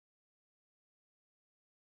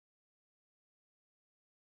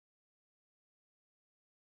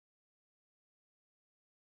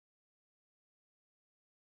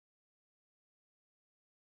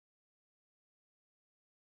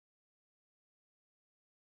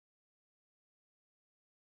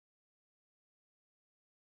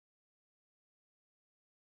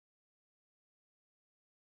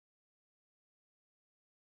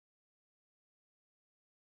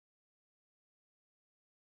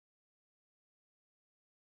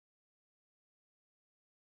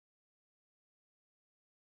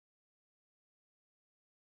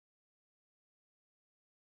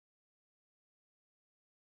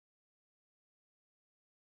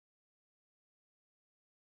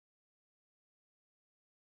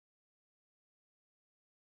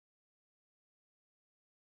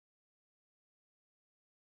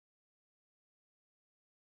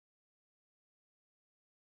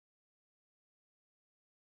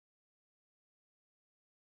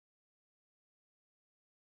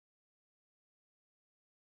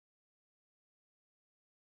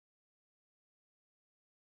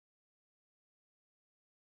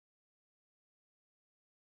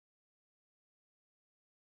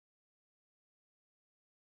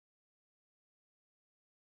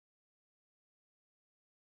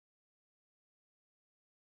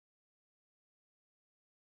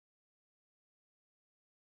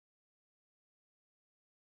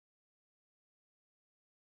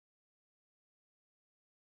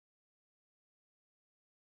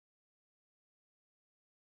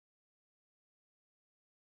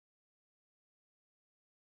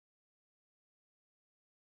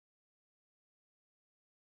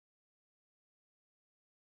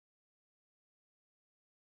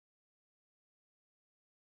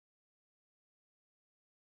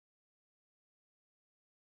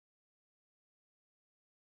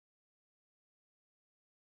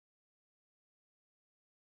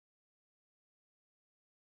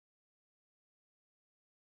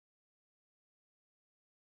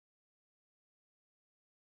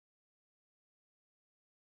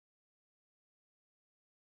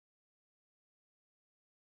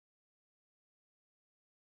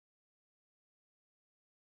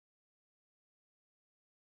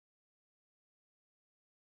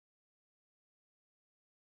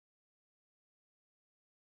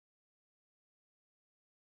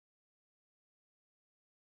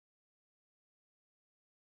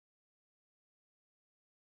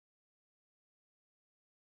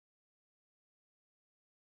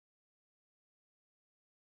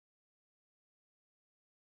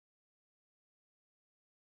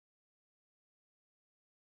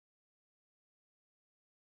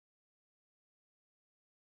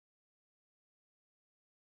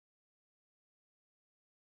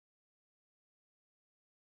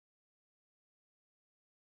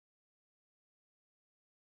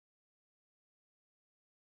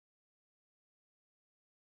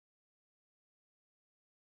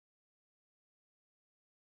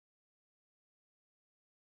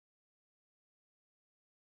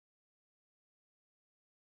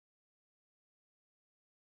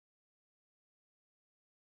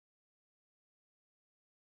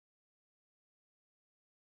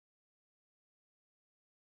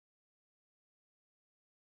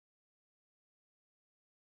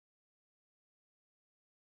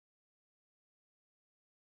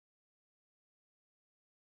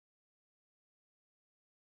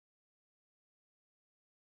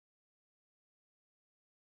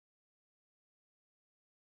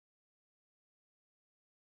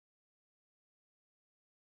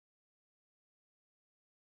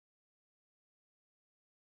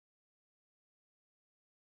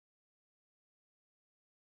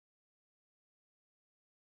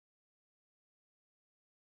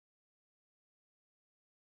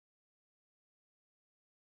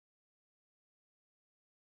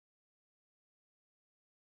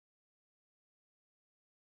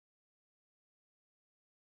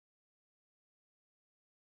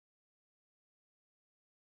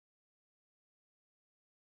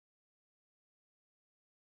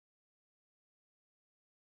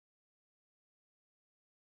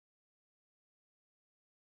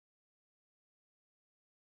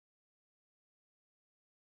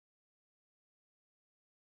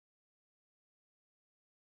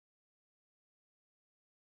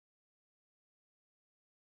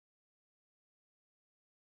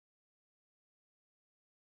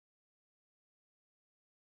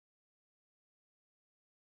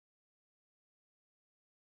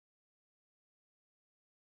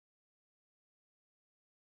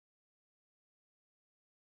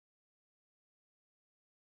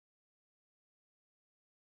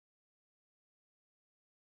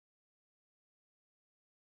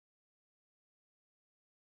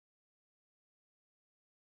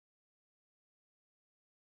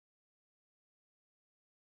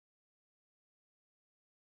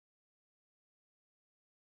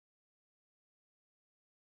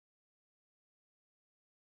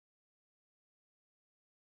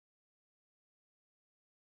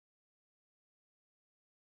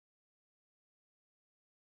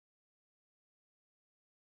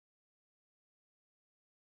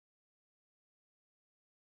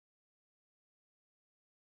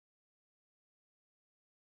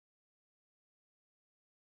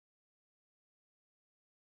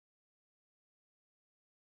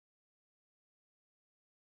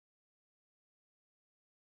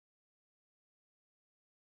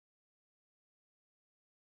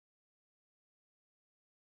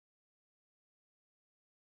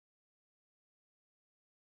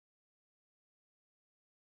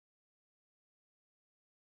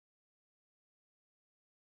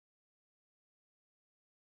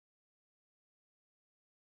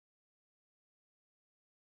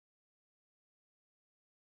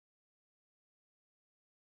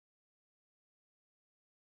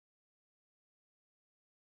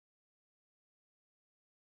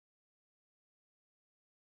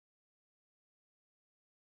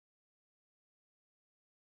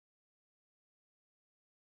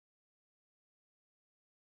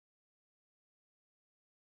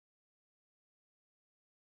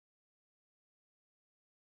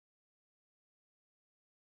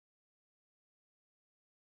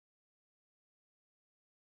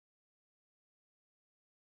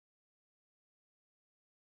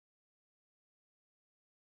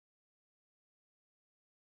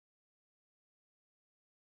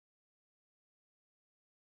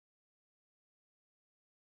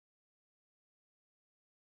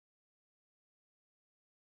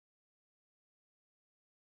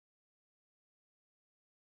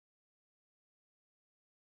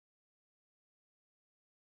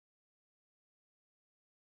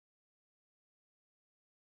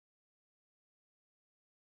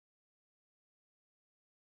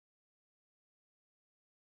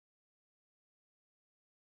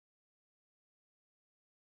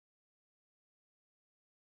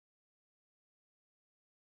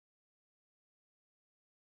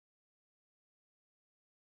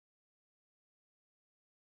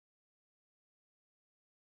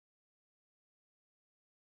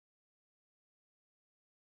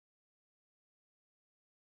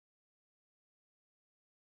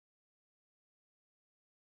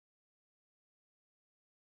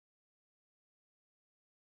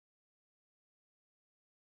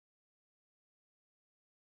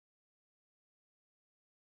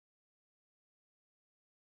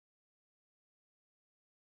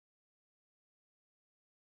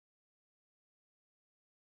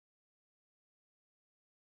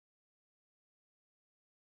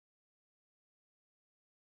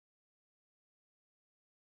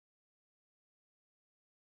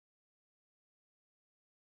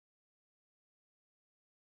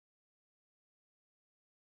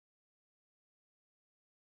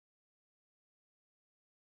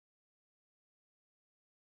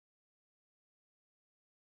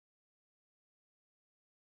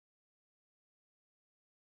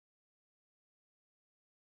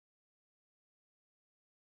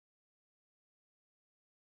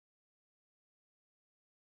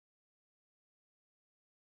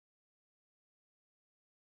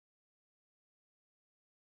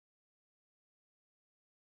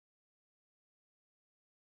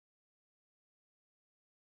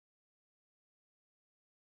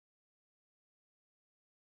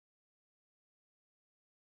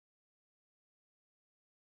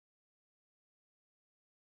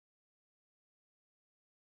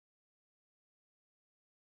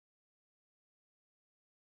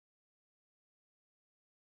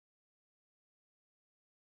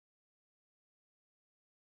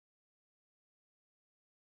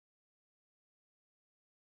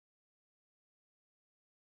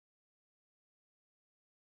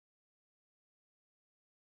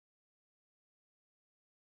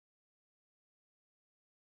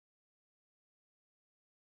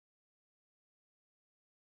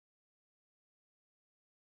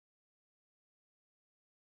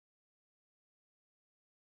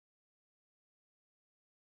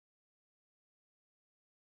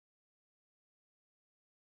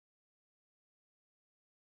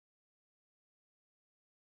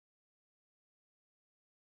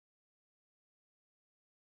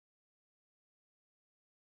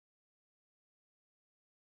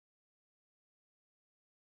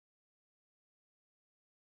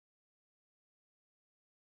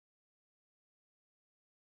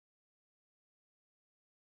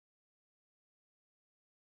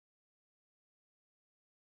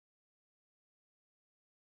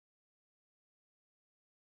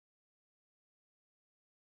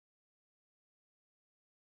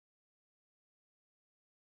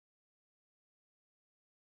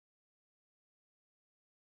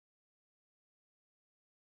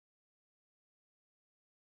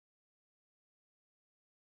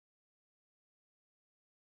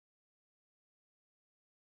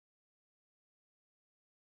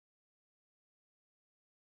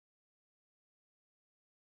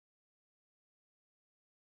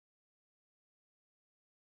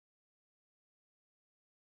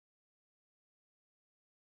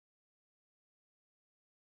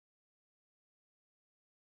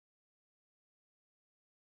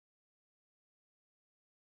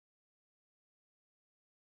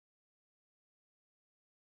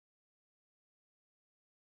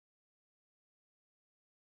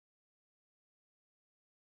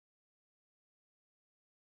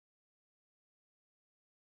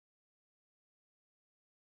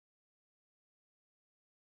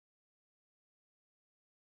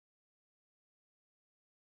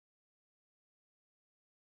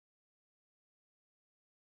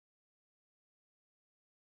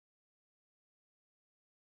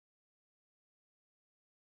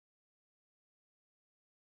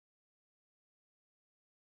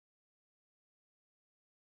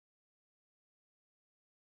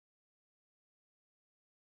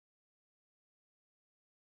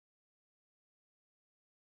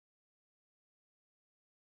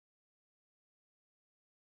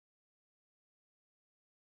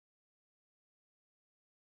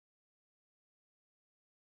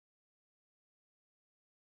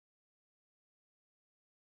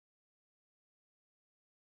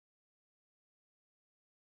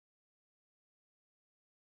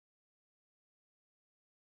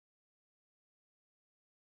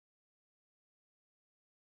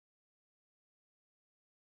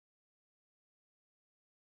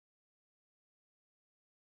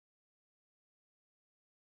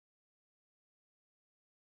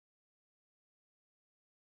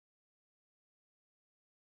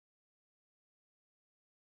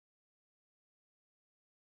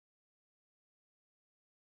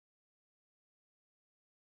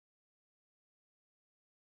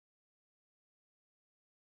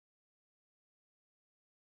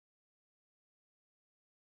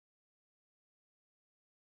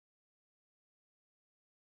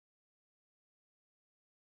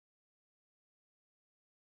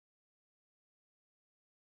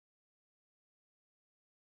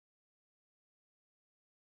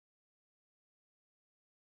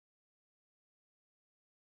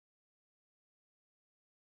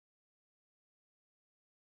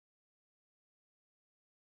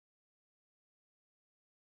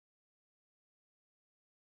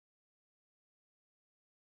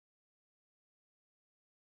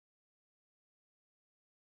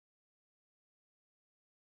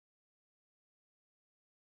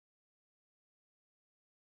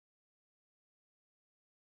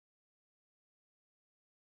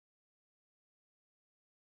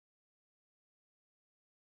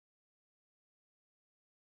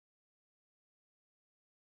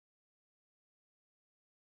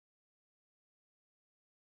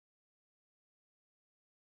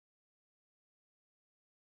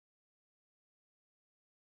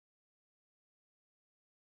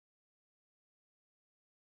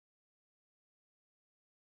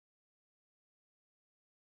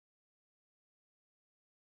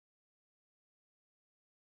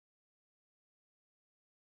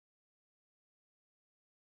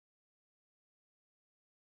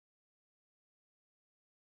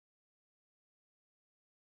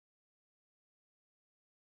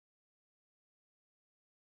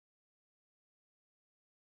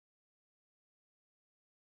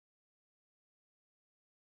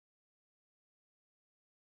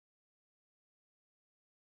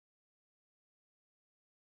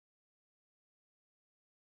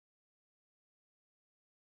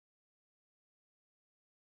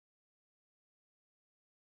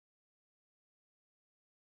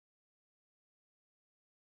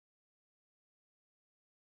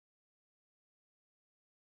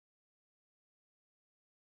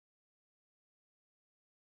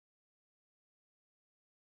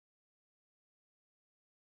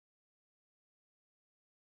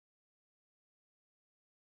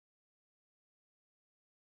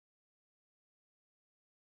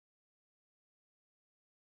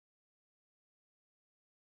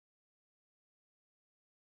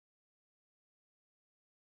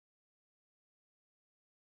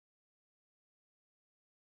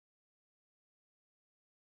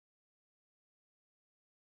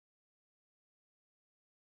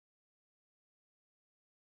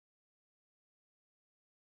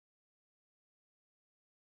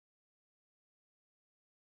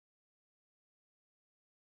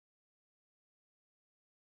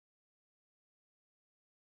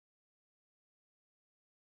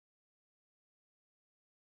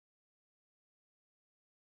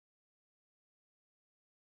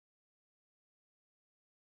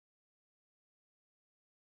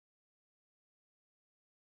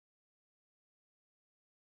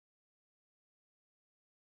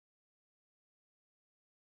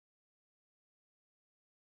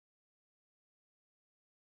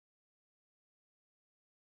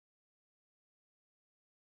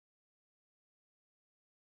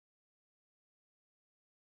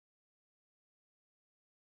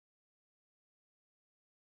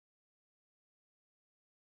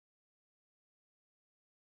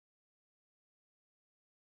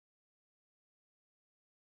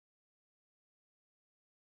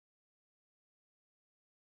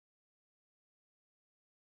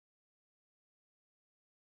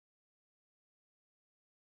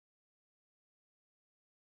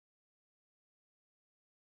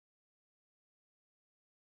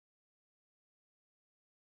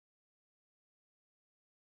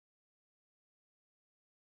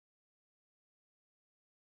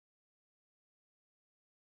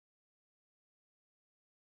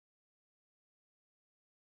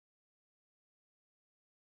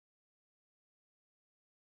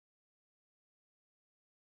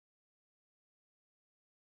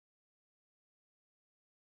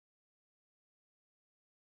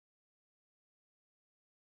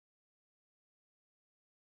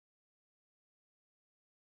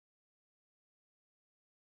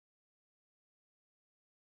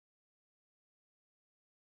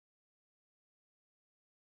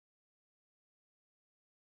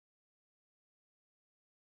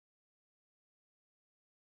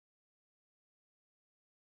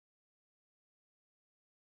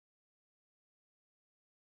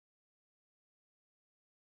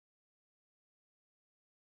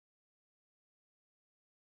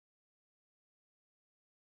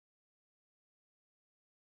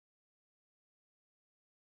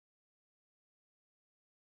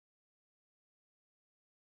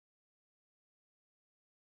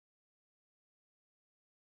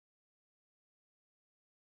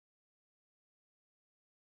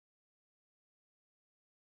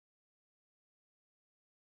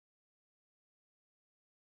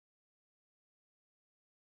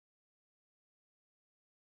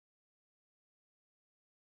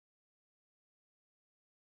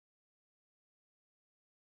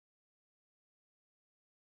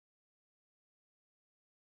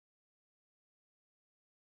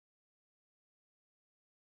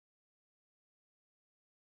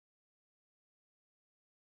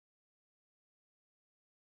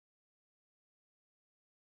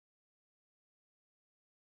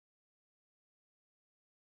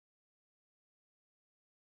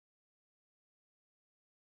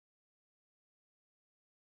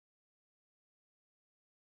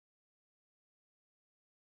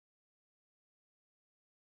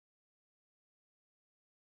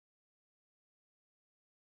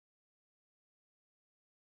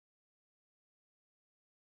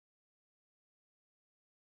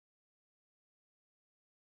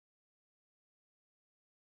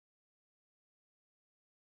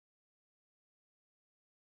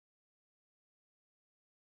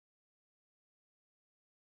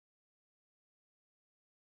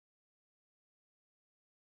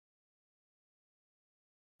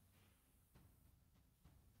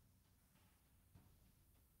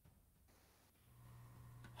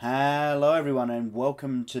Hello everyone and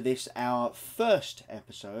welcome to this our first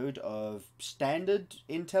episode of Standard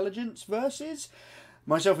Intelligence Versus.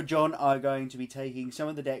 Myself and John are going to be taking some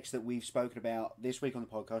of the decks that we've spoken about this week on the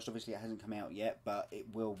podcast. Obviously it hasn't come out yet, but it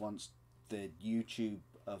will once the YouTube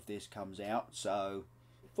of this comes out, so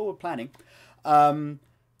forward planning. And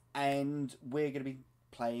we're going to be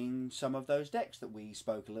playing some of those decks that we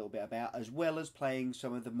spoke a little bit about, as well as playing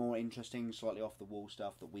some of the more interesting, slightly off the wall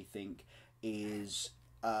stuff that we think is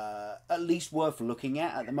at least worth looking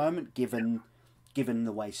at the moment, given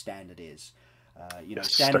the way Standard is.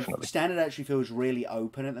 Standard actually feels really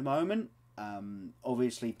open at the moment.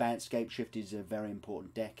 Obviously, Scape Shift is a very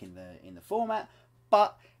important deck in the format,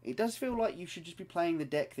 but it does feel like you should just be playing the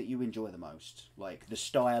deck that you enjoy the most, like the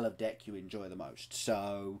style of deck you enjoy the most.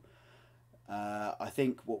 So, I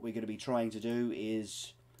think what we're going to be trying to do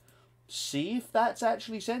is see if that's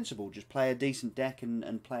actually sensible. Just play a decent deck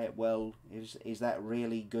and play it well. Is that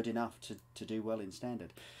really good enough to do well in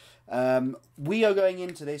Standard? We are going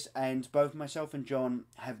into this, and both myself and John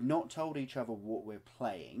have not told each other what we're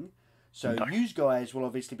playing. So you guys will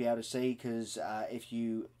obviously be able to see, because if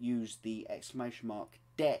you use the !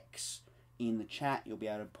 decks in the chat, you'll be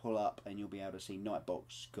able to pull up and you'll be able to see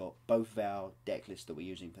Nightbox got both of our deck lists that we're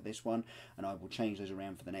using for this one, and I will change those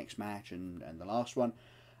around for the next match and the last one.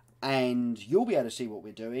 And you'll be able to see what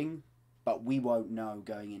we're doing, but we won't know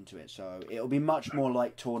going into it. So it'll be much more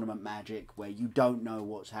like Tournament Magic, where you don't know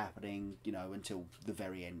what's happening, until the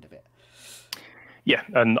very end of it. Yeah,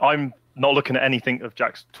 and I'm not looking at anything of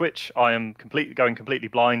Jack's Twitch. I am going completely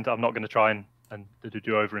blind. I'm not going to try and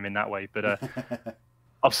do over him in that way. But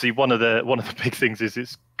obviously, one of the big things is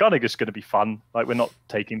it's kind of just going to be fun. Like, we're not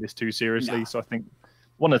taking this too seriously. No. So I think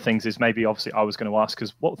one of the things is, maybe obviously I was going to ask,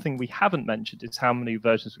 because one thing we haven't mentioned is how many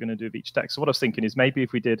versions we're going to do of each deck. So what I was thinking is, maybe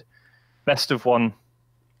if we did best of one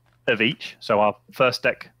of each, so our first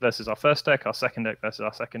deck versus our first deck, our second deck versus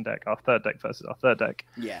our second deck, our third deck versus our third deck.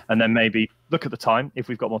 Yeah. And then maybe look at the time. If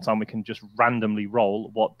we've got more time, we can just randomly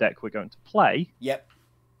roll what deck we're going to play. Yep.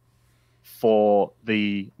 For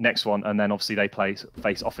the next one, and then obviously they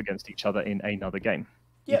face off against each other in another game.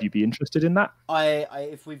 Yep. Would you be interested in that?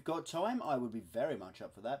 If we've got time, I would be very much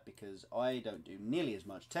up for that, because I don't do nearly as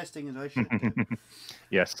much testing as I should do.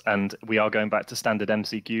 Yes, and we are going back to standard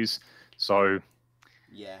MCQs, so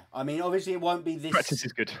yeah, I mean, obviously it won't be this practice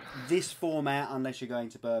is good. This format unless you're going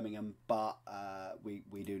to Birmingham, but we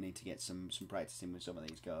do need to get some practice in with some of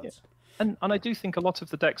these cards. Yeah. And I do think a lot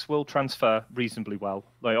of the decks will transfer reasonably well.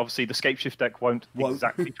 Like, obviously the Scape Shift deck won't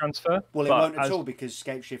exactly transfer. Well, it won't at all, because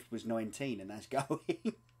Scape Shift was 19 and that's going.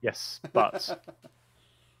 Yes, but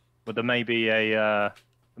there may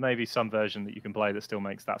be some version that you can play that still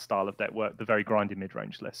makes that style of deck work, the very grindy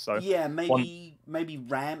mid-range list. So yeah, maybe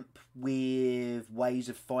ramp with ways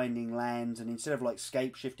of finding lands, and instead of like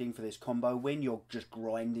Scape Shifting for this combo win, you're just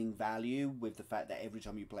grinding value with the fact that every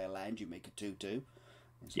time you play a land, you make a 2/2.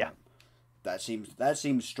 Yeah. That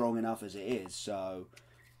seems strong enough as it is. So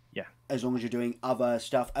yeah, as long as you're doing other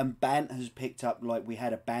stuff, and Bant has picked up, like, we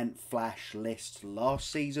had a Bant Flash list last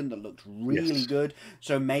season that looked really good.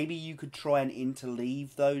 So maybe you could try and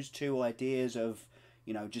interleave those two ideas of,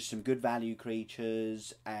 just some good value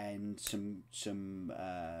creatures and some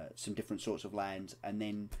different sorts of lands, and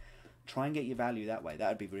then try and get your value that way. That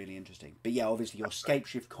would be really interesting. But yeah, obviously your Scape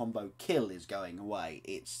Shift combo kill is going away.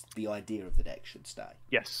 It's the idea of the deck should stay.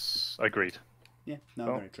 Yes, agreed. Yeah,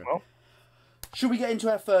 very true. Well, should we get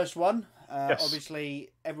into our first one? Yes. Obviously,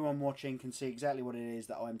 everyone watching can see exactly what it is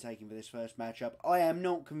that I'm taking for this first matchup. I am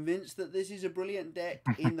not convinced that this is a brilliant deck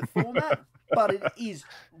in the format, but it is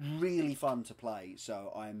really fun to play.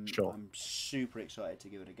 So I'm super excited to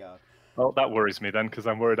give it a go. Well, that worries me then, because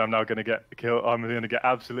I'm worried I'm now going to get killed. I'm going to get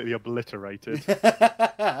absolutely obliterated.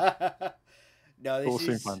 No, we'll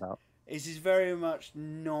soon find out. This is very much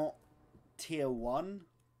not tier 1,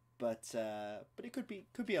 but it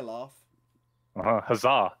could be a laugh.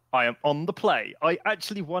 Huzzah! I am on the play. I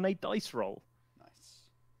actually won a dice roll. Nice.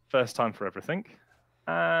 First time for everything,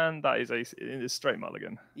 and that is a straight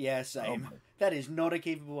mulligan. Yeah, same. Oh. That is not a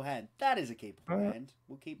keepable hand. That is a keepable hand.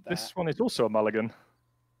 We'll keep that. This one is also a mulligan.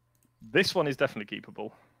 This one is definitely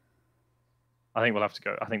keepable. I think we'll have to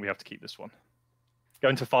go. I think we have to keep this one.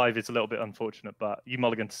 Going to 5 is a little bit unfortunate, but you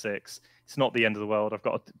mulligan to 6. It's not the end of the world. I've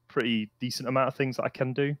got a pretty decent amount of things that I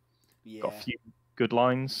can do. Yeah. Got a few good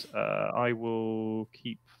lines. I will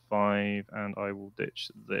keep 5, and I will ditch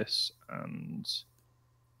this and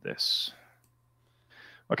this.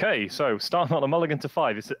 Okay, so starting on a mulligan to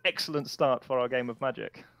 5. It's an excellent start for our game of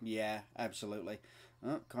Magic. Yeah, absolutely.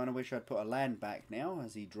 Kind of wish I'd put a land back now,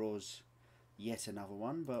 as he draws yet another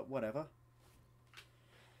one, but whatever.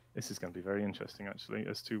 This is going to be very interesting, actually,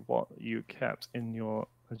 as to what you kept in your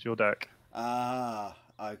deck. Ah,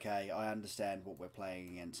 okay. I understand what we're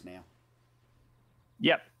playing against now.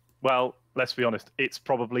 Yep. Well, let's be honest. It's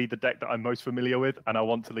probably the deck that I'm most familiar with, and I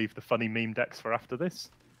want to leave the funny meme decks for after this.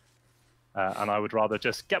 And I would rather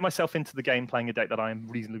just get myself into the game playing a deck that I'm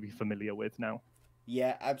reasonably familiar with now.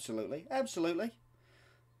 Yeah, absolutely. Absolutely.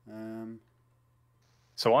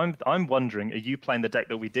 So I'm wondering, are you playing the deck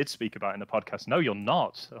that we did speak about in the podcast? No, you're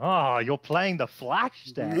not. Ah, you're playing the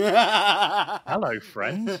Flash deck. Hello,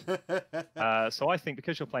 friend. So I think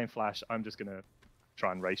because you're playing Flash, I'm just going to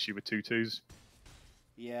try and race you with 2/2s.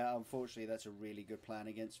 Yeah, unfortunately, that's a really good plan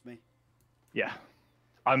against me. Yeah.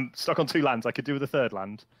 I'm stuck on 2 lands. I could do with a 3rd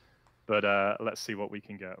land, but let's see what we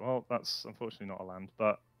can get. Well, that's unfortunately not a land,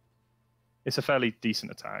 but it's a fairly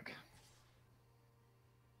decent attack.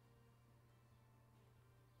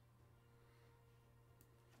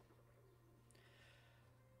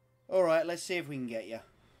 All right, let's see if we can get you.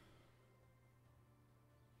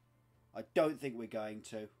 I don't think we're going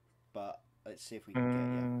to, but let's see if we can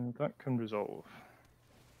get you. That can resolve.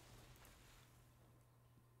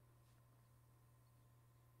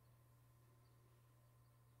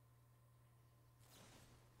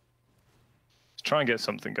 Let's try and get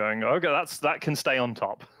something going. Okay, that can stay on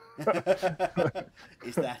top.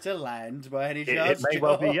 Is that a land by any chance? It may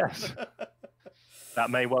well be, yes. That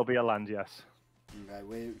may well be a land, yes.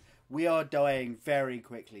 Okay, we are dying very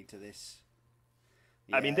quickly to this.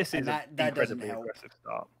 Yeah, I mean, this is an incredibly aggressive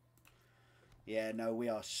start. Yeah, no, we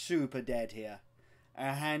are super dead here.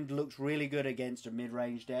 Our hand looks really good against a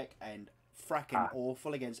mid-range deck and fracking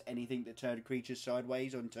awful against anything that turned creatures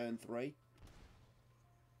sideways on turn 3.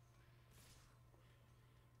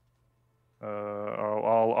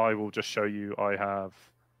 I will just show you I have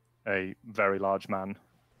a very large man.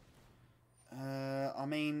 I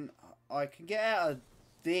mean, I can get out of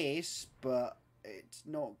this, but it's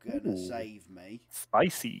not going to save me.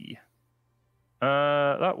 Spicy.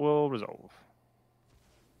 That will resolve.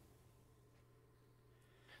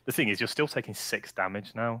 The thing is, you're still taking 6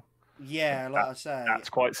 damage now. Yeah, like I say. That's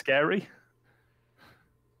quite scary.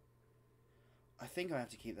 I think I have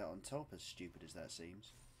to keep that on top, as stupid as that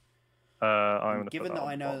seems. Given that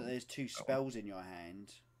I know that there's 2 spells in your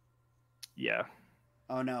hand. Yeah.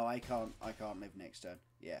 Oh no, I can't live next turn.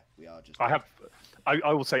 Yeah, we are just.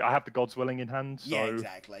 I will say I have the God's Willing in hand. So... Yeah,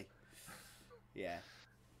 exactly. Yeah.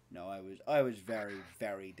 No, I was very,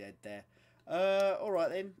 very dead there. All right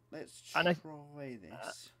then, let's try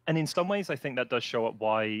this. And in some ways, I think that does show up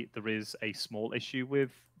why there is a small issue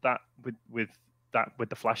with that with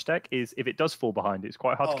the Flash deck. Is if it does fall behind, it's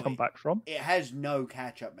quite hard to come back from. It has no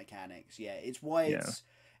catch-up mechanics. Yeah, it's why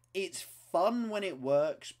it's fun when it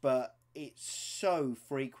works, but it so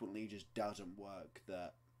frequently just doesn't work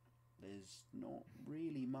that there's not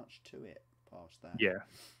really much to it past that. Yeah,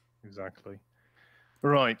 exactly.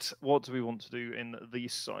 Right, what do we want to do in the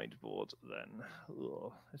sideboard then?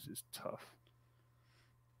 Oh, this is tough.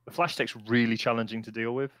 The Flash deck's really challenging to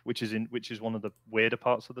deal with, which is one of the weirder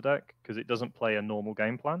parts of the deck because it doesn't play a normal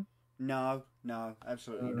game plan. No,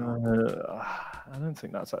 absolutely not. I don't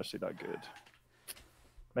think that's actually that good.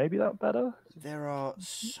 Maybe that better? There are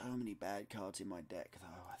so many bad cards in my deck,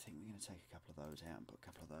 though. I think we're going to take a couple of those out and put a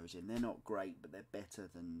couple of those in. They're not great, but they're better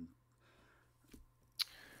than...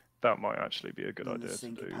 That might actually be a good idea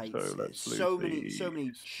to do. So let's so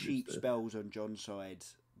many cheap spells on Jon's side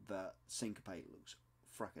that Syncopate looks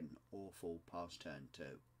frickin' awful past turn 2.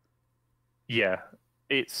 Yeah,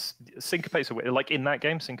 it's Syncopate's like in that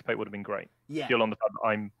game. Syncopate would have been great. Yeah, Feel on the fact that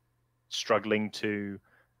I'm struggling to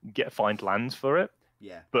find lands for it.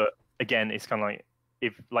 Yeah, but again, it's kind of like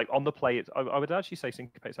if on the play, I would actually say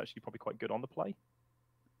Syncopate's actually probably quite good on the play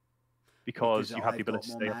because you have the ability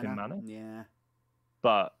to stay up in mana. Yeah,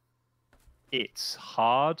 but it's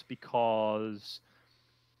hard because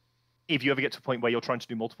if you ever get to a point where you're trying to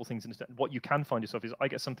do multiple things instead, what you can find yourself is I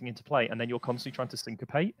get something into play, and then you're constantly trying to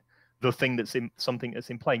syncopate the thing that's in something that's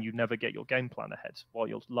in play, and you never get your game plan ahead while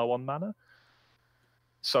you're low on mana.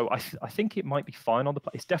 So I think it might be fine on the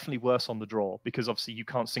play. It's definitely worse on the draw because obviously you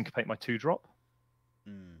can't syncopate my 2-drop,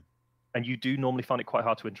 and you do normally find it quite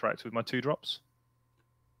hard to interact with my 2-drops.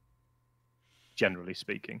 Generally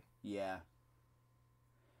speaking. Yeah.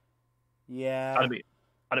 Yeah. I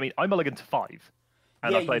mean, I mulliganed to 5,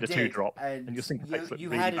 and I played a 2-drop, and your syncopates looked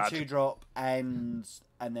really bad. You had a 2-drop, and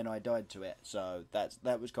then I died to it. So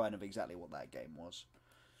that was kind of exactly what that game was.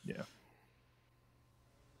 Yeah.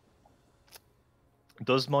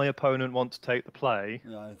 Does my opponent want to take the play?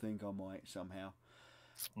 Yeah, I think I might somehow.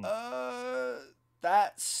 I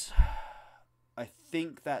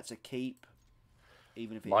think that's a keep,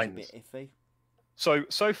 even if it's a bit iffy.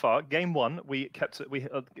 So far, game one, we kept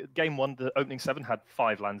it. Game one, the opening 7 had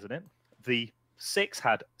 5 lands in it. The 6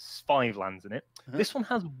 had 5 lands in it. This one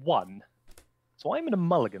has 1. So I'm going to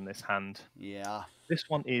mulligan this hand. Yeah. This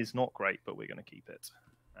one is not great, but we're going to keep it.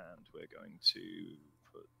 And we're going to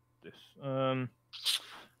put this.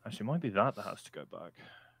 Actually, it might be that has to go back.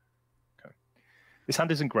 Okay. This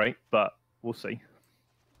hand isn't great, but we'll see.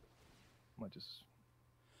 Might just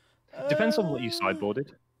depends on what you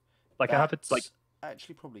sideboarded. Like I have it like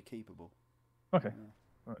actually probably keepable. Okay. Yeah.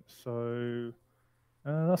 Right. So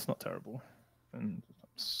that's not terrible. And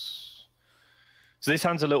so this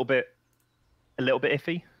hand's a little bit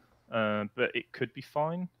iffy, but it could be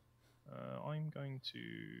fine. I'm going to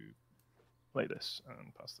play this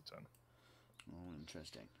and pass the turn. Oh,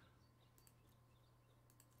 interesting.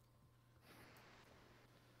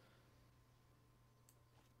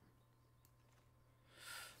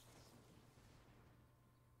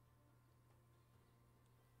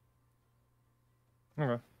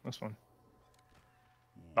 Okay, that's fine.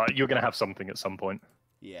 Yeah. You're going to have something at some point.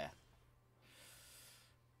 Yeah.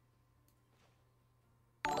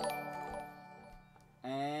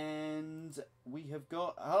 And we have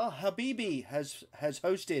got Habibi has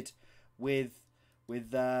hosted with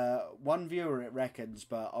one viewer, it reckons,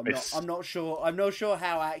 but I'm not sure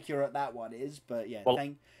how accurate that one is. But yeah, well,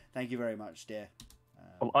 thank you very much, dear.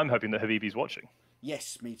 Well, I'm hoping that Habibi's watching.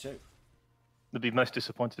 Yes, me too. I'd be most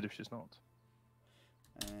disappointed if she's not.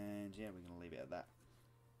 And yeah, we're going to leave it at that.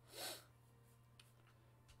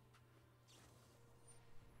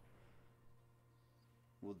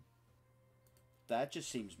 Well, that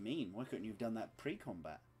just seems mean. Why couldn't you have done that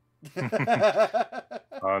pre-combat?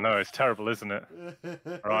 Oh no, it's terrible, isn't it?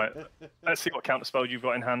 All right, let's see what counterspell you've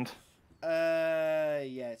got in hand. Yeah,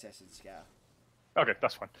 it's Essence Scour. Okay,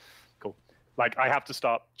 that's fine. Cool. Like, I have to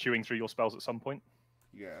start chewing through your spells at some point.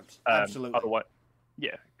 Yeah, absolutely. Otherwise,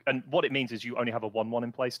 yeah. And what it means is you only have a 1/1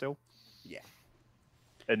 in play still. Yeah.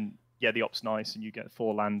 And yeah, the op's nice, and you get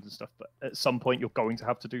 4 lands and stuff. But at some point, you're going to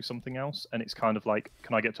have to do something else, and it's kind of like,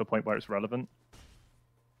 can I get to a point where it's relevant?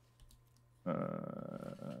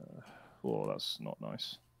 Oh, that's not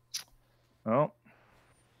nice. Oh.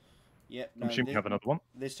 Yep. No, I'm assuming you have another one.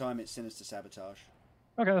 This time it's Sinister Sabotage.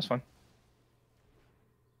 Okay, that's fine.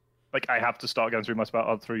 Like, I have to start going through my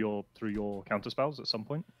spell through your counter spells at some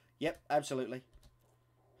point. Yep, absolutely.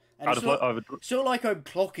 And it's not like I'm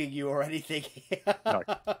clocking you or anything. No.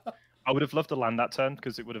 I would have loved to land that turn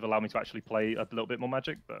because it would have allowed me to actually play a little bit more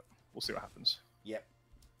Magic, but we'll see what happens. Yep.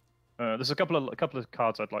 There's a couple of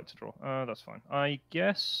cards I'd like to draw. That's fine. I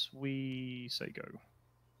guess we say go.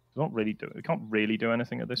 We can't really do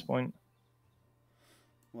anything at this point.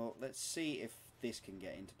 Well, let's see if this can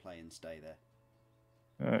get into play and stay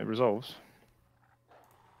there. It resolves.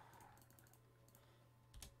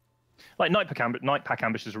 Like Night Pack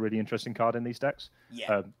Ambush is a really interesting card in these decks.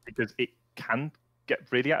 Yeah. Because it can get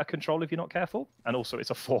really out of control if you're not careful, and also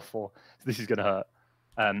it's a 4/4. So this is going to hurt.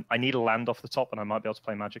 I need a land off the top, and I might be able to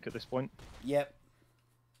play Magic at this point. Yep.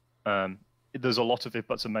 There's a lot of if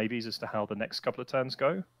buts and maybes as to how the next couple of turns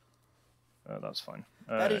go. That's fine.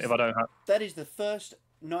 That is the first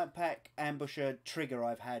Night Pack Ambusher trigger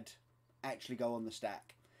I've had actually go on the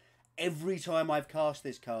stack. Every time I've cast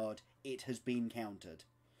this card, it has been countered.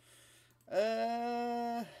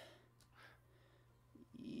 Yeah,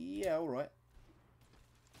 all right.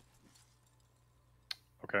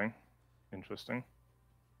 Okay, interesting.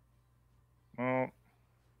 Well,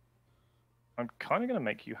 I'm kind of going to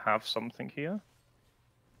make you have something here.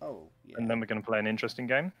 Oh, yeah. And then we're going to play an interesting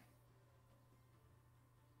game.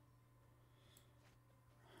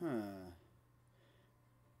 Huh.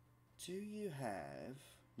 Do you have...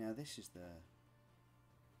 Now, this is the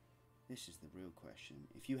real question.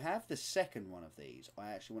 If you have the second one of these,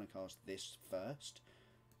 I actually want to cast this first,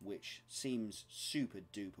 which seems super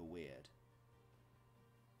duper weird.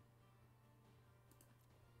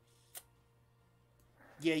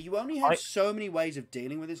 Yeah, you only have so many ways of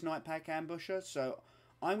dealing with this Night Pack Ambusher, so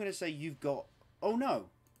I'm going to say you've got... Oh, no.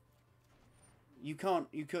 You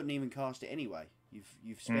couldn't even cast it anyway.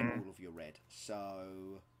 You've spent all of your red,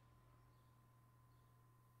 so...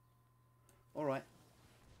 Alright.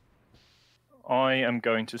 I am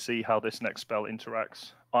going to see how this next spell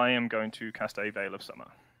interacts. I am going to cast a Veil of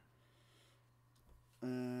Summer.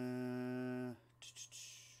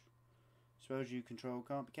 Spells you control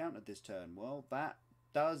can't be countered this turn. Well, that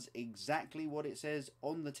does exactly what it says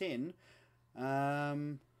on the tin. Do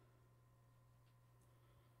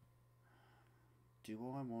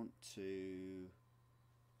I want to...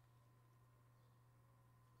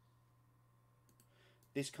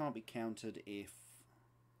 This can't be countered if...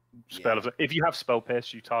 If you have Spell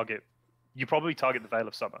Pierce, you target You probably target the Veil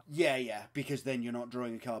of Summer. Yeah, because then you're not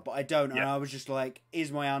drawing a card. But I don't, and I was just like, is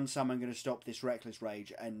my Unsummon going to stop this Reckless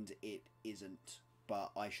Rage? And it isn't.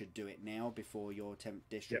 But I should do it now before your 10th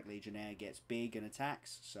District Legionnaire gets big and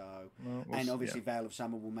attacks. So, and obviously Veil of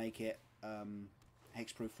Summer will make it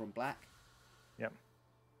hexproof from black. Yep.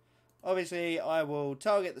 Obviously, I will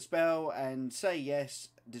target the spell and say yes,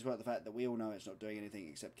 despite the fact that we all know it's not doing anything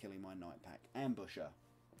except killing my Night Pack. Ambusher.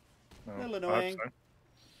 A little annoying. So.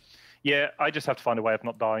 Yeah, I just have to find a way of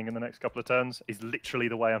not dying in the next couple of turns. Is literally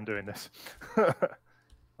the way I'm doing this.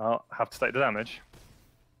 I'll have to take the damage.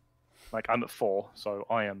 Like, I'm at 4, so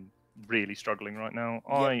I am really struggling right now.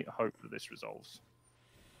 Yep. I hope that this resolves.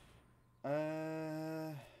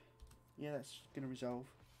 Yeah, that's going to resolve.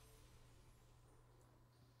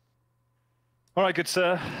 All right, good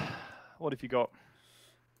sir. What have you got?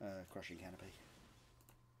 Crushing Canopy.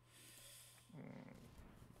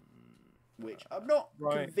 Which I'm not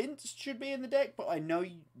convinced should be in the deck, but I know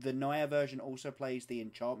the Naya version also plays the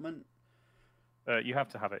enchantment. You have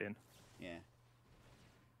to have it in. Yeah.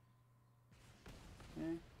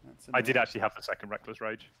 I did actually have the second Reckless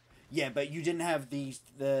Rage. Yeah, but you didn't have the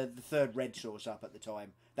third red source up at the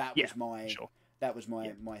time. That was my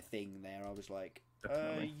thing there. I was like,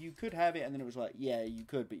 you could have it, and then it was like, yeah, you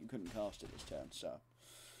could, but you couldn't cast it this turn. So.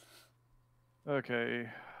 Okay,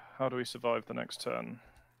 how do we survive the next turn?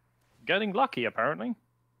 Getting lucky, apparently.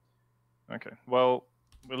 Okay, well,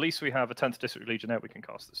 at least we have a 10th District Legionnaire we can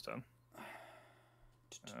cast this turn.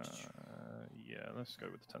 Yeah, let's go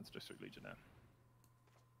with the 10th District Legionnaire.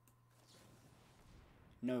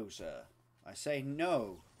 No, sir. I say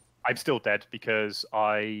no. I'm still dead because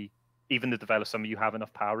even the Veil of Summer, you have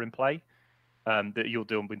enough power in play that you'll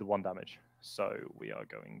deal with the 1 damage. So we are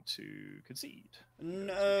going to concede.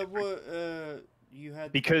 No, you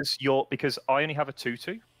had because I only have a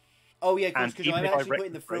 2/2. Oh yeah, because I'm actually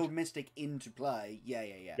putting the Frilled Mystic into play. Yeah.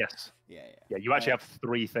 Yes. Yeah. You actually have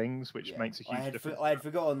 3 things, which makes a huge difference. I had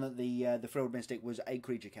forgotten that the Frilled Mystic was a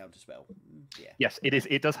creature counterspell. Yeah. Yes, it is.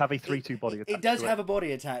 It does have a 3/2 body attached. It does have a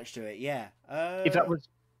body attached to it. Yeah. If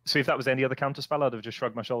that was any other counterspell, I'd have just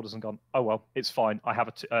shrugged my shoulders and gone, "Oh well, it's fine. I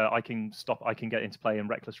have I can stop. I can get into play in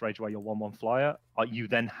Reckless Rage where you're 1/1 flyer. You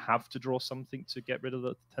then have to draw something to get rid of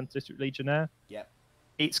the 10th District Legionnaire. Yep.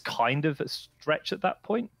 It's kind of a stretch at that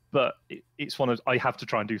point. But it's one of I have to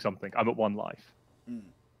try and do something. I'm at 1 life.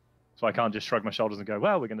 So I can't just shrug my shoulders and go,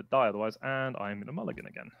 well, we're going to die otherwise, and I'm in a mulligan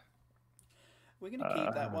again. We're going to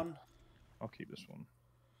keep that one. I'll keep this one.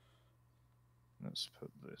 Let's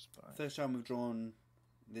put this back. First time we've drawn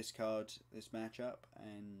this card, this matchup,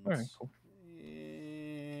 and... Okay, cool.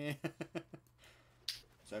 Yeah.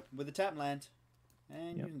 So open with a tap land,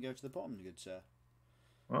 and you can go to the bottom, good sir.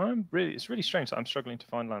 It's really strange that I'm struggling to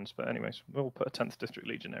find lands, but anyways, we'll put a 10th District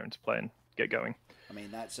Legionnaire into play and get going. I mean,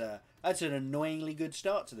 that's an annoyingly good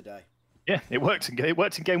start to the day. Yeah, it worked in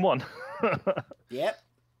game 1. Yep.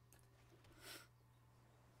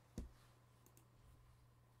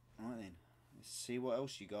 All right then, let's see what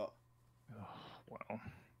else you got. Oh, wow.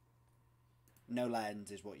 No lands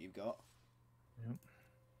is what you've got. Yep.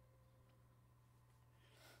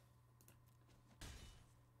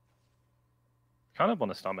 Kind of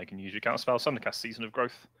want to start making use of counter spells. Something to cast Season of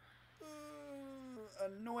Growth.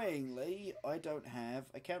 Annoyingly, I don't have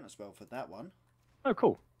a counterspell for that one. Oh,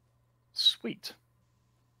 cool. Sweet.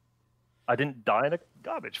 I didn't die in a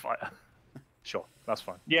garbage fire. Sure, that's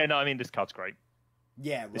fine. Yeah, no, I mean, this card's great.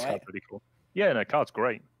 Yeah, right? This card's really cool. Yeah, no, card's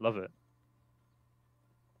great. Love it.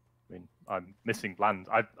 I mean, I'm missing land.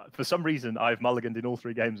 For some reason, I've mulliganed in all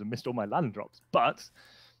 3 games and missed all my land drops. But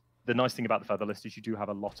the nice thing about the Feather List is you do have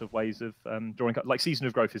a lot of ways of drawing cards. Like Season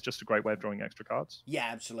of Growth is just a great way of drawing extra cards. Yeah,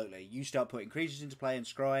 absolutely. You start putting creatures into play and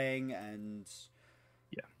scrying, and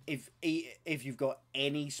if you've got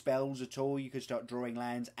any spells at all, you could start drawing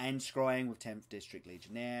lands and scrying with 10th District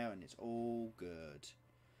Legionnaire, and it's all good.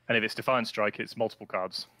 And if it's Defiant Strike, it's multiple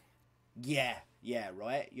cards. Yeah,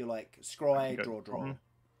 right? You're like, scry, draw.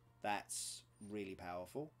 That's really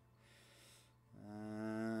powerful.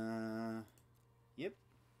 Yep.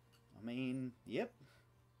 I mean,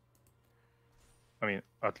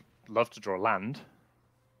 I'd love to draw land.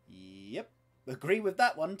 Yep. Agree with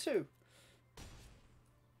that one too.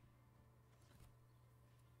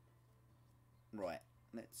 Right.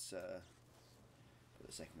 Let's put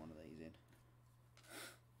the second one of these in.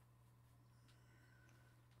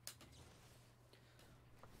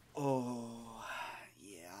 Oh,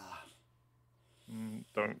 yeah.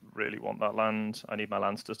 Don't really want that land. I need my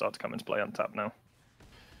lands to start to come into play untapped now.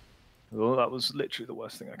 Oh, that was literally the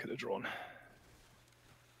worst thing I could have drawn.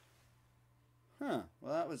 Huh.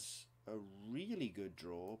 Well, that was a really good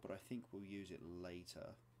draw, but I think we'll use it later.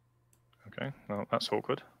 Okay, well, that's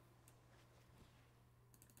awkward.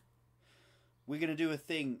 We're going to do a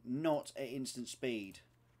thing not at instant speed.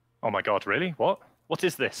 Oh my god, really? What? What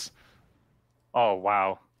is this? Oh,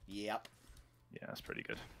 wow. Yep. Yeah, that's pretty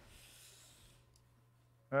good.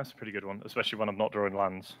 That's a pretty good one, especially when I'm not drawing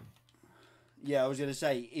lands. Yeah, I was going to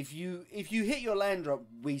say, if you hit your land drop,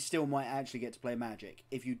 we still might actually get to play Magic.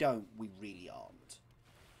 If you don't, we really aren't.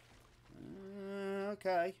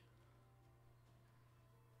 Okay.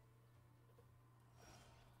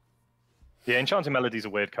 Yeah, Enchanting Melody's a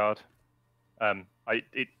weird card.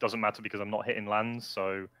 It doesn't matter because I'm not hitting lands,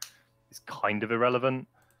 so it's kind of irrelevant.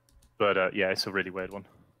 But yeah, it's a really weird one.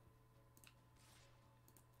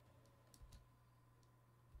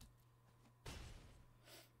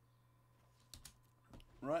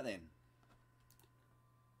 Right then.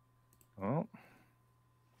 Well,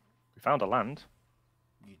 we found a land.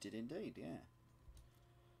 You did indeed, yeah.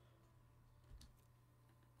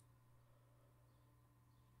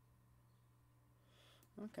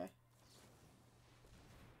 Okay.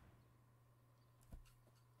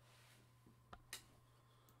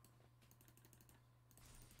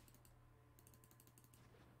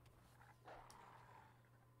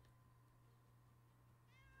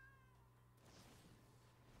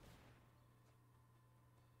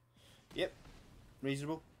 Yep.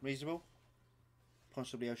 Reasonable. Reasonable.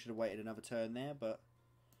 Possibly I should have waited another turn there, but...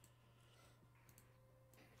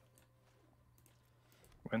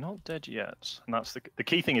 We're not dead yet. And that's the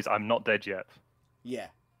key thing is I'm not dead yet. Yeah.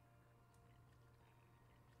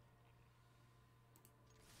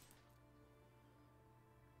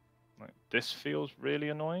 Like, this feels really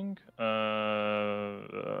annoying.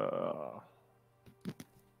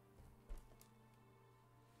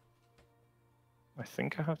 I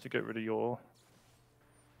think I have to get rid of your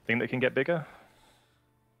thing that can get bigger.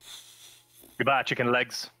 Goodbye, chicken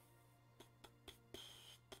legs.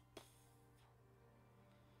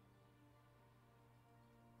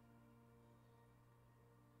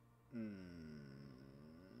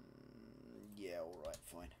 Yeah, alright,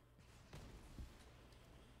 fine.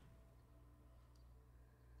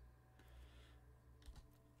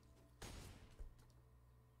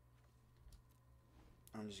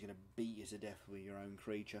 I'm just going to beat you to death with your own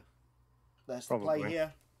creature. That's the play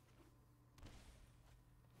here.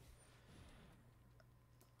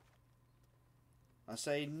 I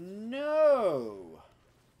say no!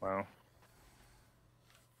 Wow. That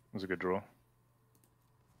was a good draw.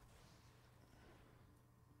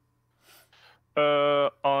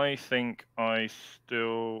 I think I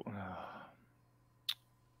still...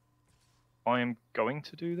 I am going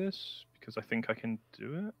to do this because I think I can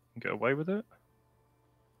do it and get away with it.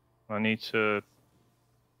 I need to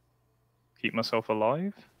keep myself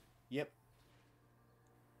alive. Yep.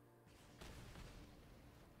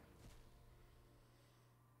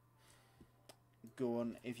 Go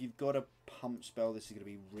on. If you've got a pump spell, this is going to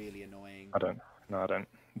be really annoying. I don't. No, I don't.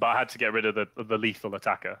 But I had to get rid of the lethal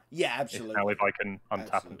attacker. Yeah, absolutely. Now if I can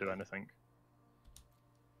untap and do anything.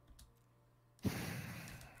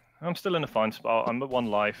 I'm still in a fine spot. I'm at 1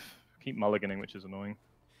 life. Keep mulliganing, which is annoying.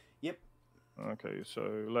 Yep. Okay,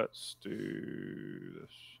 so let's do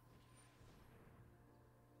this.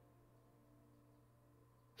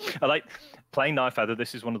 I like playing Knife Feather.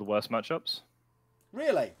 This is one of the worst matchups.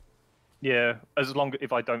 Really? Yeah,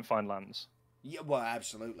 if I don't find lands. Yeah, well,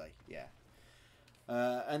 absolutely, yeah.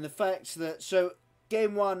 And the fact that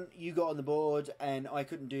game 1 you got on the board and I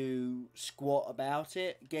couldn't do squat about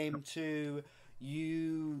it. Game 2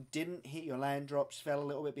 you didn't hit your land drops, fell a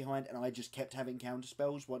little bit behind, and I just kept having counter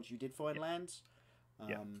spells once you did find lands.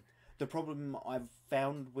 The problem I've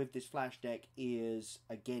found with this flash deck is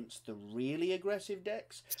against the really aggressive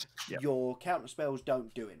decks, your counter spells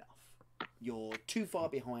don't do enough. You're too far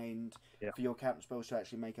behind for your counter spells to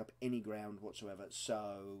actually make up any ground whatsoever,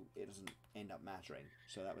 so it doesn't end up mattering.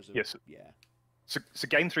 So that was So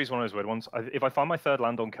game 3 is one of those weird ones. If I find my 3rd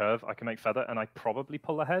land on curve, I can make Feather, and I probably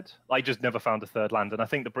pull ahead. I just never found a 3rd land, and I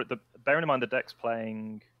think bearing in mind the deck's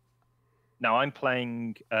playing. Now I'm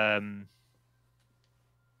playing. I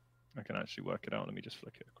can actually work it out. Let me just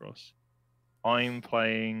flick it across. I'm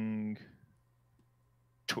playing.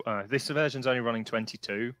 This version's only running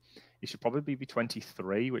 22. It should probably be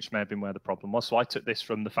 23, which may have been where the problem was. So I took this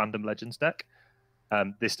from the Fandom Legends deck.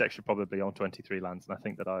 This deck should probably be on 23 lands, and I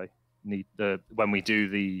think that I need when we do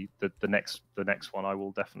the next one, I will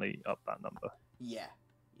definitely up that number. Yeah.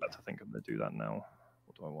 I think I'm going to do that now.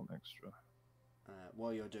 What do I want extra?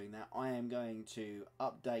 While you're doing that, I am going to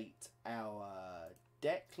update our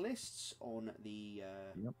deck lists on the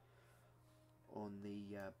on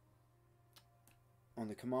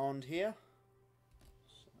the command here.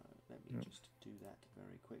 So let me just do that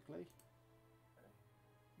very quickly.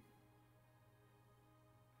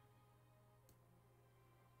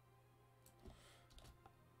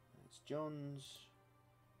 John's.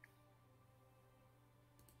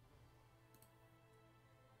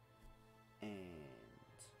 And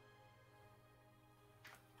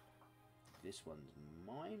this one's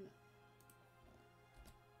mine.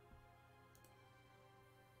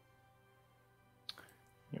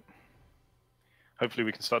 Yep. Hopefully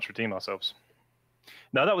we can start to redeem ourselves.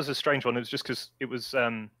 No, that was a strange one. It was just because it was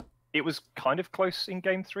kind of close in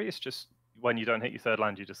game 3. It's just when you don't hit your third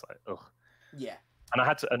land, you're just like, ugh. Yeah. And I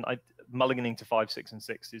had to, and I mulliganing to 5, 6, and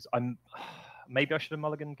 6 is maybe I should have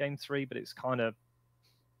mulliganed game 3, but it's kind of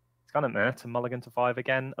meh to mulligan to 5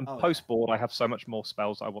 again. And post board, I have so much more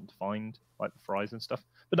spells I want to find, like the fries and stuff.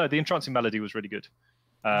 But no, the Entrancing Melody was really good.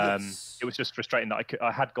 Yes. It was just frustrating that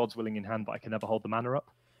I had God's Willing in hand, but I could never hold the mana up.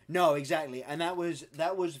 No, exactly, and that was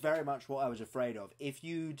very much what I was afraid of. If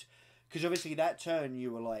you'd, because obviously that turn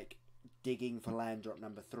you were like digging for land drop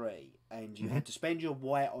number 3, and you had to spend your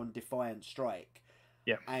white on Defiant Strike.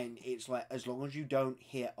 Yeah. And it's like, as long as you don't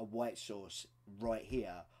hit a white source right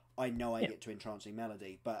here, I know I get to Entrancing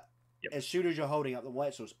Melody. But as soon as you're holding up the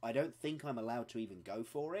white source, I don't think I'm allowed to even go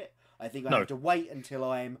for it. I think I have to wait until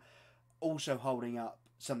I'm also holding up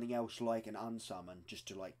something else like an unsummon, just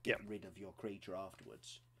to like get rid of your creature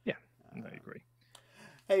afterwards. Yeah, I agree.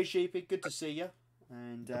 Hey Sheepy, good to see you.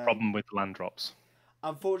 And the problem with land drops.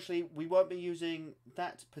 Unfortunately, we won't be using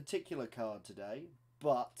that particular card today,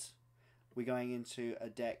 but we're going into a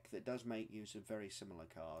deck that does make use of very similar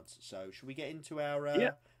cards. So, should we get into our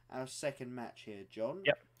second match here, John?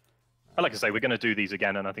 Yep. Like I say, we're going to do these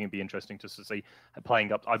again, and I think it'd be interesting just to see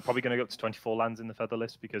playing up. I'm probably going to go up to 24 lands in the feather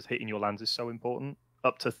list because hitting your lands is so important.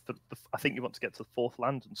 Up to I think you want to get to the 4th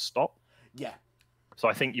land and stop. Yeah. So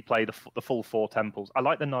I think you play the full 4 temples. I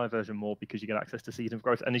like the Naya version more because you get access to Seed of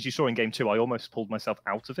Growth. And as you saw in game 2, I almost pulled myself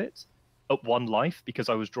out of it at 1 life because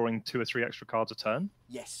I was drawing 2 or 3 extra cards a turn.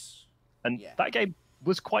 Yes. And that game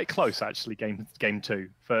was quite close, actually, game 2.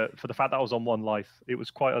 For the fact that I was on 1 life, it was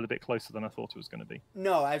quite a bit closer than I thought it was going to be.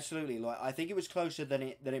 No, absolutely. Like I think it was closer than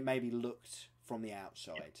it maybe looked from the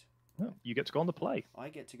outside. Well, you get to go on the play. I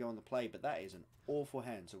get to go on the play, but that is an awful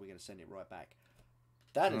hand, so we're going to send it right back.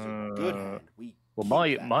 That is a good hand.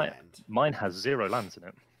 Mine has 0 lands in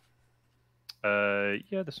it.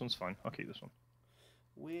 Yeah, this one's fine. I'll keep this one.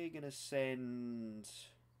 We're going to send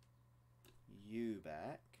you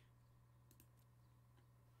back.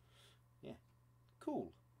 Yeah.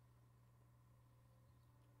 Cool.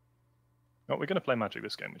 Oh, we're going to play Magic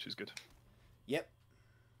this game, which is good. Yep.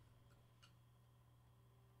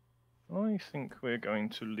 I think we're going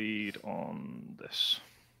to lead on this.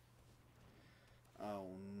 Oh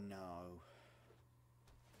no.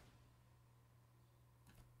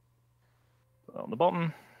 On the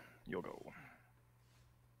bottom, your goal.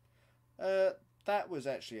 That was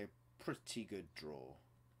actually a pretty good draw.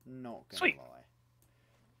 Not gonna Sweet. lie.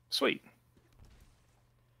 Sweet.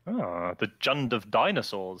 Ah, the Jund of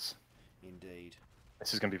Dinosaurs. Indeed.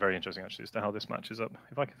 This is going to be very interesting, actually, as to how this matches up.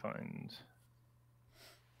 If I can find...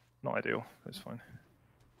 Not ideal, but it's fine.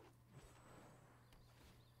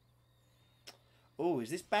 Oh,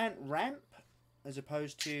 is this Bant ramp as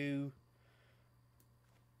opposed to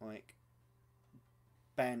like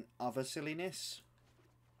Bant other silliness?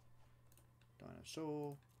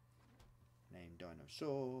 Dinosaur. Name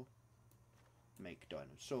dinosaur. Make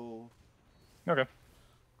dinosaur. Okay.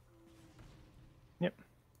 Yep.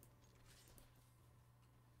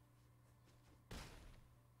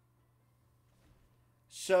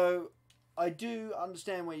 So, I do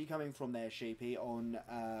understand where you're coming from there, Sheepy, on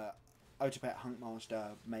Otopet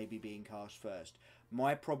Huntmaster maybe being cast first.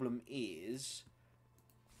 My problem is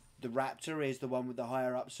the Raptor is the one with the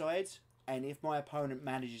higher upsides, and if my opponent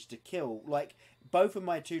manages to kill, like, both of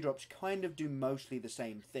my 2-drops kind of do mostly the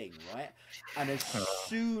same thing, right? And as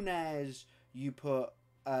soon as you put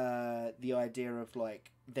the idea of,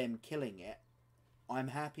 like, them killing it, I'm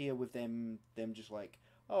happier with them just like,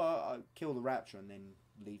 oh, I'll kill the Raptor and then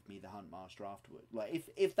leave me the Huntmaster afterward. Like,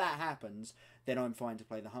 if that happens, then I'm fine to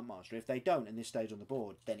play the Huntmaster. If they don't and this stays on the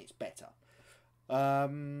board, then it's better. Yeah,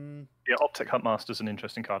 Optic Huntmaster's an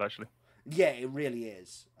interesting card, actually. Yeah, it really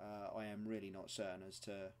is. I am really not certain as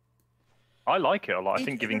to... I like it a lot. I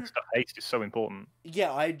think giving stuff haste is so important.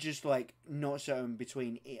 Yeah, I just, like, not certain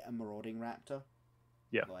between it and Marauding Raptor.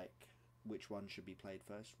 Yeah. Like, which one should be played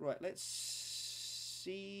first. Right, let's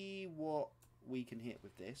see what we can hit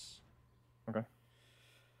with this. Okay.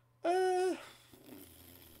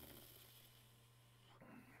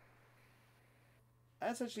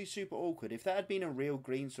 That's actually super awkward. If that had been a real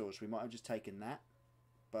green source, we might have just taken that.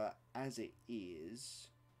 But as it is,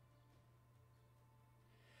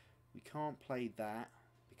 we can't play that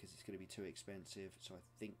because it's going to be too expensive. So I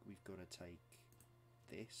think we've got to take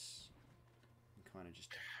this. kind of just...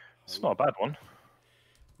 It's not a bad one.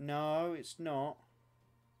 No, it's not.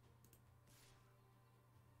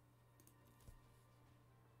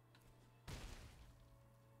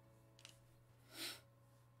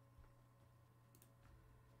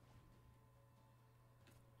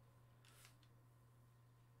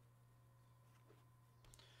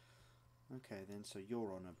 Okay, then, so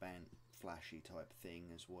you're on a band flashy type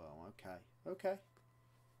thing as well. Okay, okay.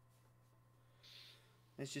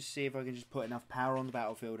 Let's just see if I can just put enough power on the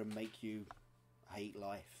battlefield and make you hate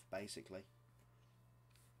life, basically.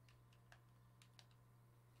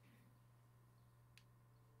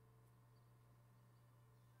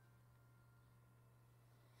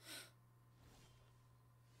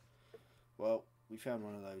 Well, we found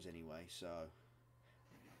one of those anyway, so...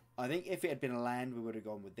 I think if it had been a land, we would have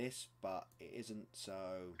gone with this, but it isn't, so...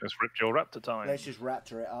 Let's rip your raptor time. Let's just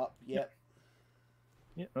raptor it up, yep.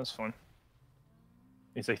 Yeah, that's fine.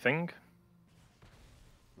 Is a thing?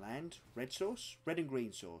 Land, red sauce, red and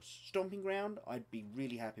green sauce. Stomping ground, I'd be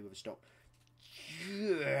really happy with a stop.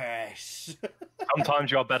 Yes!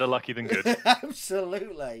 Sometimes you are better lucky than good.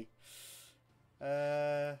 Absolutely.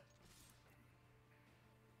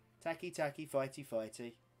 Tacky, tacky, fighty,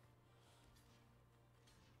 fighty.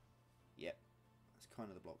 Yep. That's kind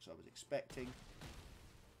of the blocks I was expecting.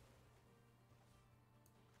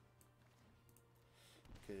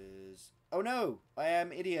 Because... Oh no! I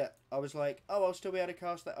am idiot. I was like, oh, I'll still be able to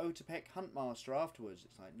cast that Otepec Huntmaster afterwards.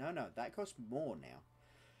 It's like, no, that costs more now.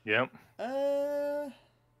 Yep. I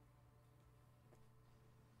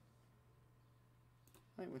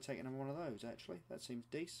think we're taking another one of those, actually. That seems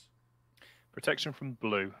decent. Protection from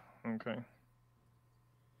blue. Okay.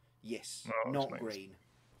 Yes, Oh, not nice. green.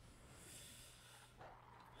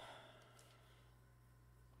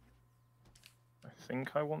 I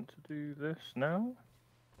think I want to do this now.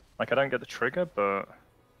 Like, I don't get the trigger, but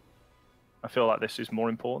I feel like this is more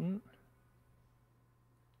important.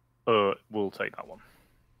 We'll take that one.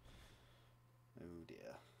 Oh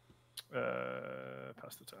dear.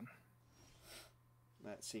 Pass the turn.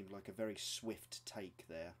 That seemed like a very swift take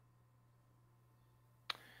there.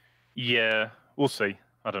 Yeah, we'll see.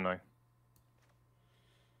 I don't know.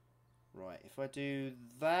 Right, if I do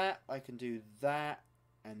that, I can do that,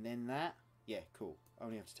 and then that. Yeah, cool. I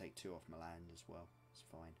only have to take 2 off my land as well. It's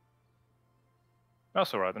fine.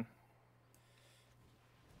 That's alright then.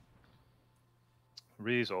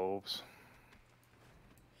 Resolves.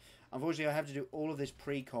 Unfortunately, I have to do all of this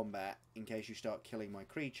pre-combat in case you start killing my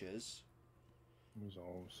creatures.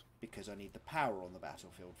 Resolves. Because I need the power on the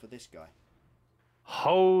battlefield for this guy.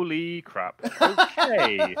 Holy crap.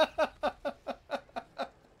 Okay.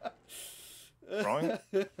 Right.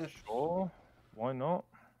 Sure. Why not?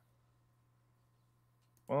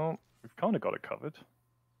 Well, we've kind of got it covered.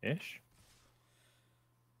 Ish.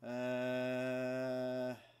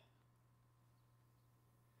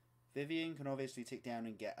 Vivian can obviously tick down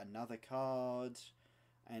and get another card,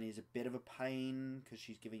 and is a bit of a pain because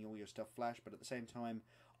she's giving all your stuff flash, but at the same time,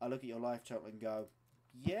 I look at your life total and go,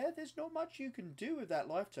 yeah, there's not much you can do with that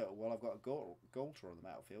life total. Well, I've got a Galter on the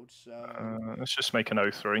battlefield, so... let's just make an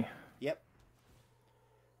 0-3. Yep.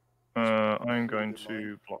 I'm going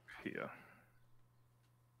to block here.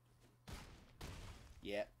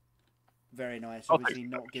 Yeah. Very nice. I'll Obviously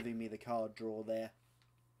take not giving me the card draw there.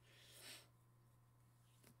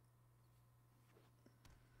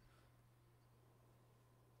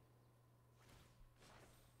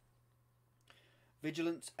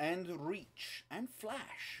 Vigilance and Reach and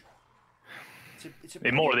Flash. It's a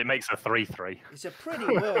pretty, it makes a 3-3. It's a pretty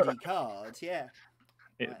wordy card, yeah.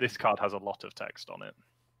 This card has a lot of text on it.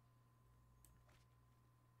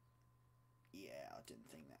 Yeah, I didn't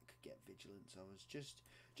think that could get Vigilance. I was just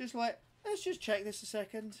like, let's just check this a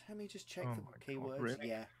second. Let me just check the keywords. God, really?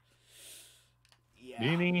 Yeah.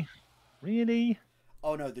 Yeah. Really?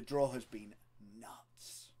 Oh no, the draw has been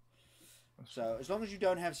nuts. So as long as you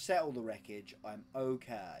don't have Settle the Wreckage, I'm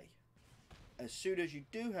okay. As soon as you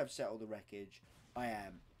do have Settle the Wreckage, I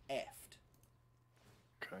am effed.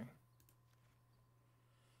 Okay.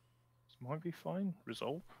 This might be fine.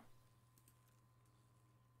 Resolve.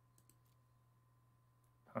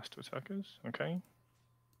 Pass to attackers. Okay.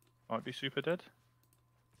 Might be super dead.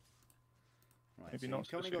 Right, Maybe so not you've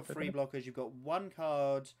currently got super 3 dead. blockers. You've got 1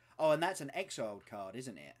 card. Oh, and that's an exiled card,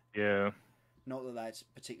 isn't it? Yeah. Not that that's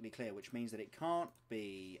particularly clear, which means that it can't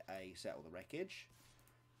be a Settle the Wreckage.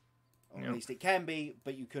 Or at least it can be,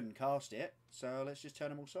 but you couldn't cast it. So let's just turn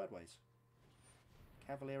them all sideways.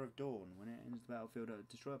 Cavalier of Dawn. When it enters the battlefield,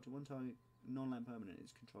 destroy up to 1 target non-land permanent.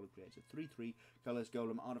 Its controller creates a 3/3 colorless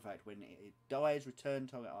golem artifact. When it dies, return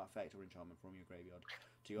target artifact or enchantment from your graveyard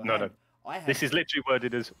to your hand. I have... This is literally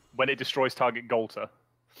worded as when it destroys target Golter.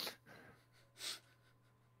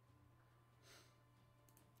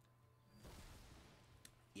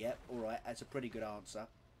 Yep, alright, that's a pretty good answer.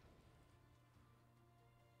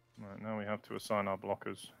 Right, now we have to assign our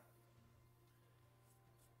blockers.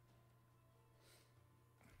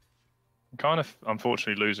 I'm kind of,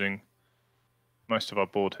 unfortunately, losing most of our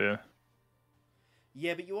board here.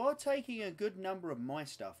 Yeah, but you are taking a good number of my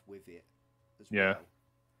stuff with it as Yeah. well.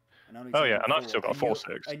 And only Oh, yeah, taking and I've 4, still got a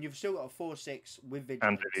 4/6. And you've still got a 4/6 with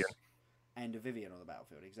Vigilance. And Vivian. And a Vivian on the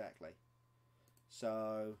battlefield, exactly.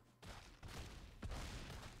 So...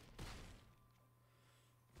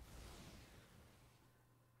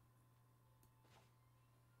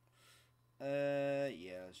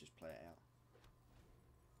 yeah, let's just play it out.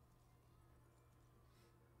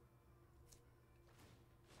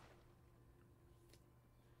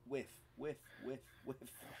 Whiff, whiff, whiff, whiff.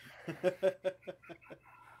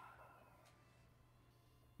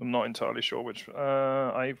 I'm not entirely sure which.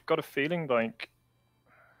 I've got a feeling like,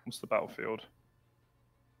 what's the battlefield?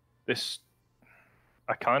 This,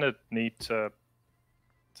 I kind of need to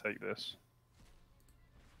take this,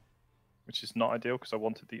 which is not ideal because I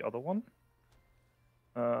wanted the other one.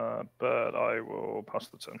 But I will pass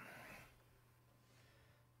the turn.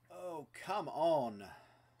 Oh, come on.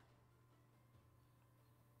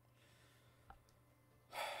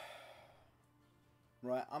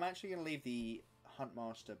 Right, I'm actually going to leave the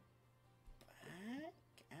Huntmaster back,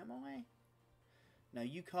 am I? No,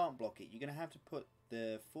 you can't block it. You're going to have to put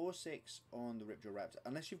the 4/6 on the Ripjaw Raptor,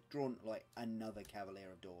 unless you've drawn, like, another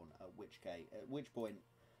Cavalier of Dawn, at which point,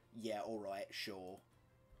 yeah, alright, sure.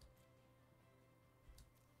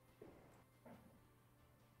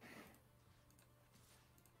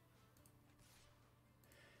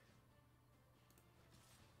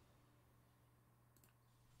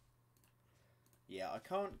 Yeah, I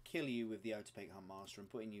can't kill you with the Otopec Huntmaster,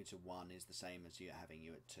 and putting you to 1 is the same as you having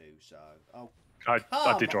you at 2, so... Oh,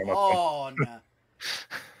 I did draw on!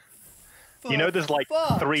 You know there's like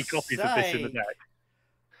 3 copies of this in the deck.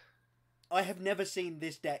 I have never seen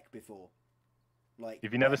this deck before. Like,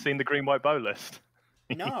 have you never seen the green-white bow list?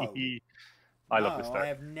 No. I love this deck. I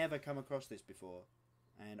have never come across this before.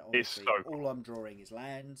 And honestly, so cool. All I'm drawing is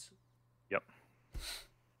lands. Yep.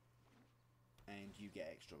 And you get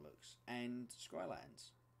extra looks. And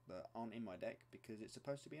Scrylands that aren't in my deck because it's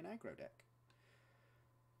supposed to be an aggro deck.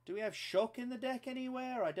 Do we have Shock in the deck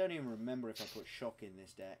anywhere? I don't even remember if I put Shock in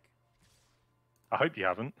this deck. I hope you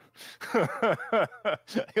haven't.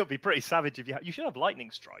 It'll be pretty savage if you have. You should have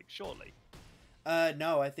Lightning Strike, surely.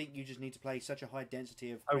 No, I think you just need to play such a high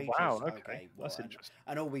density of creatures. Oh, wow, okay. Well, that's interesting.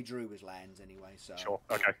 And all we drew was lands anyway, so... Sure,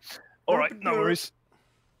 okay. All right, no worries.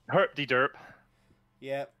 Herp-de-derp.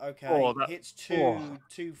 Yep, okay. Hits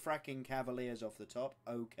two fracking Cavaliers off the top.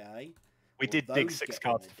 Okay. We did dig 6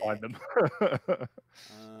 cards to find them.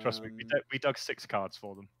 Trust me, we dug 6 cards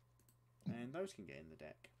for them. And those can get in the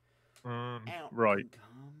deck. Right.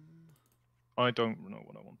 I don't know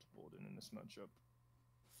what I want to board in this matchup.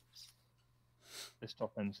 This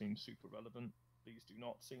top end seems super relevant. These do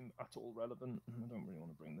not seem at all relevant. I don't really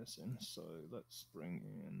want to bring this in, so let's bring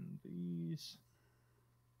in these.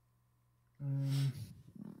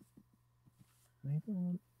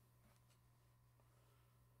 Maybe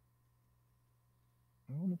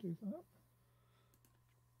I want to do that.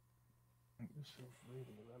 I think this feels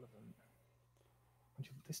really irrelevant.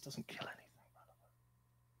 This doesn't kill anything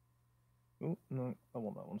relevant. Oh, no, I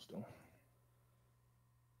want that one still.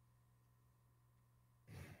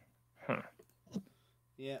 Huh.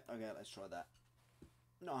 Yeah, okay, let's try that.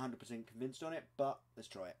 Not 100% convinced on it, but let's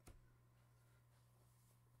try it.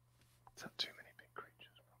 Is that too many big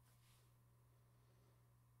creatures?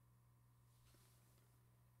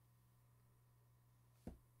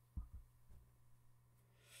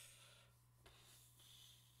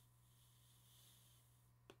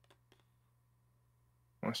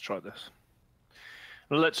 Let's try this.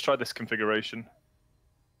 Let's try this configuration.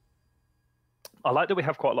 I like that we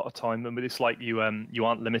have quite a lot of time, but it's like you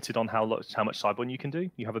aren't limited on how much sideboard you can do.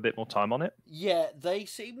 You have a bit more time on it. Yeah, they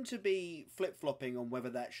seem to be flip-flopping on whether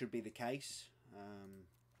that should be the case.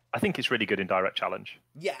 I think it's really good in direct challenge.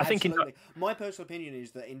 Yeah, absolutely. My personal opinion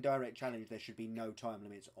is that in direct challenge there should be no time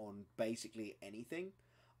limits on basically anything,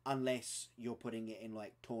 unless you're putting it in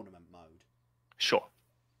like tournament mode. Sure.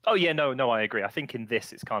 Oh yeah, no, I agree. I think in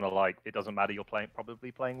this it's kind of like it doesn't matter. You're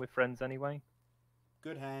probably playing with friends anyway.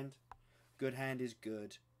 Good hand. Good hand is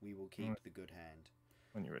good. We will keep the good hand.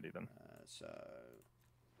 When you're ready, then.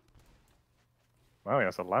 Wow, he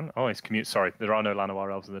has a land. Oh, it's commute. Sorry, there are no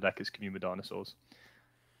Llanowar elves in the deck. It's commune with dinosaurs.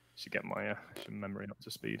 Should get my memory up to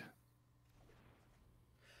speed.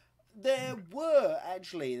 There were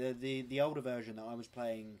actually the older version that I was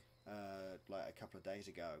playing like a couple of days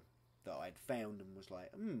ago that I'd found and was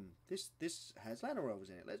like, this has Lana rolls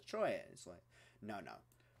in it. Let's try it. It's like, no.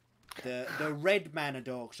 The red mana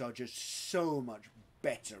dorks are just so much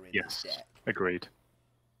better in this deck. Agreed.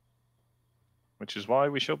 Which is why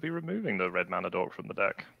we shall be removing the red mana dork from the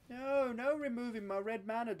deck. No removing my red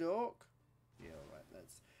mana dork. Yeah, all right.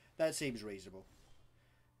 That seems reasonable.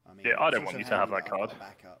 I mean, yeah, I don't want you to have that card.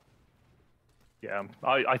 Backup. Yeah,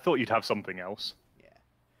 I thought you'd have something else.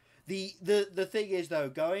 Yeah. The thing is though,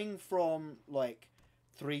 going from like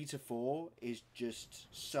 3 to 4 is just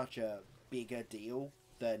such a bigger deal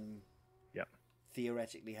than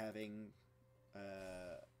theoretically having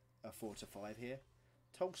a 4 to 5 here.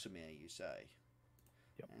 Tulsamere, you say?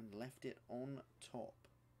 Yep. And left it on top.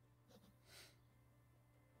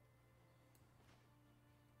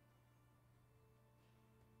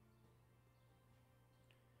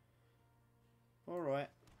 All right.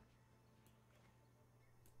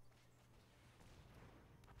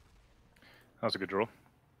 That was a good draw.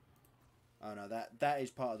 Oh no, that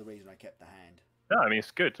is part of the reason I kept the hand. No, I mean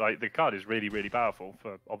it's good. Like the card is really, really powerful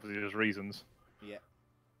for obvious reasons. Yeah.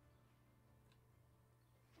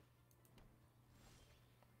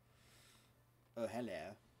 Oh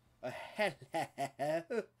hello. Oh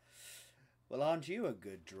hello. Well, aren't you a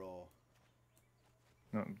good draw?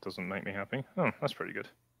 That doesn't make me happy. Oh, that's pretty good.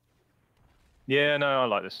 Yeah, no, I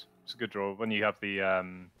like this. It's a good draw when you have the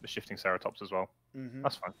shifting Ceratops as well. Mm-hmm.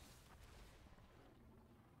 That's fine.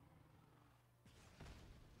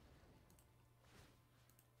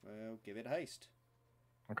 Well, give it haste.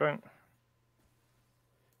 Okay.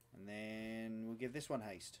 And then we'll give this one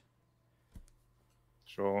haste.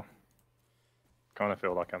 Sure. Kind of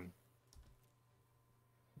feel like I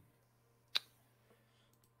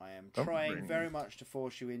am trying very much to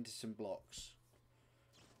force you into some blocks.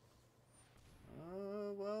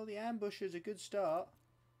 Oh, well, the ambush is a good start.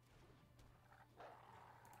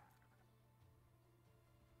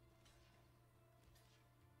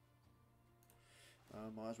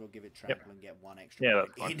 Might as well give it trample and get one extra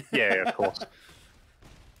that's fine. Yeah, of course.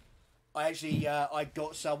 I actually, I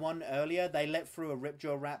got someone earlier. They let through a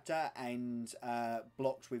Ripjaw Raptor and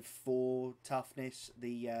blocked with 4 toughness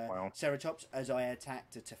the Ceratops as I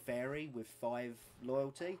attacked a Teferi with 5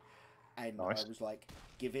 loyalty. And nice. I was like,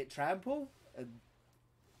 give it trample.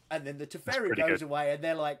 And then the Teferi goes away and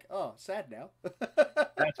they're like, oh, sad now.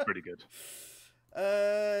 That's pretty good.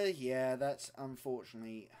 Yeah, that's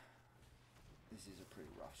unfortunately... This is a pretty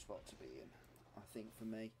rough spot to be in, I think, for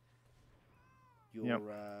me. Your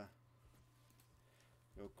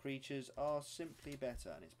creatures are simply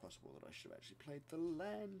better, and it's possible that I should have actually played the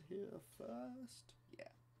land here first. Yeah.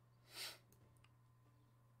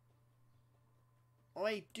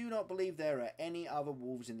 I do not believe there are any other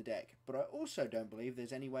wolves in the deck, but I also don't believe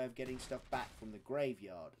there's any way of getting stuff back from the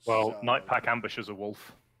graveyard. Well, Night Pack ambushes a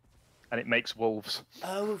wolf, and it makes wolves.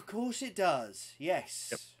 Oh, of course it does. Yes.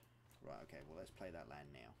 Yep. Right, okay, well, let's play that land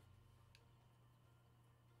now.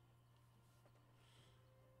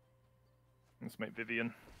 Let's make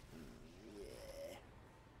Vivian. Yeah.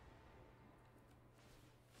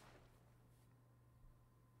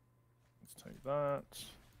 Let's take that.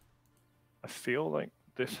 I feel like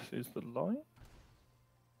this is the line.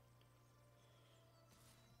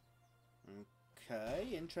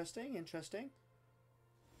 Okay, interesting.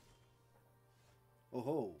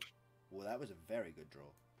 Oh, well, that was a very good draw.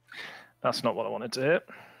 That's not what I wanted to hit.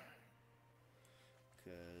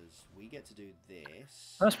 Because we get to do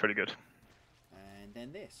this. That's pretty good. And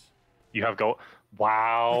then this. You have got...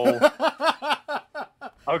 Wow.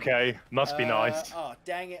 Okay, must be nice. Oh,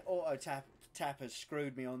 dang it. Auto tap has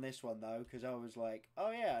screwed me on this one, though, because I was like,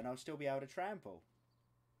 oh, yeah, and I'll still be able to trample.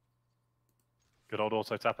 Good old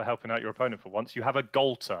auto tapper helping out your opponent for once. You have a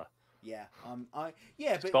Golter. Yeah,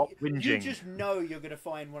 yeah, but Stop whinging. You just know you're going to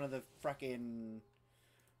find one of the frickin'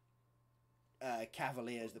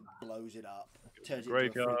 Cavaliers that blows it up, turns it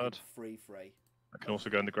into a free. I can also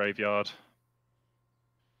go in the graveyard.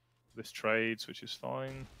 This trades, which is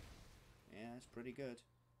fine. Yeah, it's pretty good.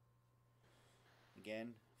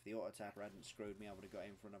 Again, if the auto tapper hadn't screwed me, I would have got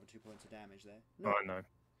in for another 2 points of damage there. I know.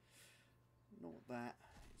 Not that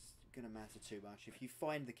it's going to matter too much. If you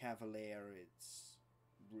find the Cavalier, it's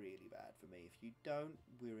really bad for me. If you don't,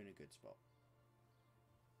 we're in a good spot.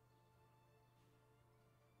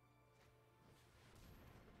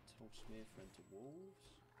 Tollsmere friend to wolves.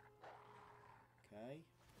 Okay.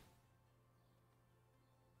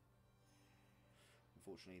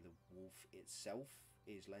 Unfortunately, the wolf itself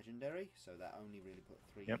is legendary, so that only really put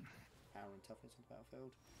 3 power and toughness on the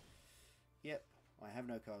battlefield. Yep, I have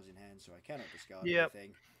no cards in hand, so I cannot discard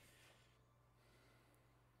anything.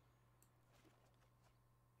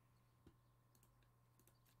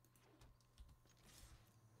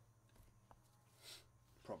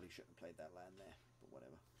 shouldn't have played that land there, but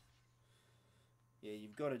whatever. Yeah,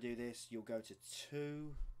 you've got to do this. You'll go to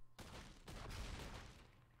 2.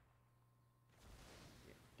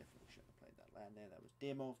 Yeah, definitely shouldn't have played that land there. That was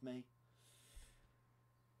dim of me.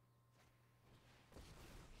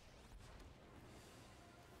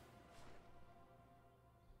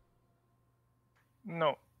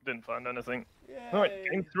 No, didn't find anything. Yay. All right,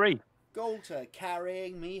 game 3. Golter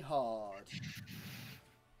carrying me hard.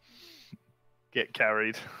 Get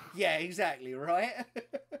carried. Yeah, exactly, right?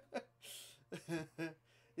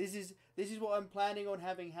 This is what I'm planning on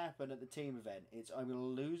having happen at the team event. I'm going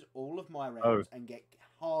to lose all of my rounds and get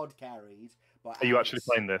hard carried by Are you actually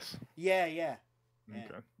playing this? Yeah.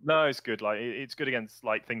 Okay. No, it's good. Like it's good against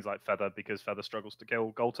like things like Feather because Feather struggles to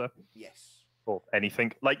kill Golter. Yes. Or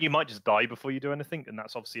anything. Like you might just die before you do anything, and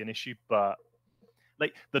that's obviously an issue. But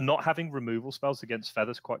like the not having removal spells against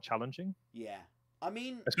Feather is quite challenging. Yeah. I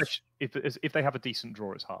mean, especially if they have a decent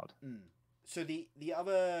draw, it's hard. So the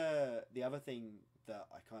other thing that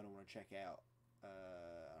I kind of want to check out, I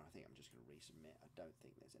think I'm just going to resubmit. I don't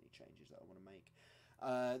think there's any changes that I want to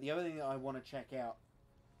make. The other thing that I want to check out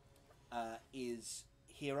is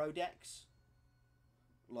hero decks.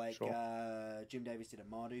 Like Jim Davis did a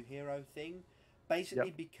Mardu hero thing,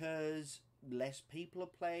 basically because less people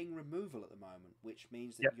are playing removal at the moment, which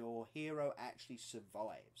means that your hero actually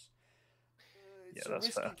survives. It's a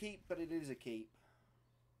risky keep, but it is a keep.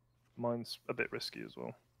 Mine's a bit risky as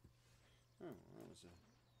well. Oh, that was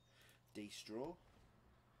a Deece draw.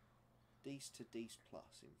 Deece to Deece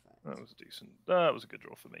plus, in fact. That was decent. That was a good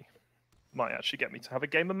draw for me. Might actually get me to have a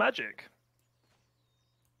game of Magic.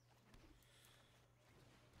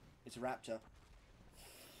 It's a raptor.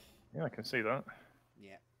 Yeah, I can see that.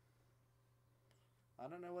 Yeah. I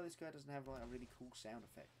don't know why this guy doesn't have like a really cool sound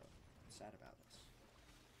effect, but I'm sad about this.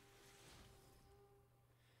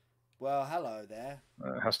 Well, hello there.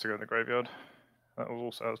 It has to go in the graveyard. That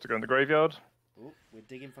also has to go in the graveyard. Oh, we're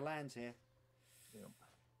digging for lands here. Yep.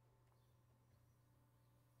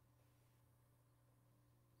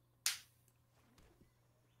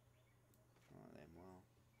 Right then, well,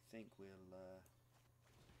 I think we'll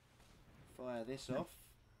fire this off.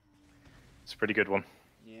 It's a pretty good one.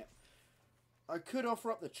 Yeah. I could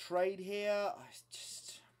offer up the trade here.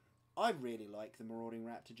 I really like the Marauding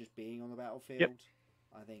Raptor just being on the battlefield. Yep.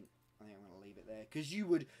 I think I'm going to leave it there because you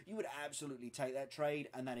would absolutely take that trade,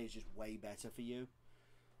 and that is just way better for you.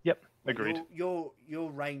 Yep, agreed. Like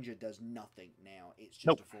your Ranger does nothing now. It's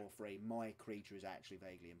just a 4/3. My creature is actually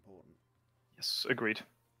vaguely important. Yes, agreed.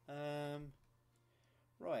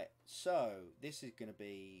 Right. So this is going to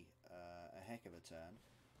be a heck of a turn.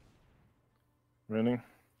 Really?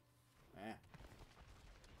 Yeah.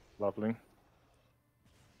 Lovely.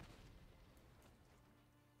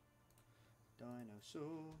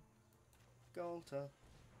 Dinosaur. Golter.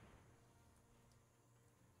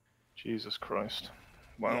 Jesus Christ.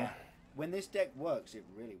 Wow. Yeah. When this deck works, it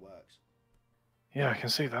really works. Yeah, I can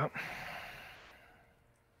see that.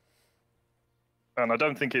 And I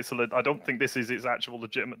don't think I don't think this is its actual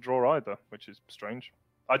legitimate draw either, which is strange.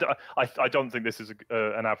 I don't think this is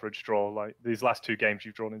an average draw. Like these last 2 games,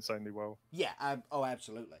 you've drawn insanely well. Yeah.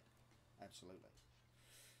 Absolutely. Absolutely.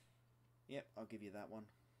 Yep, I'll give you that one.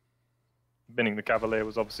 Binning the Cavalier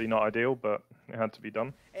was obviously not ideal, but it had to be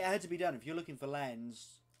done. It had to be done. If you're looking for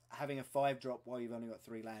lands, having a 5-drop while you've only got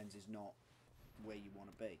 3 lands is not where you want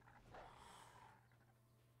to be.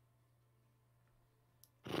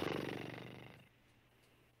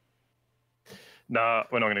 Nah,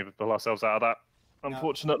 we're not going to pull ourselves out of that,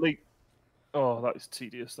 unfortunately. No. Oh, that is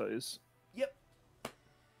tedious, that is. Yep.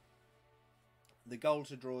 The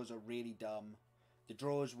Golter draws are really dumb. The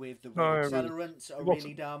draws with the accelerants are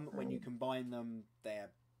really dumb. When you combine them, they're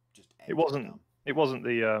just dumb. It wasn't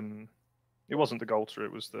the Golter,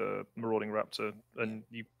 it was the Marauding Raptor, and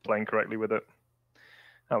you playing correctly with it.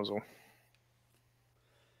 That was all.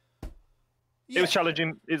 Yeah. It was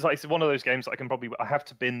challenging. It's like one of those games that I have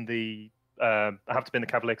to bin the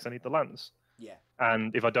Cavalier because I need the lands. Yeah.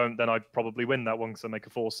 And if I don't, then I probably win that one because I make a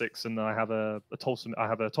 4/6 and I have a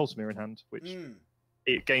Tolsimir in hand, which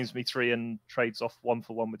it gains me 3 and trades off 1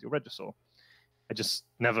 for 1 with your Regisaur. I just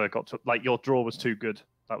never got to your draw was too good.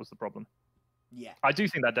 That was the problem. Yeah. I do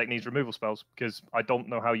think that deck needs removal spells because I don't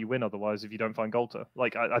know how you win otherwise if you don't find Golter.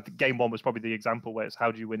 Like I think game 1 was probably the example where it's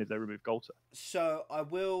how do you win if they remove Golter. So I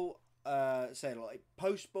will say like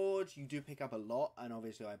post board you do pick up a lot, and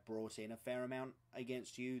obviously I brought in a fair amount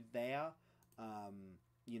against you there.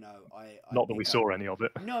 Not that we saw any of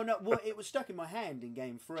it. No. Well, it was stuck in my hand in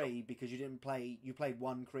game 3 because you didn't play. You played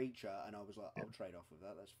 1 creature, and I was like, I'll trade off with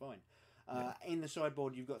that. That's fine. In the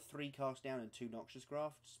sideboard, you've got 3 cast down and 2 Noxious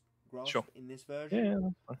Grafts. Grasp Sure. in this version. Yeah,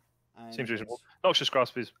 that's fine. And Seems reasonable. Noxious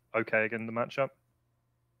Grasp is okay again in the matchup.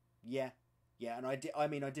 yeah, and I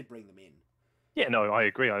did bring them in. Yeah, no, I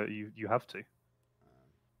agree. You have to.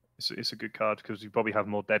 It's a good card because you probably have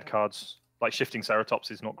more dead cards. Like Shifting Ceratops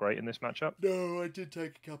is not great in this matchup. No, I did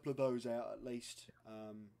take a couple of those out at least.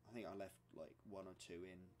 I think I left like 1 or 2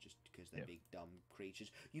 in just because they're big dumb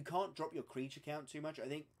creatures. You can't drop your creature count too much. I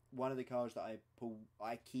think one of the cards that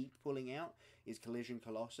I keep pulling out is Collision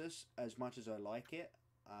Colossus. As much as I like it,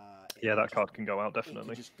 that card can go out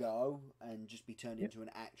definitely. It could just go and just be turned into an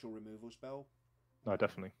actual removal spell. No,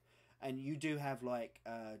 definitely. And you do have like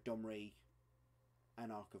Domri,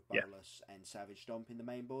 Anarch of Bolas, and Savage Stomp in the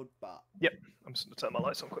main board, but... Yep, I'm just going to turn my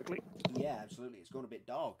lights on quickly. Yeah, absolutely. It's gone a bit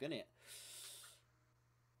dark, isn't it?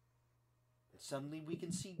 And suddenly we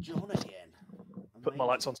can see Jon again. Amazing. Put my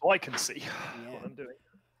lights on so I can see what I'm doing.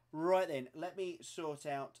 Right then, let me sort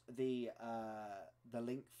out the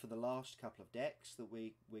link for the last couple of decks that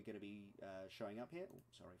we're going to be showing up here. Oh,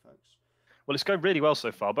 sorry, folks. Well, it's going really well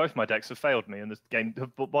so far. Both my decks have failed me in this game.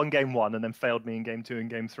 One game 1 and then failed me in game 2 and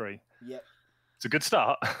game 3. Yep. It's a good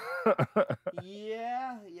start.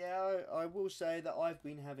 yeah, I will say that I've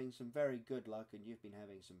been having some very good luck and you've been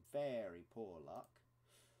having some very poor luck.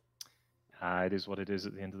 It is what it is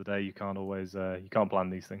at the end of the day. You can't always, you can't plan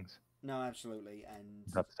these things. No, absolutely. And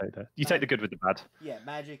you have to take that. You take the good with the bad. Yeah,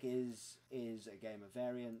 Magic is a game of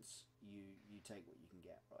variance. You take what you can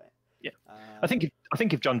get, right? Yeah. I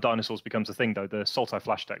think if Jon Dinosaurs becomes a thing though, the Sultai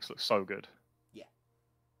Flash decks look so good.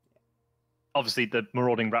 Obviously, the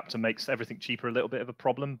Marauding Raptor makes everything cheaper a little bit of a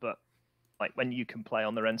problem, but like when you can play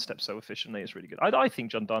on their end step so efficiently, it's really good. I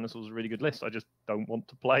think Jon Dinosaurs is a really good list. I just don't want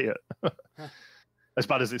to play it. As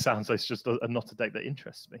bad as it sounds, it's just not a deck that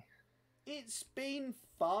interests me. It's been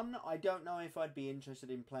fun. I don't know if I'd be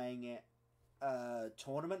interested in playing it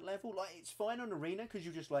tournament level. Like, it's fine on Arena because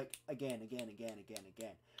you're just like, again.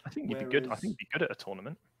 I think you'd be good. I think you'd be good at a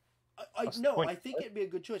tournament. I think it'd be a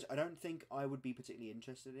good choice. I don't think I would be particularly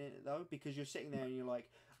interested in it though, because you're sitting there and you're like,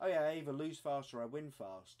 oh yeah, I either lose fast or I win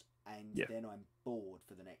fast, and then I'm bored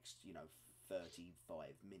for the next 35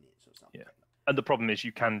 minutes or something. Yeah, and the problem is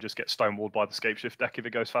you can just get stonewalled by the Scapeshift deck if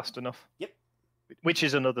it goes fast enough. Yep. Which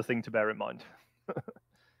is another thing to bear in mind.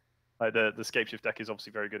 Like the Scapeshift deck is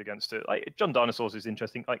obviously very good against it. Like Jon Dinosaurs is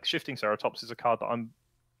interesting. Like Shifting Ceratops is a card that I'm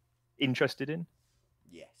interested in.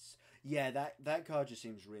 Yes. Yeah, that card just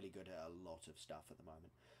seems really good at a lot of stuff at the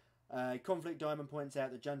moment. Conflict Diamond points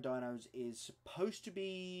out that Jon Dinos is supposed to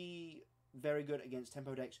be very good against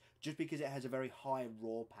tempo decks just because it has a very high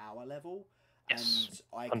raw power level. Yes,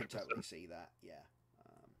 and I 100%. can totally see that, yeah.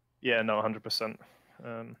 Yeah, no, 100%.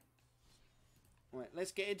 Right,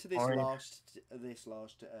 let's get into this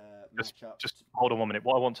last matchup. Just hold on 1 minute.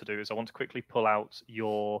 What I want to do is I want to quickly pull out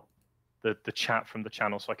the chat from the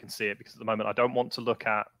channel so I can see it, because at the moment I don't want to look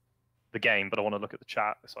at the game, but I want to look at the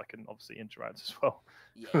chat so I can obviously interact as well.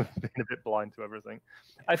 Yeah. Being a bit blind to everything.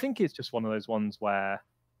 I think it's just one of those ones where...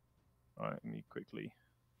 All right, let me quickly...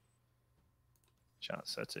 Chat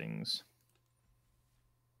settings.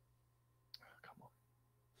 Come on.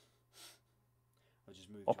 I'll just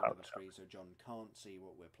move to another screen so Jon can't see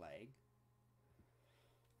what we're playing.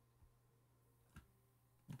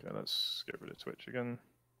 Okay, let's get rid of Twitch again.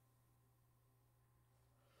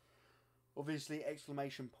 Obviously,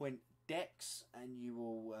 exclamation point decks, and you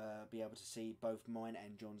will be able to see both mine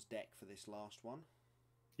and Jon's deck for this last one.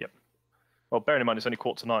 Yep. Well, bearing in mind it's only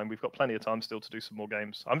 8:45, we've got plenty of time still to do some more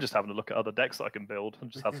games. I'm just having a look at other decks that I can build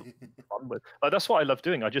and just have some fun with. Like, that's what I love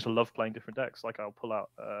doing. I just love playing different decks. Like, I'll pull out.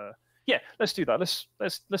 Yeah, let's do that.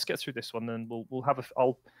 Let's get through this one, then we'll have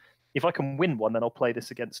a. If I can win one, then I'll play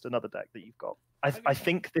this against another deck that you've got. I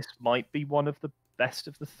think this might be one of the best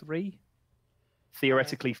of the three,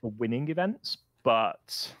 theoretically, for winning events,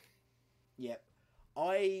 but. Yep.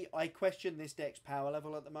 I question this deck's power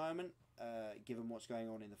level at the moment, given what's going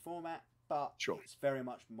on in the format, but it's very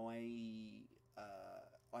much my...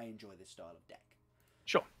 I enjoy this style of deck.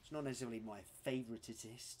 Sure. It's not necessarily my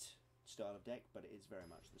favoritist style of deck, but it is very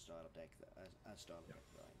much the style of deck that I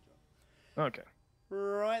enjoy. Okay.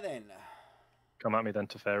 Right then. Come at me then,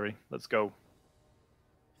 Teferi. Let's go.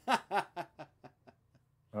 I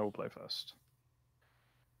will play first.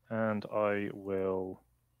 And I will...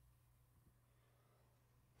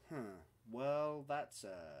 Well, that's a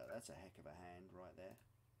heck of a hand right there.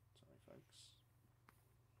 Sorry, folks.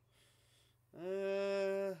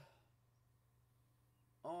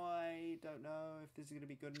 I don't know if this is going to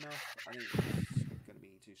be good enough. I think it's going to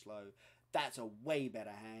be too slow. That's a way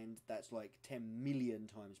better hand. That's like 10 million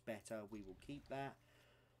times better. We will keep that.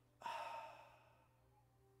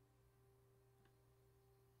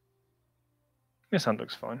 This hand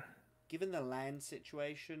looks fine. given the land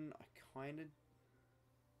situation, I kind of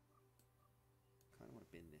want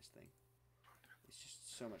to bin this thing. It's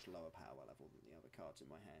just so much lower power level than the other cards in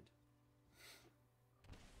my hand.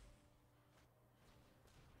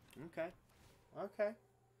 Okay. Okay.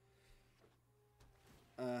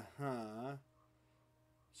 Uh-huh.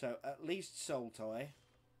 So, at least Sultai.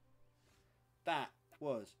 That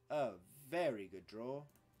was a very good draw.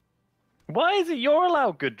 Why is it you're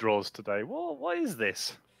allowed good draws today? What is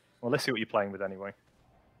this? Well, let's see what you're playing with anyway.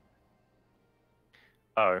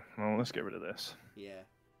 Oh, well, let's get rid of this. Yeah.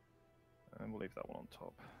 And we'll leave that one on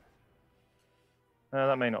top.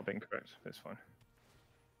 That may not have been correct, but it's fine.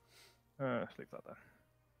 Let's leave that there.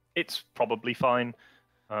 It's probably fine.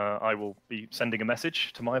 I will be sending a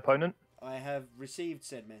message to my opponent. I have received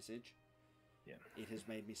said message. Yeah. It has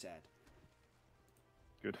made me sad.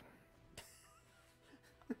 Good.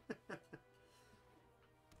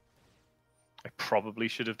 I probably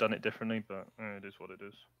should have done it differently, but it is what it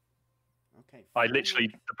is. Okay.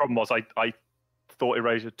 The problem was I thought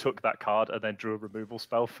Erasure took that card and then drew a removal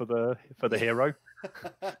spell for the hero,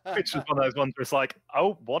 which was one of those ones where it's like,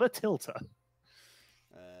 oh, what a tilter.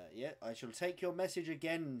 Yeah, I shall take your message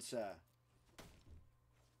again, sir.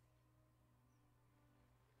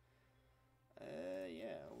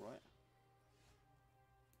 Yeah, alright.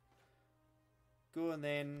 Go on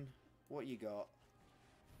then. What you got?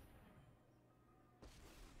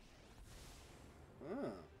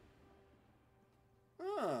 Well,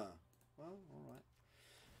 alright.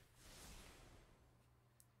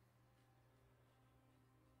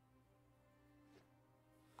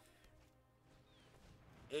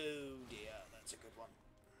 Oh dear, that's a good one.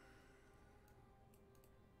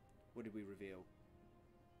 What did we reveal?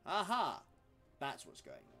 Aha! That's what's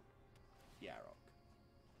going on. Yarok.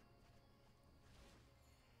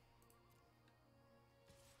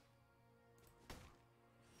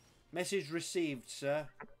 Message received, sir.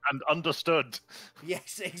 And understood.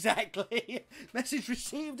 Yes, exactly. Message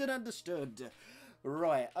received and understood.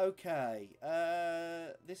 Right, okay.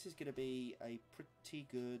 This is going to be a pretty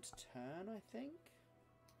good turn, I think.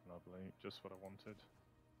 Lovely, just what I wanted.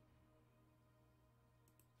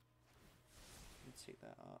 Let's take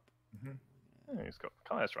that up. Yeah, he's got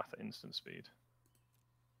Kaya's Wrath at instant speed.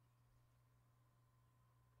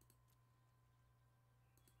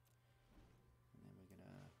 And then we're going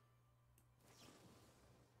to...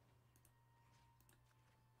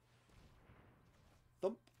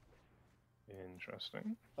 Thump.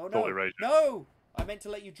 Interesting. Oh no! No! I meant to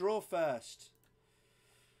let you draw first.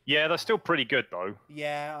 Yeah, that's still pretty good though.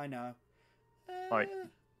 Yeah, I know. Like,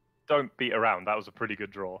 don't beat around. That was a pretty good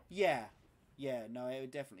draw. Yeah. Yeah, no,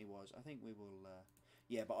 it definitely was. I think we will...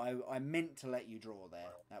 Yeah, but I meant to let you draw there.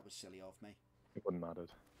 That was silly of me. It wouldn't have mattered.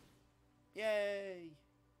 Yay!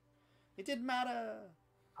 It didn't matter!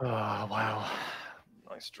 Oh, wow.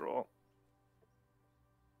 Nice draw.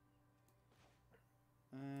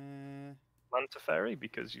 Land Teferi,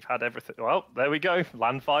 because you've had everything. Well, there we go.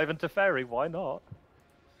 Land 5 and Teferi. Why not?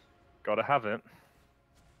 Gotta have it.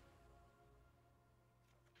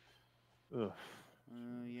 Ugh.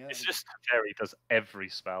 Yeah. It's just Teferi does every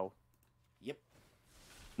spell. Yep.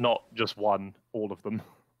 Not just one, all of them.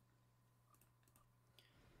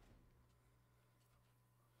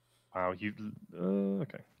 Wow, you...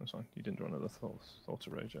 okay, that's fine. You didn't draw another Thought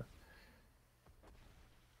Eraser.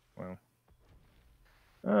 Wow.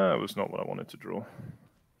 It was not what I wanted to draw.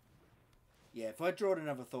 Yeah, if I drawed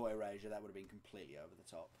another Thought Erasure, that would have been completely over the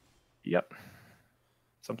top. Yep.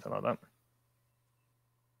 Something like that.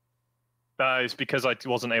 It's because I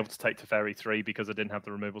wasn't able to take Teferi 3 because I didn't have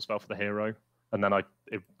the removal spell for the hero. And then I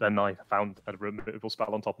found a removal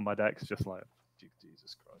spell on top of my deck. It's just like,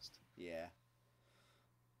 Jesus Christ. Yeah.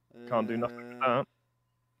 Can't do nothing with that.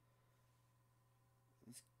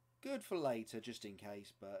 It's good for later, just in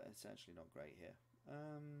case, but it's actually not great here.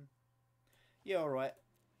 Yeah, alright.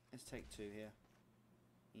 Let's take 2 here.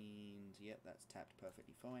 And, yep, that's tapped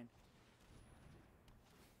perfectly fine.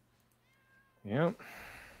 Yep.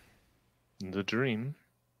 The dream.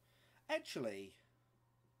 Actually...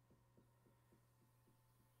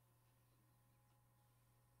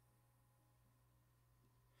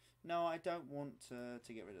 No, I don't want to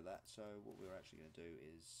get rid of that, so what we're actually going to do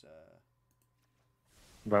is...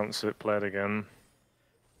 Bounce it, play it again.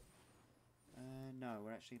 No,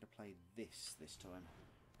 we're actually going to play this time.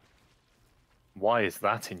 Why is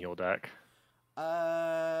that in your deck?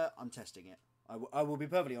 I'm testing it. I will be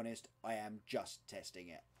perfectly honest, I am just testing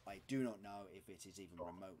it. I do not know if it is even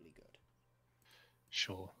remotely good.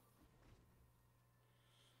 Sure.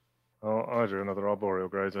 Oh, I drew another Arboreal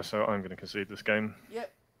Grazer, so I'm going to concede this game.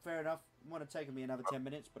 Yep, fair enough. It would have taken me another 10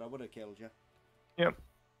 minutes, but I would have killed you. Yep.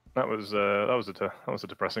 That was a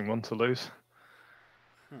depressing one to lose.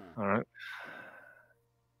 All right.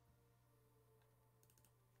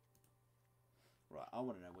 Right, I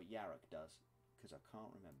want to know what Yarok does, because I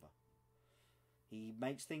can't remember. He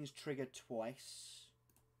makes things trigger twice.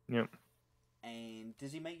 Yep. And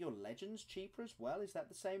does he make your legends cheaper as well? Is that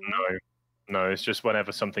the same one? No. No, it's just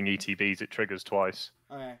whenever something ETBs, it triggers twice.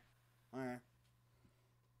 Okay. Okay.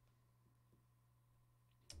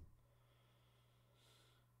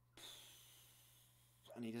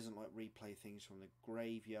 And he doesn't like replay things from the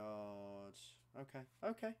graveyard. Okay.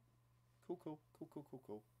 Okay. Cool.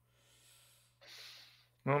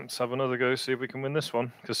 Well, let's have another go, see if we can win this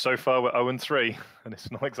one. Because so far we're 0-3, and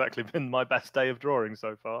it's not exactly been my best day of drawing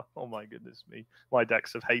so far. Oh my goodness me. My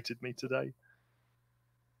decks have hated me today.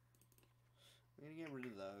 I'm going to get rid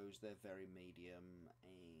of those. They're very medium.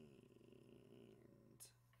 And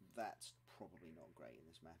that's probably not great in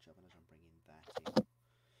this matchup unless I'm bringing that in.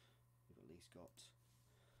 We've at least got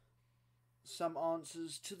some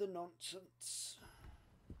answers to the nonsense.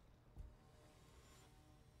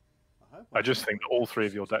 I just think that all three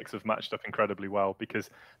of your decks have matched up incredibly well, because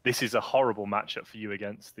this is a horrible matchup for you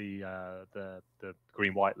against the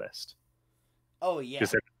green-white list. Oh, yeah.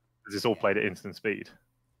 Because it's all played at instant speed.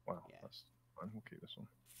 Wow, Yeah. that's fine. We'll keep this one.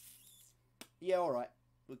 Yeah, all right.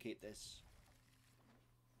 We'll keep this.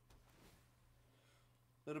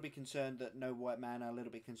 A little bit concerned that no white mana. A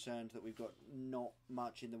little bit concerned that we've got not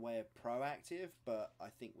much in the way of proactive, but I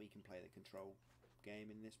think we can play the control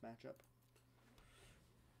game in this matchup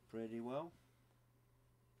pretty well.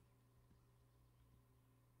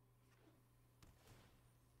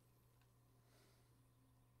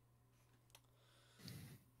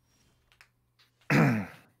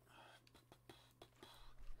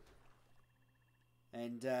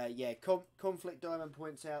 And yeah, Conflict Diamond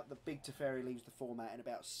points out that Big Teferi leaves the format in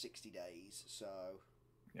about 60 days, so...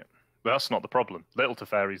 Yeah, but that's not the problem. Little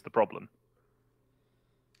Teferi's the problem.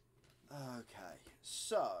 Okay,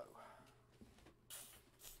 so...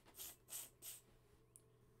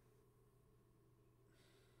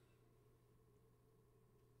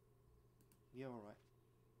 Yeah, alright.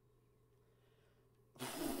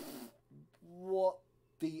 What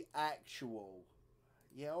the actual...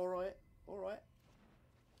 Yeah, alright.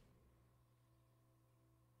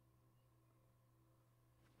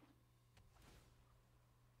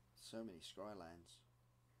 So many Skylands.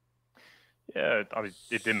 Yeah, I mean,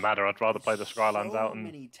 it didn't matter. I'd rather play the Skylands out. So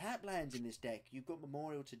many taplands in this deck. You've got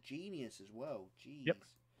Memorial to Genius as well. Jeez. Yep.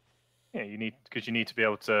 Yeah, you need to be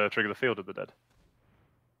able to trigger the Field of the Dead.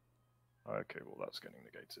 Okay, well that's getting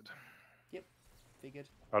negated. Yep, figured.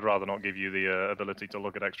 I'd rather not give you the ability to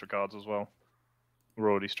look at extra cards as well. We're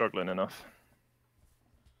already struggling enough.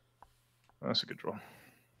 That's a good draw.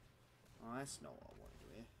 Oh, that's not what I want to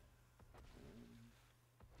do here.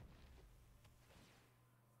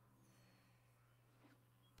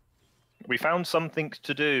 We found something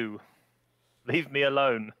to do. Leave me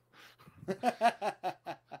alone.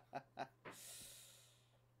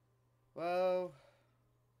 Well,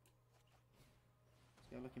 let's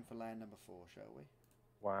go looking for land number 4, shall we?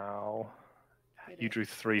 Wow. You drew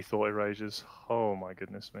 3 Thought Erasures. Oh my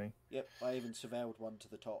goodness me. Yep, I even surveilled one to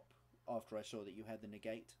the top after I saw that you had the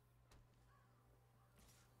negate.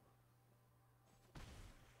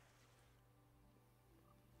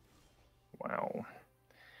 Wow.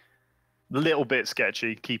 A little bit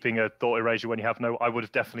sketchy, keeping a Thought Erasure when you have no... I would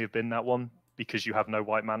have definitely have been that one, because you have no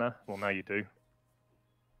white mana. Well, now you do.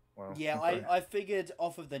 Wow. Yeah, okay. I figured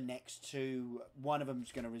off of the next 2, one of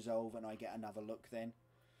them's going to resolve and I get another look then.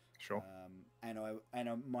 Sure. And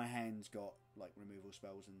my hand's got like removal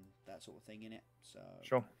spells and that sort of thing in it. So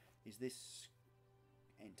sure. Is this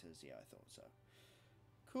enters? Yeah, I thought so.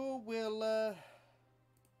 Cool. We'll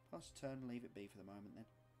pass the turn and leave it be for the moment then.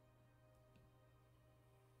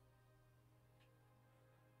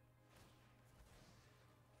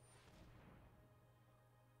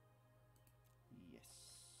 Yes,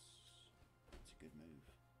 it's a good move.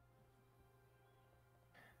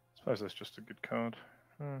 I suppose that's just a good card.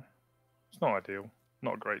 It's not ideal.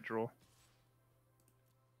 Not a great draw.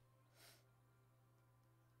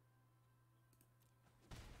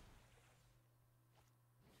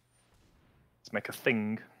 Let's make a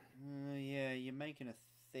thing. Yeah, you're making a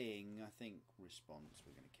thing. I think response.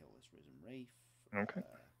 We're going to kill this Risen Reef. Okay.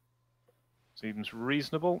 Seems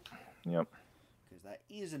reasonable. Yep. Because that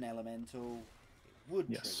is an elemental. It would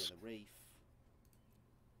trigger the reef.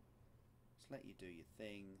 Let's let you do your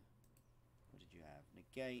thing. What did you have?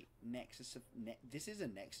 Negate, Nexus of... this is a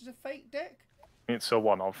Nexus of Fate deck? It's a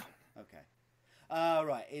one-of. Okay.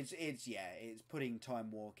 Right. It's putting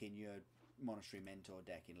Time Walk in your Monastery Mentor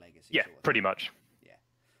deck in Legacy. Yeah, sort of pretty thing. much. Yeah.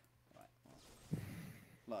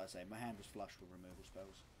 like I say, my hand was flush with removal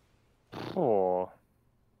spells. Poor.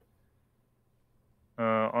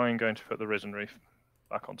 I'm going to put the Risen Reef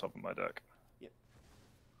back on top of my deck. Yep.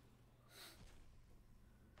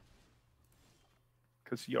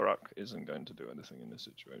 Because Yorick isn't going to do anything in this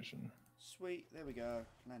situation. Sweet, there we go.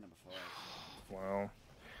 Land number 5. Wow.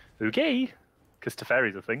 Okay. Because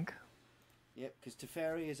Teferi's a thing. Yep, because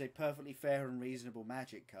Teferi is a perfectly fair and reasonable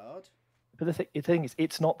Magic card. But the thing is,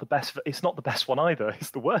 it's not the best. It's not the best one either. It's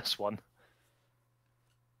the worst one.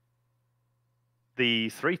 The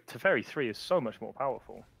Teferi 3 is so much more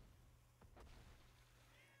powerful.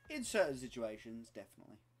 In certain situations,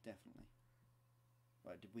 definitely.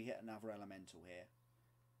 Right, did we hit another elemental here?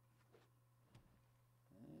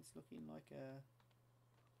 It's looking like a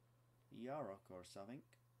Yarok or something.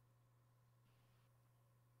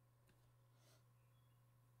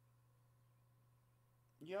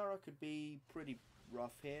 Yarok could be pretty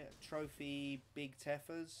rough here. Trophy, big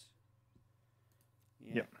Teffers.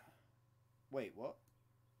 Yeah. Yep. Wait, what?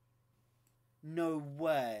 No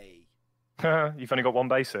way. You've only got one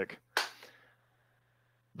basic.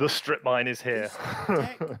 The strip mine is here. This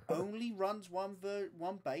deck only runs one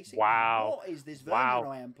basic. Wow. What is this version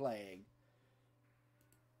I am playing?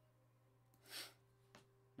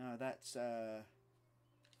 No, that's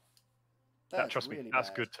trust really me, that's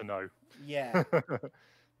bad. good to know. Yeah.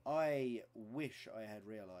 I wish I had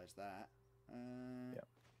realised that. Yeah.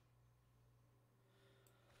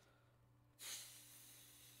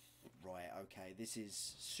 Right, okay, this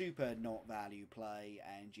is super not value play,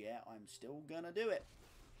 and yeah, I'm still gonna do it.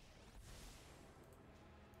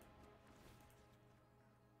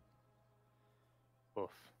 Oof.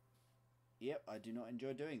 Yep, I do not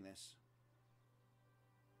enjoy doing this.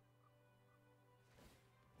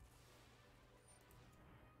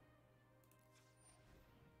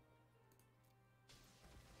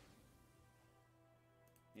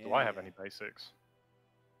 Yeah, Do I have any basics?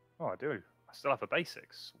 Oh, I do. I still have a basic.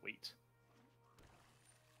 Sweet.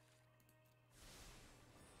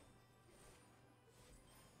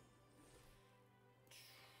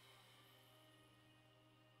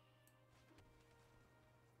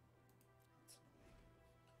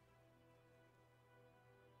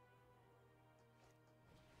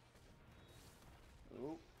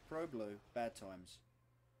 Oh, Pro Blue. Bad times.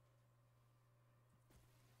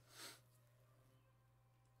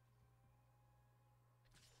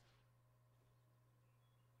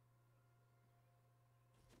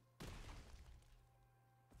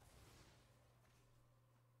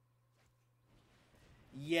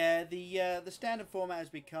 Yeah, the standard format has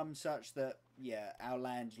become such that, yeah, our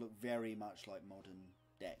lands look very much like modern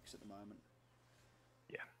decks at the moment.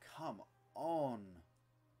 Yeah. Come on.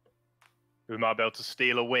 We might be able to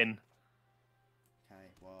steal a win.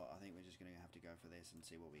 Okay, well, I think we're just going to have to go for this and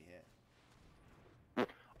see what we hit.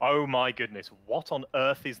 Oh my goodness, what on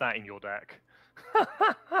earth is that in your deck?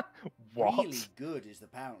 What? Really good is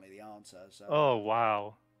apparently the answer. So. Oh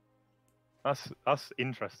wow. That's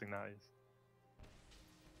interesting, that is.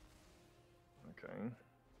 Okay.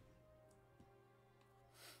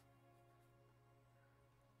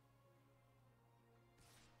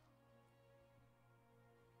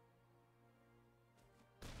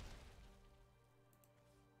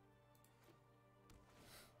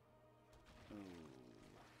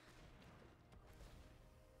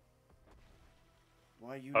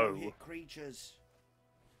 Why you no hit creatures?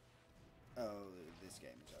 Oh, this game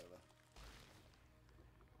is over.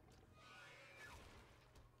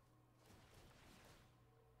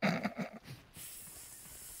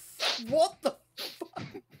 What the fuck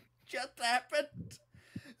just happened?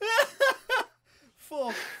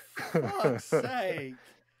 For fuck's sake.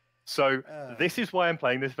 So this is why I'm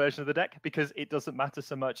playing this version of the deck, because it doesn't matter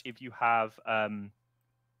so much if you have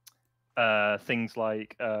things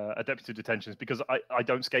like adaptive detentions, because I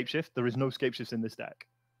don't scape shift. There is no scape shifts in this deck.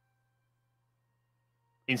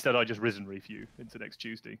 Instead, I just Risen Reef you into next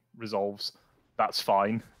Tuesday. Resolves. That's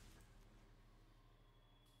fine.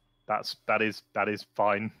 That is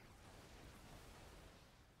fine.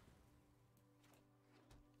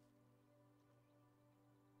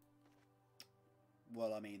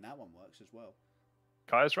 Well, I mean, that one works as well.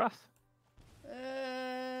 Kaya's Wrath?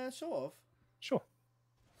 Sort of. Sure.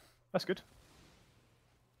 That's good.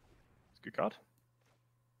 It's a good card.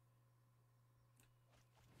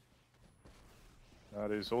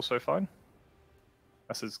 That is also fine.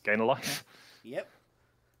 That says gain a life. Yep.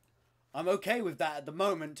 I'm okay with that at the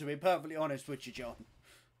moment, to be perfectly honest with you, John.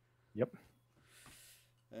 Yep.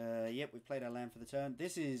 Yep, we've played our land for the turn.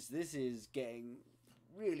 This is getting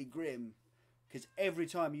really grim, because every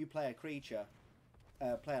time you play a creature,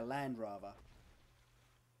 play a land rather,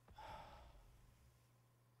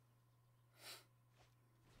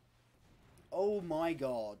 Oh my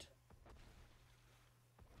god.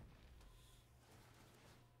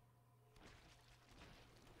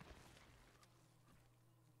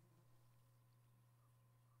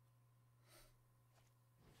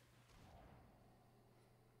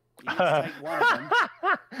 You need to take one of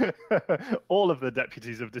them. All of the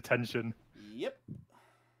deputies of detention. Yep.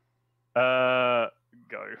 Go.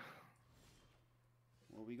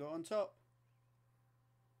 What we got on top?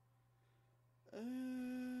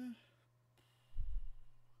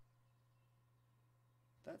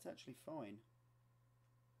 That's actually fine.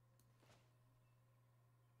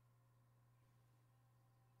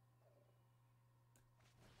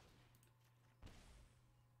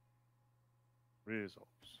 Results.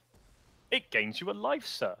 It gains you a life,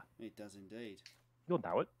 sir. It does indeed. You're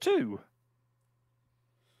now at 2.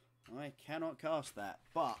 I cannot cast that,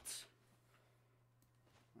 but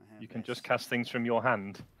I have You can this. just cast things from your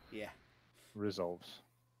hand. Yeah. Resolves.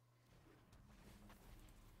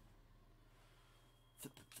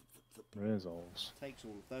 Resolves. Takes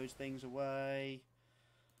all of those things away.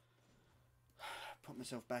 Put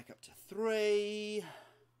myself back up to 3.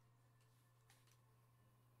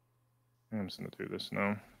 I'm just going to do this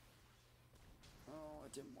now. Oh, I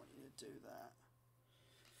didn't want you to do that.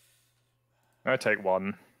 I take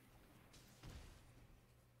 1.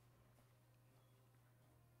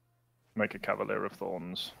 Make a Cavalier of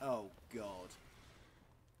Thorns. Oh, God.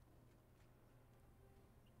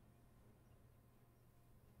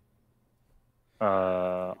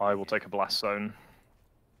 I will take a Blast Zone.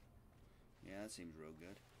 Yeah, that seems real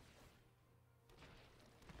good.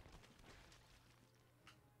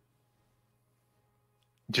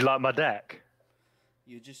 Do you like my deck?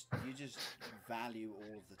 You just value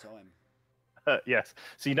all of the time. Yes.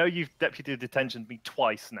 So you know you've deputy detentioned me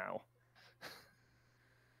twice now.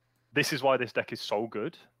 This is why this deck is so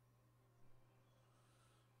good.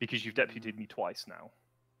 Because you've deputied me twice now.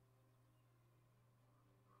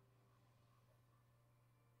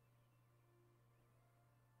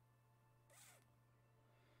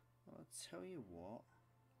 I'll tell you what.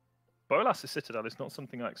 Bolas's Citadel is not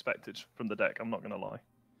something I expected from the deck, I'm not going to lie.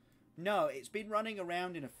 No, it's been running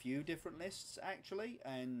around in a few different lists, actually,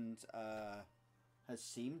 and has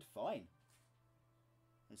seemed fine.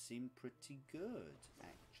 Has seemed pretty good,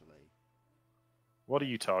 actually. What are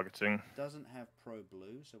you targeting? Doesn't have Pro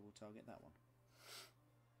Blue, so we'll target that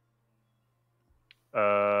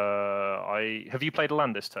one. Have you played a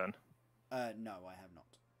land this turn? No, I have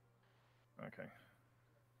not. Okay.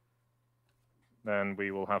 Then we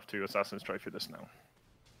will have to Assassin's Trophy this now.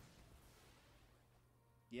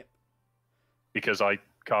 Yep. Because I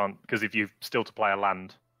can't. Because if you've still to play a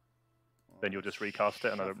land, Well, then you'll just recast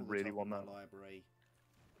it, and I shuffle don't the really top want of that. my library.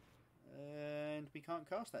 And we can't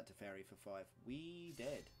cast that to Fairy for 5. We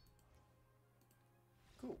dead.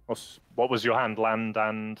 Cool. What was your hand? Land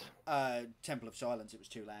and... Temple of Silence, it was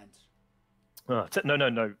 2 lands. No.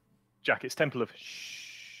 Jack, it's Temple of...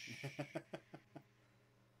 Shh.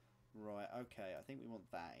 Right, okay, I think we want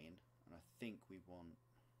that in. And I think we want...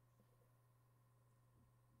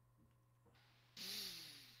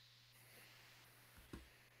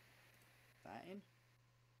 that in?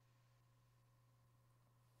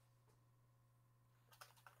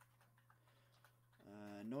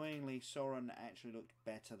 Annoyingly, Soren actually looked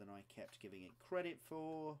better than I kept giving it credit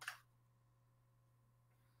for.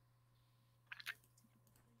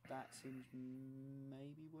 That seems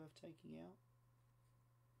maybe worth taking out.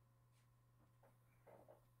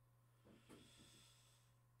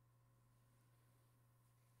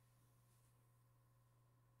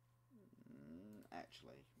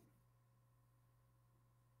 Actually.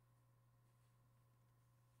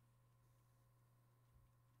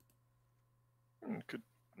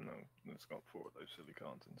 No, it's got 4 of those silly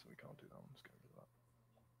cards in, so we can't do that one. Let's get rid of that.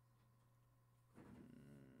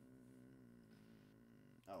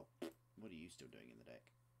 Oh, what are you still doing in the deck?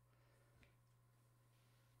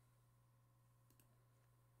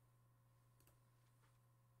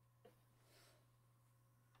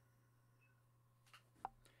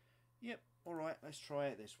 Yep, alright, let's try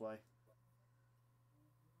it this way.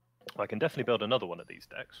 I can definitely build another one of these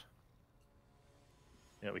decks.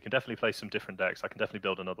 Yeah, we can definitely play some different decks. I can definitely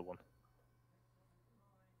build another one.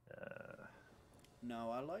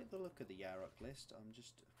 No, I like the look of the Yarok list. I'm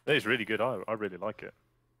just... It's really good. I really like it.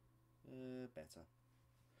 Better.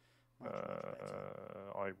 Much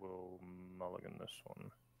better. I will mulligan this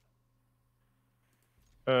one.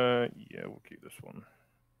 Yeah, we'll keep this one.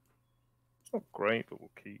 It's not great, but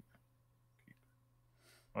we'll keep.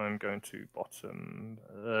 I'm going to bottom.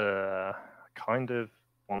 I kind of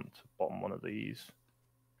want to bottom one of these.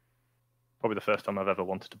 Probably the first time I've ever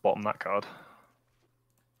wanted to bottom that card.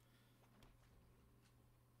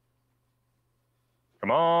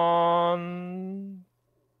 Come on.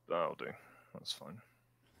 That'll do. That's fine.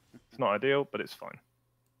 It's not ideal, but it's fine.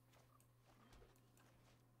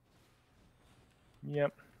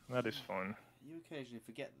 Yep, that is fine. You occasionally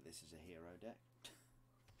forget that this is a hero deck.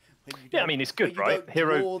 Yeah, I mean, it's good, right?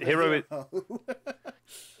 Hero's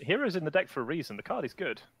in the deck for a reason. The card is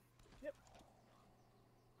good. Yep.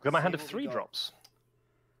 Got my hand of 3 drops.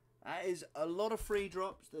 That is a lot of free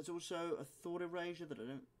drops. There's also a Thought Erasure that I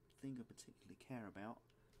don't think I particularly care about.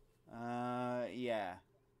 Yeah.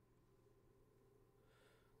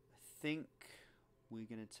 I think we're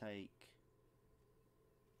going to take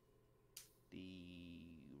the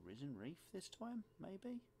Risen Reef this time,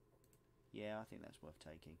 maybe? Yeah, I think that's worth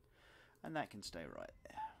taking. And that can stay right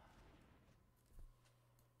there.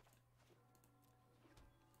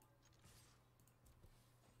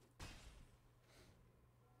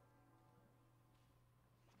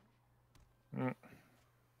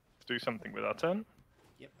 Let's do something with our turn.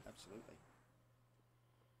 Yep, absolutely.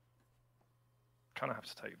 Kind of have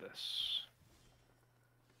to take this.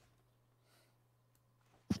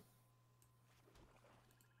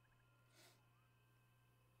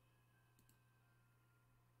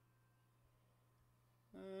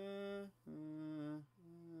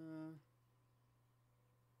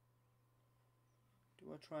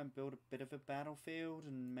 Do I try and build a bit of a battlefield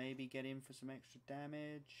and maybe get in for some extra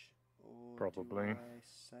damage? Or probably. do I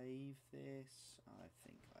save this? I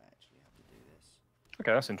think I actually have to do this.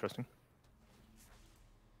 Okay, that's interesting.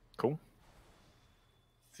 Cool.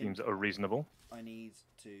 Seems reasonable. I need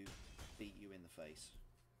to beat you in the face.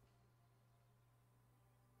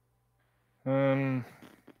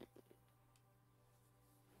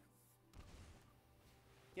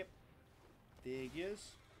 Yep.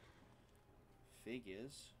 Figures.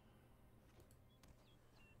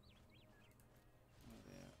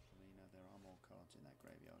 There are more cards in that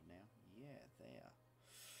graveyard now. Yeah, there.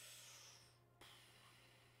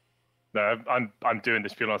 No, I'm doing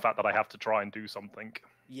this purely on the fact that I have to try and do something.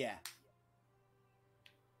 Yeah.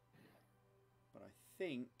 But I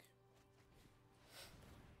think...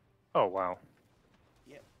 Oh, wow.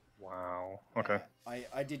 Yep. Wow. Okay.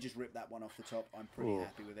 I did just rip that one off the top. I'm pretty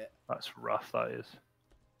happy with it. That's rough, that is.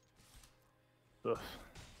 Ugh.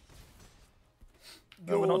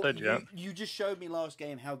 No, we're not dead yet. You just showed me last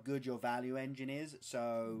game how good your value engine is,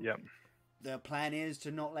 so yep. The plan is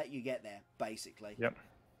to not let you get there, basically. Yep.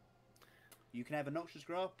 You can have a Noxious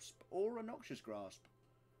Grasp or a Noxious Grasp.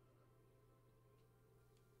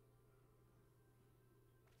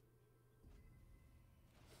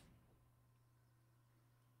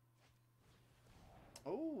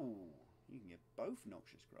 Oh, you can get both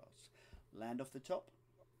Noxious Grasps. Land off the top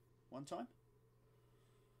one time.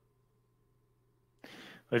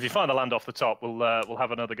 If you find a land off the top, we'll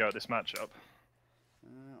have another go at this matchup.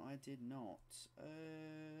 I did not,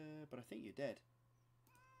 but I think you're dead.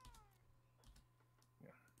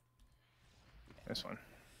 Yeah, that's fine.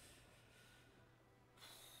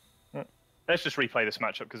 Let's just replay this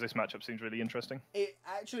matchup because this matchup seems really interesting. It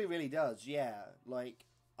actually really does, yeah. Like,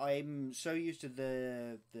 I'm so used to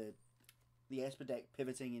the Esper deck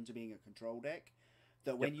pivoting into being a control deck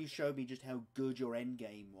that when you showed me just how good your end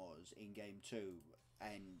game was in game 2,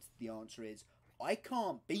 and the answer is, I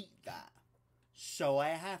can't beat that, so I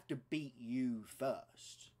have to beat you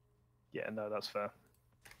first. Yeah, no, that's fair.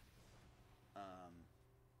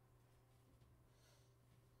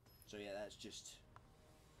 So yeah, that's just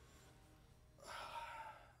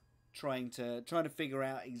trying to figure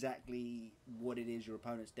out exactly what it is your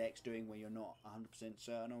opponent's deck's doing where you're not 100%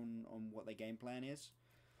 certain on what their game plan is.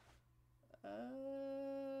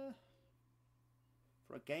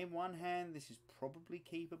 For a game 1 hand, this is probably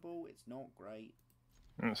keepable. It's not great.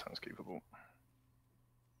 That sounds keepable.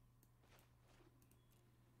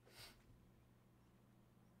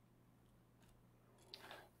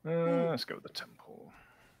 Let's go with the Temple.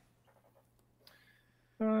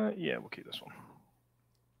 Yeah, we'll keep this one.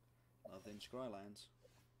 Other than Scrylands.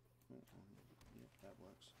 Yep, that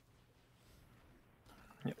works.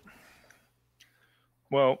 Yep.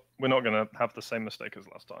 Well, we're not going to have the same mistake as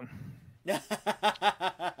last time.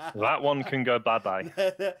 That one can go bye-bye.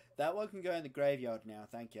 That one can go in the graveyard now,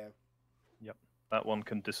 thank you. Yep, that one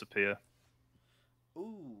can disappear.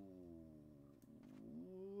 Ooh.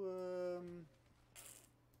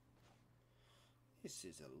 This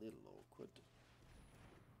is a little awkward.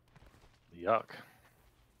 Yuck.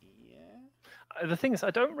 Yeah. The thing is,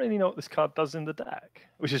 I don't really know what this card does in the deck,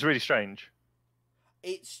 which is really strange.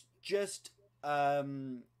 It's just,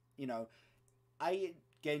 you know,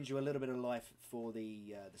 gains you a little bit of life for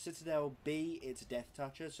the Citadel. B, it's a Death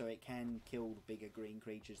Toucher, so it can kill bigger green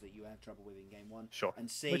creatures that you have trouble with in game 1. Sure. And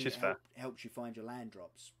C, which is fair. Helps you find your land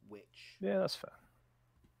drops, which... Yeah, that's fair.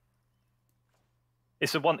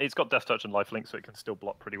 It's It's got Death Touch and Lifelink, so it can still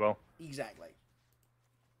block pretty well. Exactly.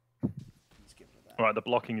 Let's give it that. All right, the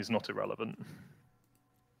blocking is not irrelevant.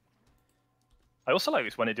 I also like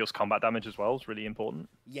this when it deals combat damage as well. It's really important.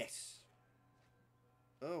 Yes.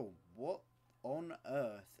 Oh, what on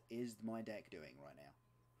earth is my deck doing right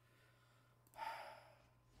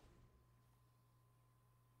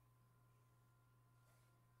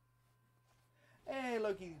now? Hey,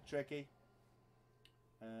 Loki Trekkie.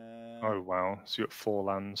 Oh, wow. So you got 4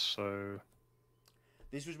 lands, so...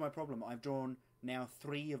 This was my problem. I've drawn now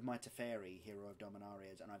 3 of my Teferi, Hero of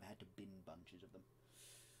Dominarias, and I've had to bin bunches of them.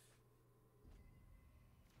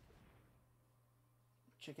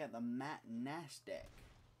 Check out the Matt Nass deck.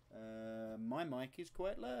 My mic is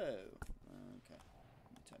quite low. Okay,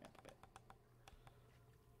 let me turn it up a bit.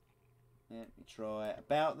 Let me try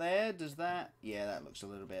about there. Does that? Yeah, that looks a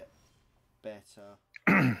little bit better.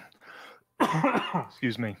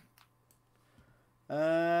 Excuse me.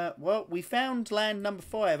 Well, we found land number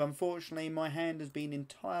 5. Unfortunately, my hand has been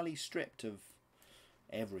entirely stripped of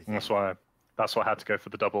everything. That's why I had to go for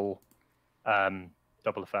the double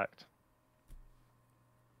effect.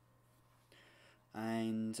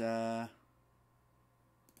 And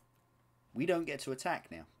we don't get to attack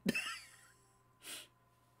now.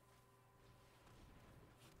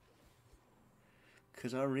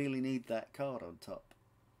 Because I really need that card on top.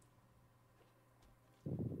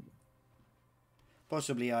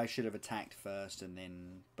 Possibly I should have attacked first and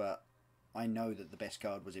then... But I know that the best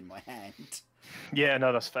card was in my hand. Yeah,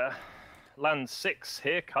 no, that's fair. Land 6,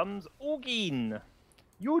 here comes Orgine.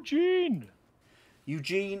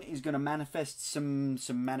 Eugene is going to manifest some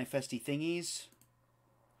manifesty thingies.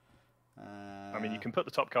 I mean, you can put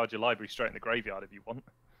the top card of your library straight in the graveyard if you want.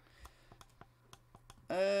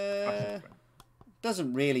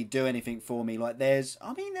 Doesn't really do anything for me. Like, there is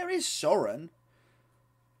Soren.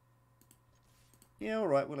 Yeah,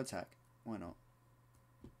 alright, we'll attack. Why not?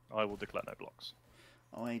 I will declare no blocks.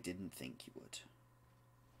 I didn't think you would.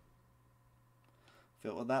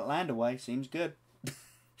 Filtered that land away. Seems good.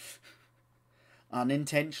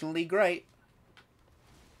 Unintentionally great.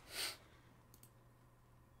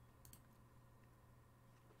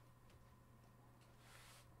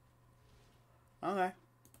 Okay.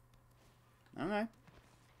 Okay.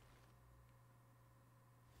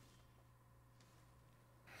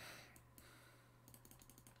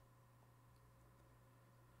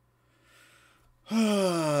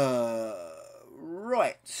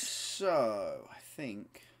 Right, so I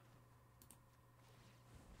think...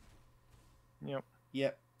 Yep.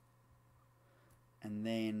 Yep. And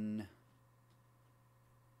then...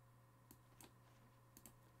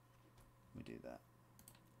 we do that.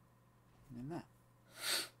 And then that.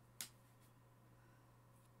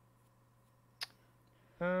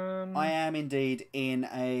 I am indeed in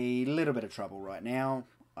a little bit of trouble right now.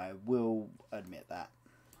 I will admit that.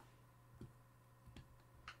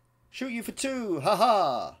 Shoot you for 2!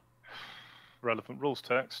 Haha! Relevant rules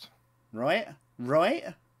text. Right?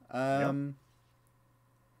 Right? Yep.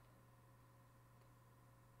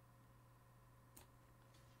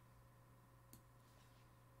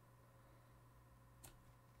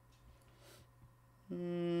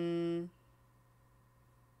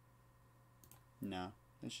 No.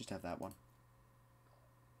 Let's just have that one.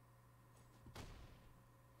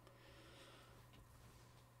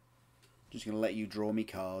 Just going to let you draw me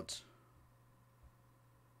cards.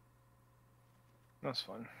 That's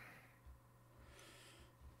fine.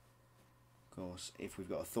 Of course, if we've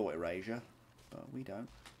got a Thought Erasure. But we don't.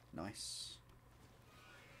 Nice.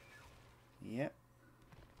 Yep.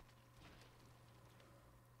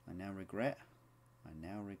 I now regret.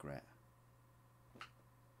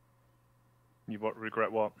 You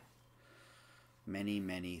regret what? Many,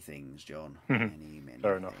 many things, John. Many, many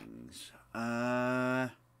Fair enough. things.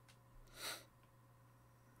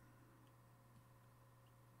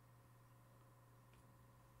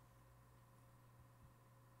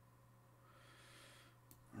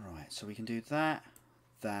 Right, so we can do that.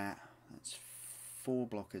 That's 4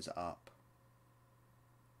 blockers up.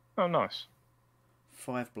 Oh, nice.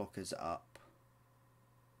 5 blockers up.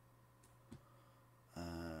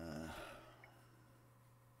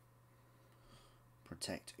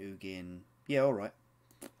 Protect Ugin. Yeah, alright.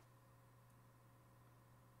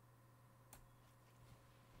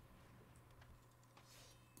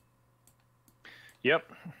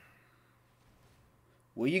 Yep.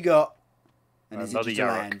 What you got? And is it Another just a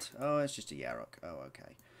Yarok. land? Oh, it's just a Yarok. Oh,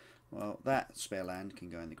 okay. Well, that spare land can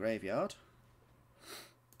go in the graveyard.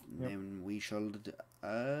 And Yep. then we shall...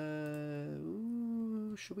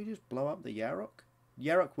 should we just blow up the Yarok?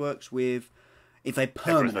 Yarok works with... If they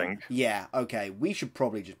permanent... Everything. Yeah, okay. We should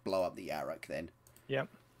probably just blow up the Yarok then. Yep.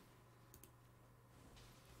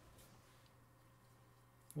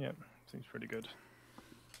 Yep. Seems pretty good.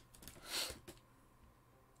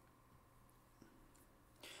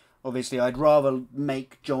 Obviously, I'd rather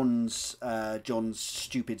make John's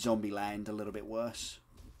stupid zombie land a little bit worse.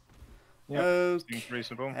 Yeah, seems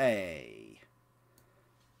reasonable. Hey.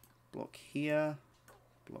 Block here.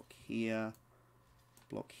 Block here.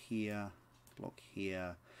 Block here. Block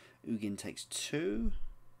here. Ugin takes 2.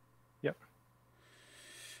 Yep.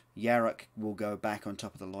 Yarok will go back on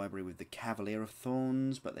top of the library with the Cavalier of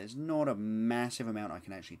Thorns, but there's not a massive amount I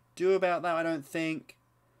can actually do about that, I don't think.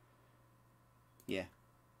 Yeah.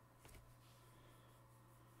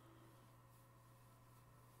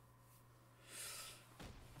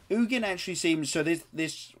 Ugin actually seems... So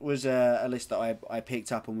this was a list that I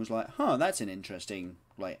picked up and was like, huh, that's an interesting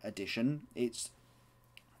addition. It's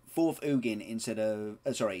 4th Ugin instead of...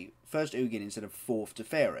 first Ugin instead of 4th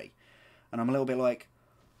Teferi. And I'm a little bit like,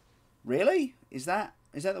 really? Is that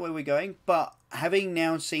the way we're going? But having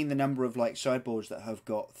now seen the number of sideboards that have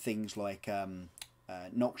got things like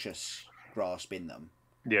Noxious Grasp in them,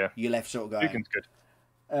 yeah, you're left sort of going... Ugin's good.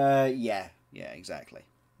 Yeah, exactly.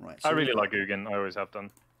 Right. So I really like Ugin. I always have done.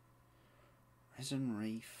 Resin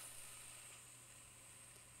Reef.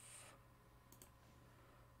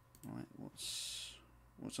 Right,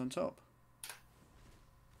 what's on top?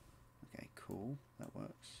 Okay, cool. That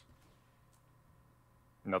works.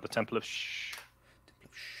 Another Temple of Shh.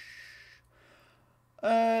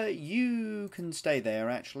 You can stay there,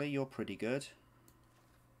 actually. You're pretty good.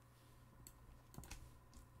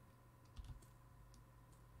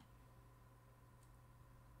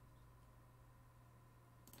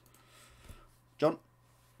 John?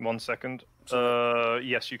 1 second.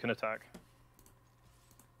 Yes, you can attack.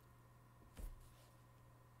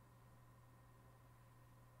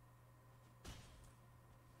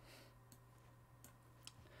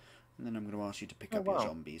 And then I'm going to ask you to pick up your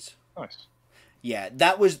zombies. Nice. Yeah,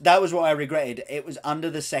 that was what I regretted. It was under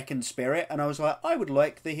the second spirit, and I was like, I would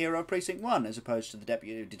like the Hero Precinct 1 as opposed to the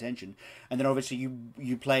Deputy of Detention. And then obviously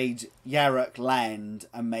you played Yarok Land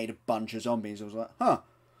and made a bunch of zombies. I was like, huh,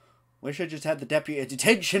 wish I just had the Deputy of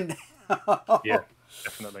Detention. Yeah,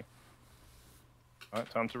 definitely. Right,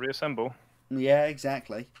 time to reassemble. Yeah,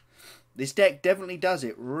 exactly. This deck definitely does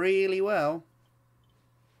it really well.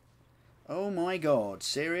 Oh my god,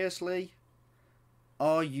 seriously?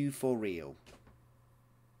 Are you for real?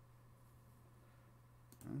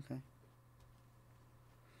 Okay.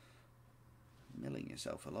 Milling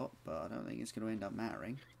yourself a lot, but I don't think it's going to end up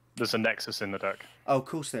mattering. There's a Nexus in the deck. Oh, of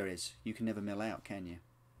course there is. You can never mill out, can you?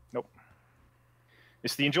 Nope.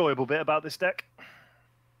 It's the enjoyable bit about this deck.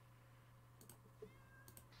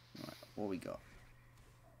 Right, what we got?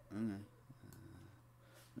 Okay.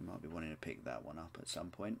 We might be wanting to pick that one up at some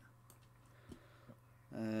point.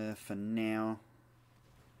 For now...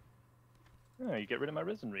 Oh, you get rid of my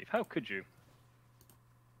Risen Reef. How could you?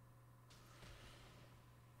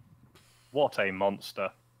 What a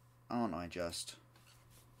monster. Aren't I just?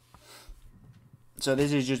 So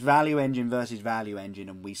this is just value engine versus value engine,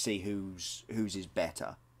 and we see whose is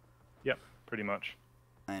better. Yep, pretty much.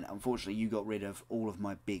 And unfortunately, you got rid of all of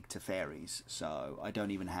my big Teferis, so I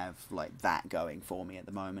don't even have that going for me at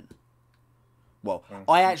the moment. Well,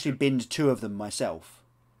 I actually binned 2 of them myself.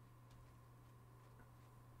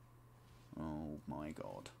 Oh my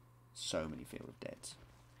god. So many Field of Deads.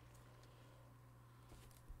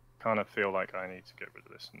 Kind of feel like I need to get rid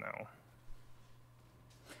of this now.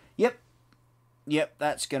 Yep,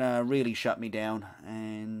 that's going to really shut me down.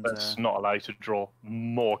 And Let's not allow you to draw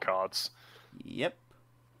more cards. Yep.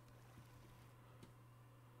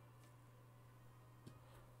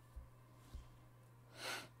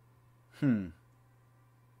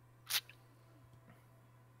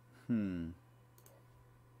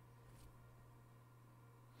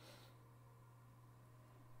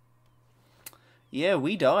 Yeah,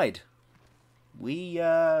 we died. We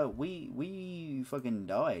fucking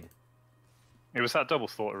died. It was that double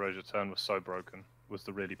Thought Erasure turn was so broken. Was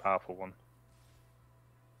the really powerful one.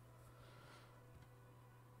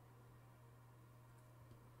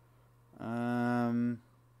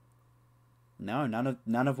 No,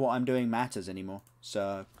 none of what I'm doing matters anymore.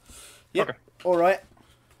 So, yep, okay. All right.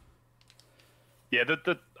 Yeah,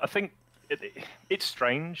 I think it's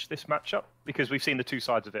strange, this matchup, because we've seen the two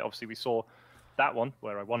sides of it. Obviously, we saw that one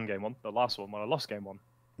where I won game 1, the last one where I lost game 1.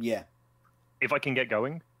 Yeah. If I can get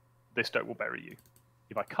going, this deck will bury you.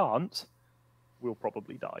 If I can't, we'll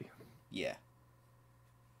probably die. Yeah.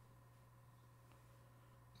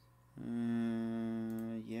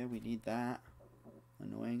 Yeah, we need that.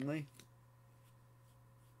 Annoyingly.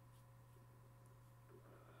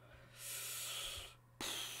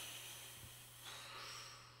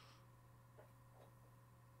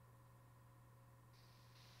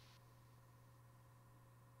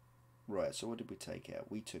 Right, so what did we take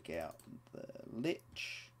out? We took out the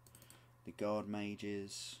Lich, the Guard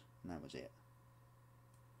Mages, and that was it.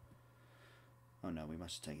 Oh no, we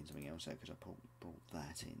must have taken something else out because I brought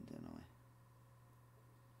that in, didn't I?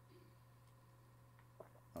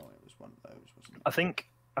 Oh, it was one of those, wasn't it? I think,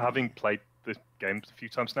 having played the game a few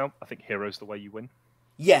times now, I think Hero's the way you win.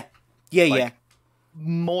 Yeah. Yeah.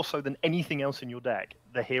 More so than anything else in your deck,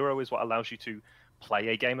 the Hero is what allows you to play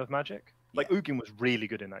a game of Magic. Like, Ugin was really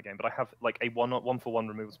good in that game, but I have, like, a one-for-one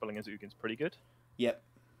removal spell against Ugin's pretty good. Yep.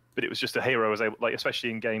 But it was just a Hero was able, like,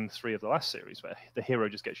 especially in Game 3 of the last series, where the Hero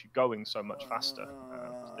just gets you going so much faster.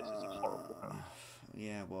 This is a horrible hand.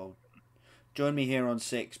 Yeah, well, join me here on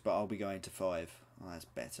 6, but I'll be going to 5. Oh, that's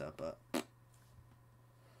better, but...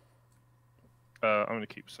 I'm going to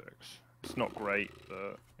keep 6. It's not great,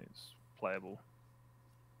 but it's playable.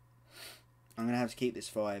 I'm going to have to keep this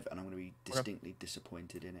 5, and I'm going to be distinctly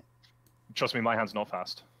disappointed in it. Trust me, my hand's not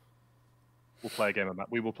fast. We will play a game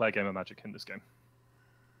of Magic in this game.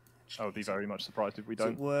 I would be very much surprised if we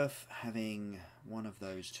don't. Is it worth having one of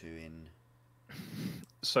those two in?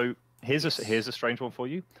 So here's a strange one for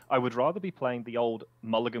you. I would rather be playing the old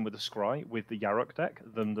Mulligan with the Scry with the Yarok deck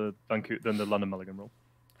than the London Mulligan rule.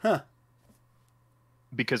 Huh.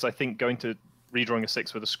 Because I think going to redrawing a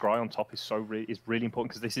 6 with a Scry on top is really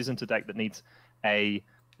important, because this isn't a deck that needs a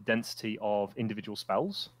density of individual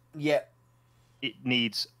spells. Yeah. It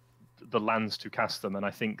needs the lands to cast them, and I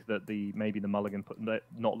think that maybe the Mulligan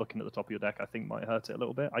not looking at the top of your deck, I think, might hurt it a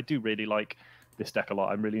little bit. I do really like this deck a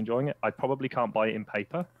lot. I'm really enjoying it. I probably can't buy it in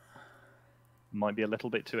paper. Might be a little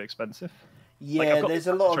bit too expensive. Yeah, like, there's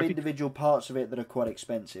a lot of individual parts of it that are quite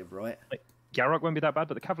expensive, right? Like, Garruk won't be that bad,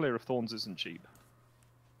 but the Cavalier of Thorns isn't cheap.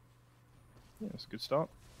 Yeah, it's a good start.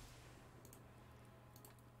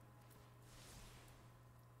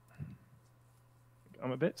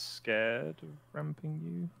 I'm a bit scared of ramping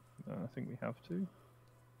you. I think we have to.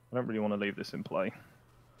 I don't really want to leave this in play.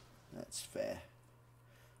 That's fair.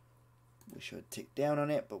 We should tick down on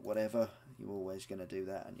it, but whatever. You're always going to do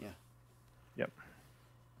that, aren't you? Yep.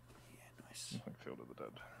 Yeah, nice. Field of the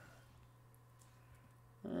Dead.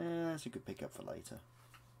 That's a good pickup for later.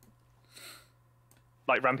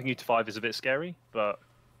 Like, ramping you to 5 is a bit scary, but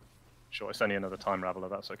sure, it's only another Time Raveler,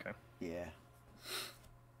 that's okay. Yeah.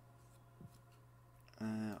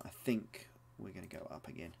 I think we're going to go up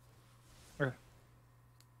again. Okay.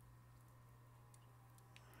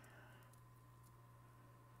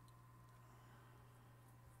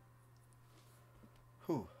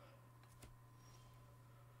 Whew.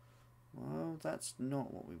 Well, that's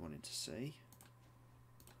not what we wanted to see.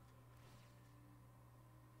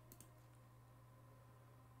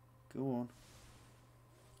 Go on.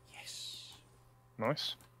 Yes.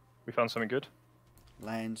 Nice. We found something good.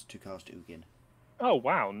 Lands to cast Ugin. Oh,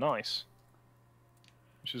 wow, nice.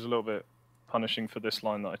 Which is a little bit punishing for this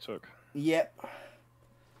line that I took. Yep.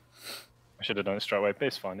 I should have done it straight away, but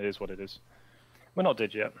it's fine. It is what it is. We're not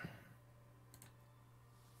dead yet.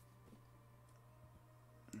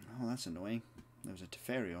 Oh, that's annoying. There was a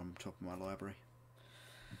Teferi on top of my library.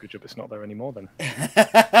 Good job it's not there anymore, then.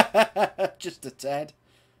 Just a tad.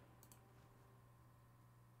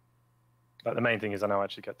 Like, the main thing is I now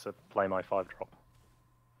actually get to play my 5-drop.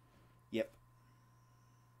 Yep.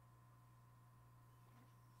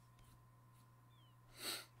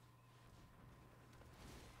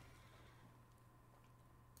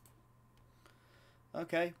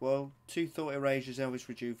 Okay, well, 2 Thought Erasures, Elvis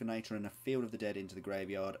Rejuvenator, and a Field of the Dead into the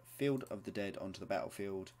graveyard, Field of the Dead onto the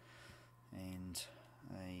battlefield, and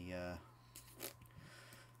a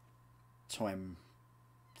time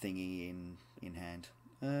thingy in hand.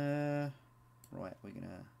 Right, we're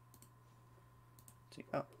gonna tick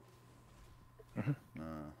up.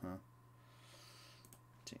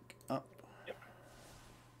 Tick up. Yep.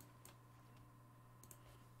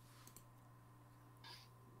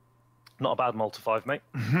 Not a bad multi-5, mate.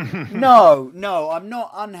 No, I'm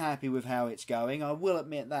not unhappy with how it's going. I will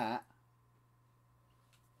admit that.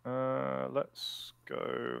 Let's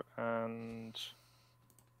go and...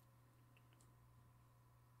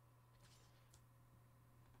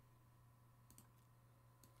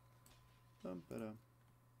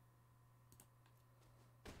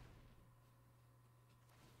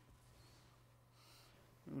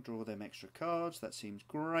 We'll draw them extra cards. That seems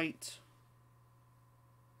great.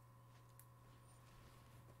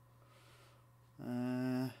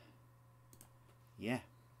 Yeah.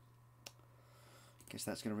 Guess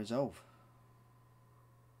that's going to resolve.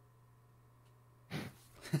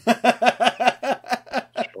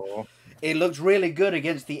 Sure. It looks really good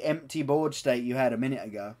against the empty board state you had a minute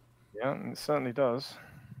ago. Yeah, it certainly does.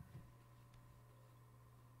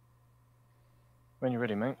 When you're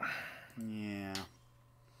ready, mate. Yeah.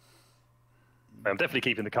 I'm definitely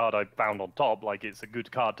keeping the card I found on top. Like, it's a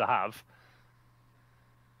good card to have.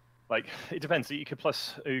 Like, it depends. You could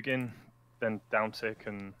plus Ugin, then down tick,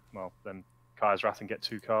 and, well, then Kaya's Wrath and get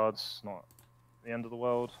 2 cards. Not the end of the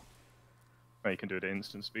world. Well, you can do it at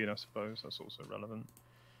instant speed, I suppose. That's also relevant.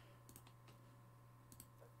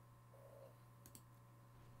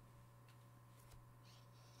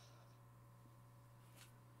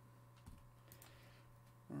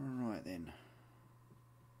 Alright then.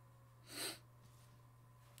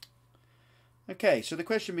 Okay, so the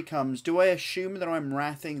question becomes, do I assume that I'm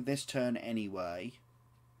wrathing this turn anyway?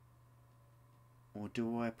 Or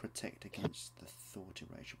do I protect against the Thought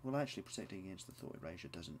Erasure? Well, actually, protecting against the Thought Erasure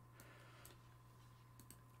doesn't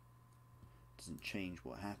change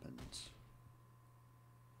what happens.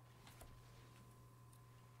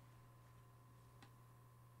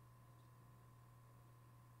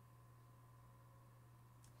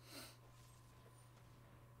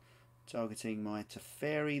 Targeting my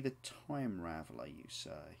Teferi the Time Raveler, you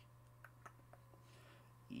say?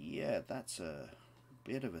 Yeah, that's a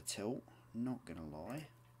bit of a tilt, not gonna lie.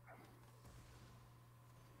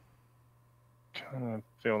 Kind of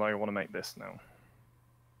feel like I want to make this now.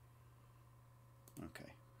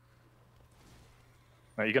 Okay.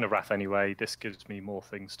 Now, you're going to Wrath anyway. This gives me more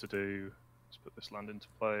things to do. Let's put this land into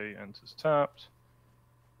play. Enters tapped.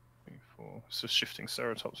 3, 4. It's just shifting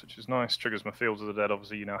Ceratops, which is nice. Triggers my Fields of the Dead.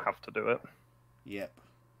 Obviously, you now have to do it. Yep.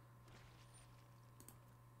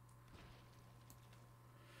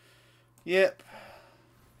 Yep.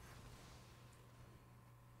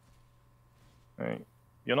 Right.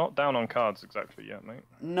 You're not down on cards exactly yet, mate.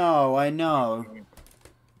 No, I know.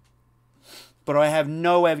 But I have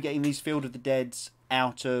no way of getting these Field of the Deads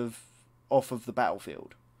off of the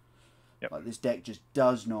battlefield. Yep. Like, this deck just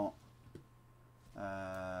does not.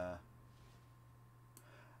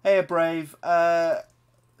 Hey, Brave.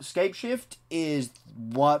 Escape Shift is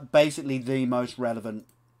basically the most relevant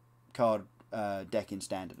card deck in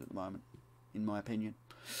Standard at the moment, in my opinion.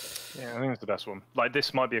 Yeah, I think it's the best one. Like,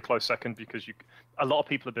 this might be a close second because a lot of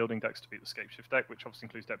people are building decks to beat the Escape Shift deck, which obviously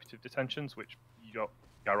includes Deputative Detentions, which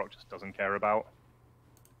Garrock just doesn't care about,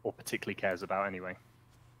 or particularly cares about anyway.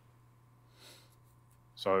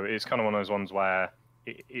 So it's kind of one of those ones where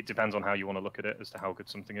it depends on how you want to look at it as to how good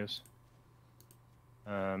something is.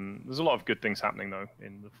 There's a lot of good things happening, though,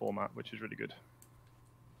 in the format, which is really good.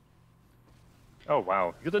 Oh,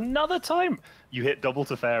 wow. You got another time! You hit double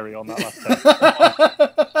Teferi on that last turn.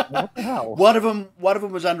 What the hell? One of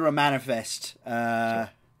them was under a manifest.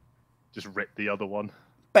 Just rip the other one.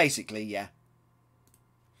 Basically, yeah.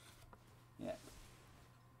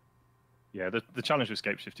 Yeah, the challenge with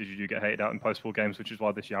Escape Shift is you do get hated out in post-board games, which is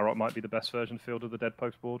why this Yarok might be the best version of Field of the Dead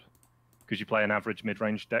post-board. Because you play an average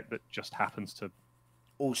mid-range deck that just happens to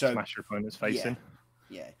also smash your opponent's face in.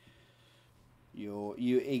 Yeah. You're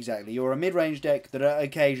a mid-range deck that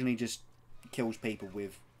occasionally just kills people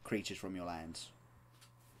with creatures from your lands.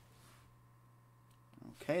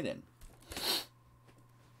 Okay then.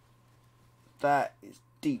 That is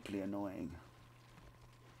deeply annoying.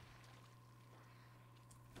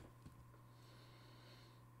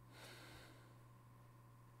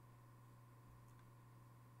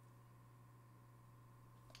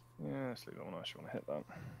 Yeah, let's leave that one. I actually want to hit that.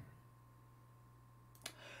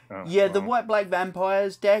 Oh, Yeah, the well. White-Black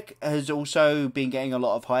Vampires deck has also been getting a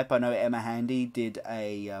lot of hype. I know Emma Handy did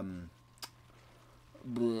a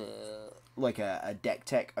deck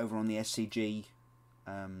tech over on the SCG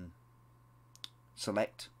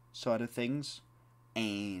Select side of things,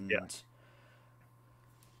 and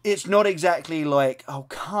it's not exactly like, oh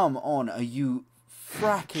come on, are you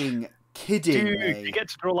fracking kidding me? Dude, you get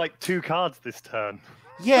to draw like 2 cards this turn.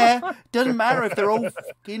 Yeah, doesn't matter if they're all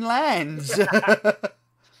fucking lands.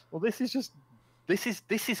 Well, this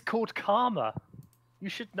is called karma. You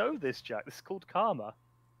should know this, Jack. This is called karma.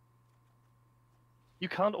 You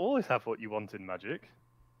can't always have what you want in Magic.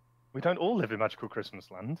 We don't all live in magical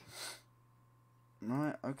Christmas land.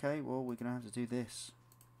 Right, okay, well, we're going to have to do this.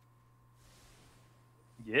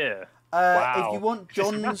 Yeah. Wow. Wow. If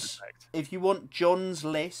you want John's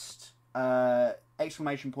list,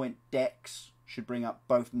 exclamation point decks should bring up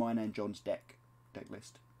both mine and John's deck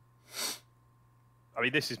list. I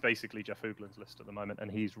mean, this is basically Jeff Hoogland's list at the moment, and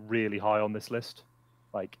he's really high on this list.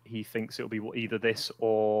 Like, he thinks it'll be either this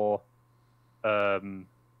or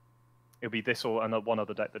It'll be this or one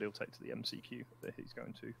other deck that he'll take to the MCQ that he's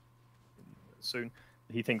going to soon.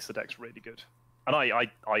 He thinks the deck's really good, and I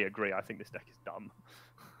agree. I think this deck is dumb.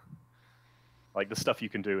 Like, the stuff you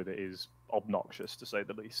can do with it is obnoxious, to say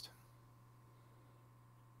the least.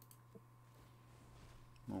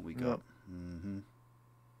 What we got?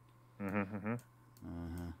 We're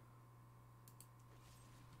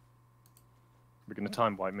going to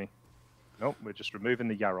time wipe me. Nope, we're just removing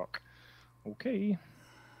the Yarok. Okay.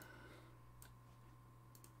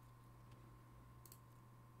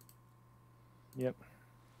 Yep.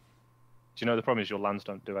 Do you know the problem is your lands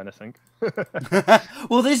don't do anything?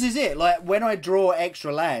 Well, this is it. Like, when I draw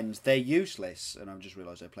extra lands, they're useless. And I've just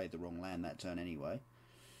realised I played the wrong land that turn anyway.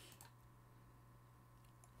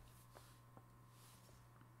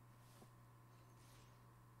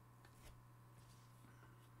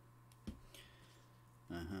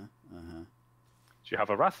 Do you have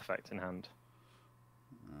a Wrath effect in hand?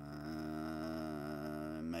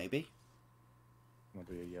 Maybe.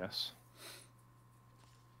 Maybe a yes.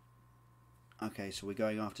 Okay, so we're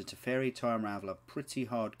going after Teferi Time Raveler, pretty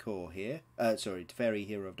hardcore here. Sorry, Teferi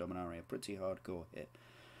Hero of Dominaria, pretty hardcore here.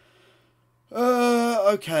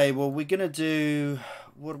 Okay, well, we're going to do...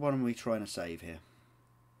 What one are we trying to save here?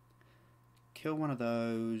 Kill one of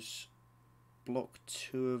those. Block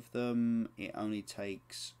 2 of them. It only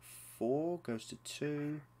takes 4, goes to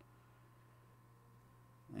 2.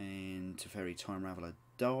 And Teferi Time Raveler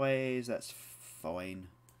dies, that's fine.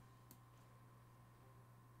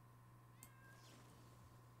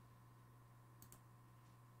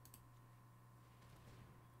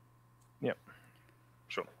 Yep,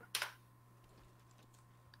 sure.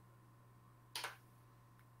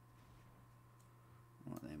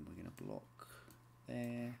 Right, then we're going to block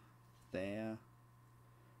there, and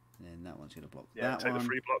then that one's going to block that take one. The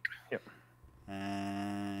free block. Yep.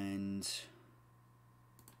 And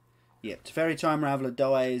yeah, Teferi Time Raveler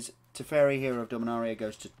dies. Teferi Hero of Dominaria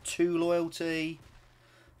goes to 2 loyalty,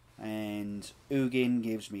 and Ugin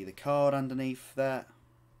gives me the card underneath that,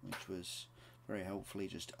 which was very helpfully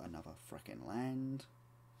just another frickin' land.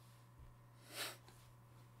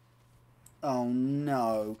 Oh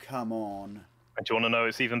no, come on. And do you want to know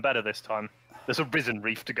it's even better this time? There's a Risen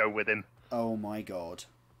Reef to go with him. Oh my god.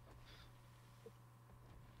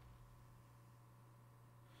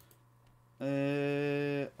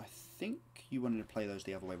 I think you wanted to play those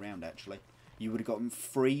the other way around, actually. You would have gotten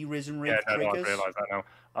 3 Risen Reef triggers. I realise that now.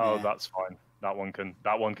 Oh, yeah. That's fine. That one can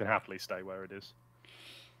happily stay where it is.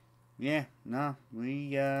 Yeah, no,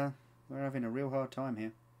 we're having a real hard time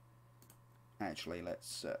here. Actually,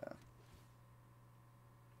 let's...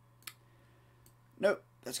 Nope,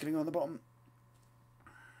 that's going to go on the bottom.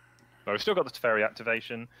 But we've still got the Teferi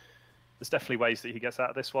activation. There's definitely ways that he gets out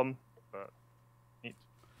of this one, but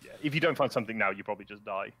if you don't find something now, you probably just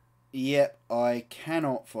die. Yep, I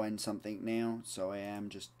cannot find something now, so I am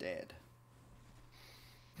just dead.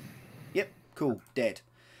 Yep, cool, dead.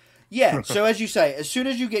 Yeah, so as you say, as soon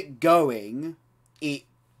as you get going, it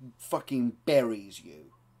fucking buries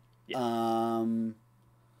you. Yeah.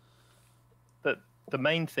 The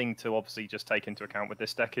main thing to obviously just take into account with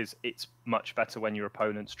this deck is it's much better when your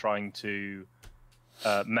opponent's trying to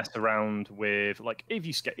mess around with, like, if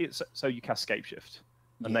you so you cast Scapeshift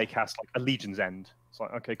and they cast like a Legion's End. It's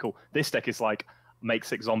like, okay, cool. This deck is like, make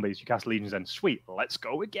 6 zombies, you cast Legion's End. Sweet, let's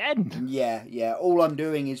go again. Yeah. All I'm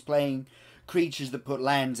doing is playing creatures that put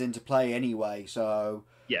lands into play anyway, so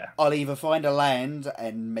yeah, I'll either find a land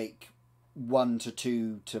and make 1 to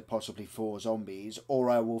 2 to possibly 4 zombies, or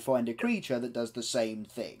I will find a creature that does the same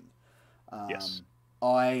thing. Yes.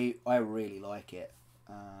 I really like it.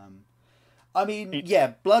 I mean,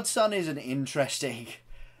 yeah, Blood Sun is an interesting...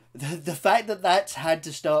 The fact that that's had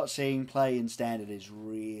to start seeing play in Standard is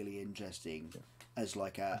really interesting as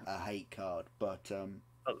like a hate card, but...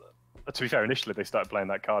 to be fair, initially they started playing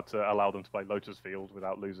that card to allow them to play Lotus Field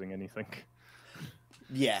without losing anything.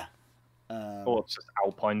 Yeah. Or just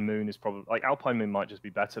Alpine Moon is probably... Like, Alpine Moon might just be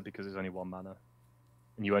better because it's only 1 mana.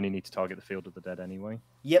 And you only need to target the Field of the Dead anyway.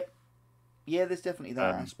 Yep. Yeah, there's definitely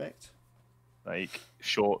that aspect. Like,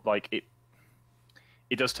 short... Like, it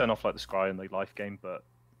does turn off, like, the Scry and the life game, but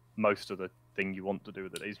most of the thing you want to do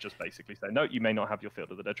with it is just basically say, no, you may not have your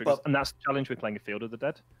Field of the Dead triggers. And that's the challenge with playing a Field of the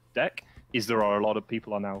Dead deck, is there are a lot of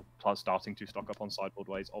people are now starting to stock up on sideboard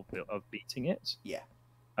ways of beating it. Yeah.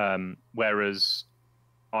 Whereas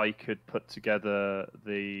I could put together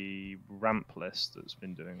the ramp list that's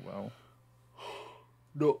been doing well.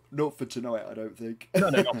 Not for tonight, I don't think. No,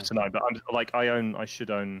 not for tonight. But I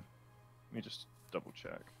should own. Let me just double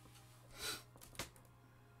check.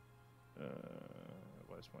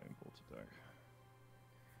 Where's my imported deck?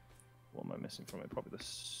 what am I missing from it? Probably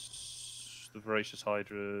the Voracious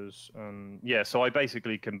Hydras. Yeah, so I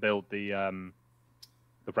basically can build the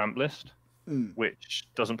ramp list, which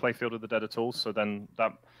doesn't play Field of the Dead at all. So then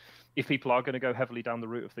that, if people are going to go heavily down the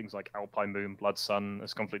route of things like Alpine Moon, Blood Sun,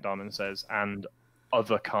 as Conflict Diamond says, and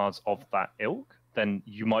other cards of that ilk, then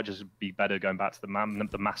you might just be better going back to the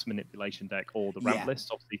mass manipulation deck or the ramp list.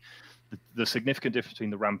 Obviously, the significant difference between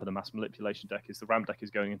the ramp and the mass manipulation deck is the ramp deck is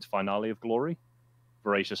going into Finale of Glory,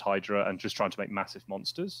 Voracious Hydra, and just trying to make massive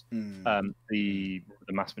monsters. The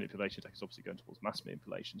mass manipulation deck is obviously going towards mass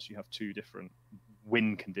manipulation, so you have two different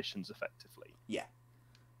win conditions effectively.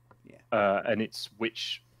 And it's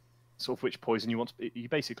which poison you want to. You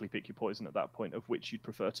basically pick your poison at that point of which you'd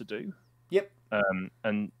prefer to do.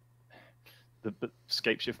 And the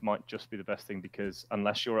Scapeshift might just be the best thing because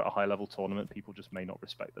unless you're at a high level tournament, people just may not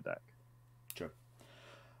respect the deck. True.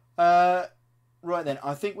 Right then,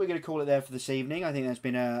 I think we're going to call it there for this evening. I think that's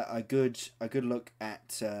been a good look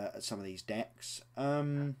at some of these decks.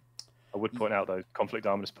 I would point out though, Conflict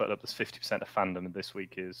Diamond has put up this 50% of fandom, and this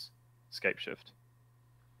week is Scapeshift.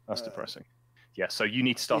 That's depressing. Yeah, so you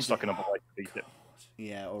need to start stocking up a way to beat it.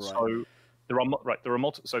 Yeah, all right. So there are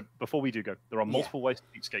multiple. So before we do go, there are multiple ways to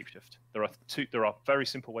beat Scapeshift. There are very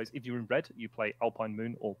simple ways. If you're in red, you play Alpine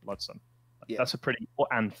Moon or Blood Sun. That's a pretty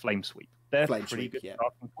and Flame Sweep. They're pretty good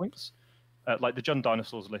starting points. Like the Jund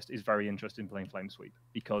Dinosaurs list is very interested in playing Flame Sweep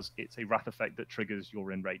because it's a wrath effect that triggers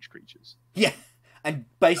your enraged creatures. Yeah, and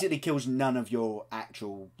basically kills none of your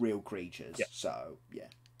actual real creatures. So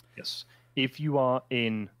yes. If you are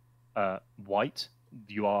in white,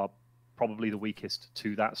 you are probably the weakest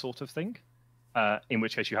to that sort of thing. In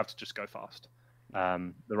which case you have to just go fast.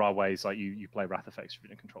 There are ways like you play wrath effects if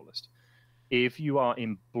you're in a control list. If you are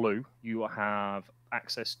in blue, you have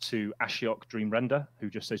access to Ashiok Dream Render, who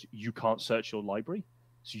just says you can't search your library.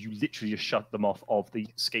 So you literally just shut them off of the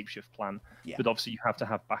Scapeshift plan. But obviously you have to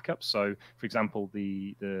have backup. So, for example,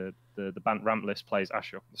 the Bant ramp list plays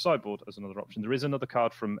Ashiok on the sideboard as another option. There is another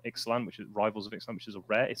card from Ixalan, which is Rivals of Ixalan, which is a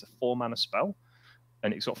rare. It's a 4-mana spell,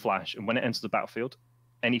 and it's got flash. And when it enters the battlefield,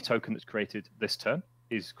 any token that's created this turn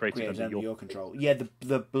is created under your control. Yeah,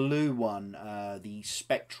 the blue one, the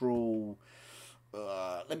spectral.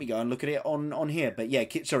 Let me go and look at it on here. But yeah,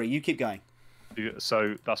 sorry, you keep going.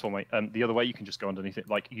 So that's one way. The other way, you can just go underneath it.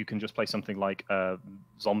 Like you can just play something like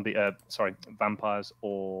vampires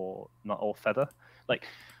or feather. Like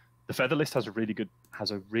the feather list has a really good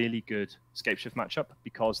Scapeshift matchup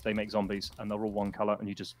because they make zombies and they're all one color, and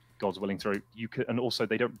you just God's willing through. And also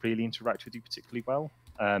they don't really interact with you particularly well.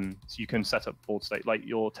 So you can set up board state. Like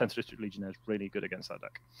your 10th District Legionnaire is really good against that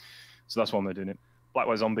deck. So that's one way of doing it. Black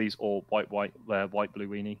White Zombies or White Blue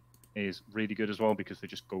Weenie is really good as well because they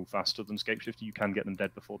just go faster than Scapeshift. You can get them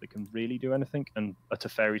dead before they can really do anything, and a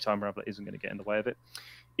Teferi Time Raveler isn't going to get in the way of it.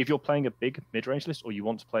 If you're playing a big mid-range list, or you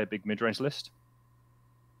want to play a big mid-range list,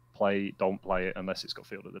 don't play it unless it's got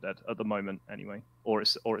Field of the Dead at the moment anyway, or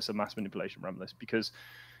it's a mass manipulation ramp list, because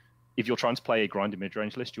if you're trying to play a grinded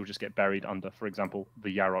mid-range list, you'll just get buried under, for example,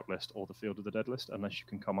 the Yarok list or the Field of the Dead list, unless you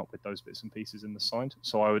can come up with those bits and pieces in the side.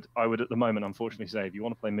 So I would at the moment, unfortunately, say if you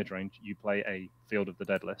want to play mid-range, you play a Field of the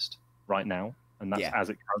Dead list right now, and that's as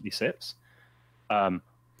it currently sits.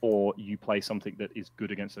 Or you play something that is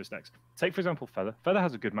good against those decks. Take, for example, Feather. Feather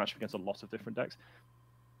has a good matchup against a lot of different decks.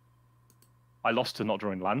 I lost to not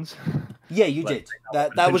drawing lands. Yeah, you did.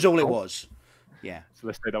 That was all it was. Yeah. So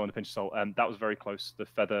let's take that one a pinch of salt. That was very close. The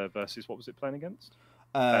Feather versus what was it playing against?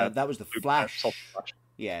 That was the Flash. Flash.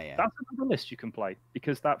 Yeah. That's another list you can play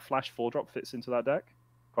because that Flash 4-drop fits into that deck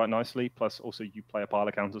quite nicely. Plus, also you play a pile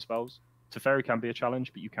of counter spells. Teferi can be a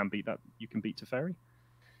challenge, but you can beat that. You can beat Teferi.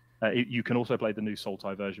 You can also play the new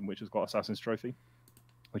Sultai version, which has got Assassin's Trophy,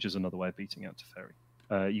 which is another way of beating out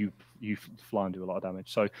Teferi. You fly and do a lot of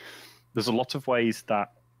damage. So there's a lot of ways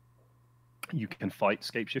that you can fight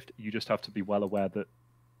Scapeshift. You just have to be well aware that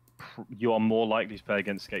you are more likely to play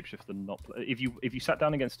against Scapeshift than not. If you sat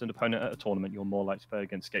down against an opponent at a tournament, you're more likely to play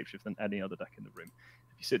against Scapeshift than any other deck in the room.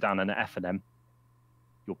 If you sit down in an F&M,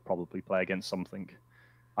 you'll probably play against something.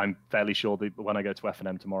 I'm fairly sure that when I go to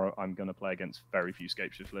F&M tomorrow, I'm going to play against very few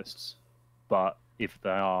Scapeshift lists. But if they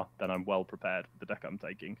are, then I'm well prepared with the deck I'm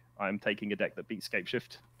taking. I'm taking a deck that beats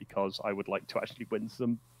Scapeshift because I would like to actually win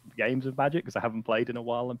some games of Magic because I haven't played in a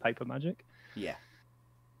while in Paper Magic. Yeah.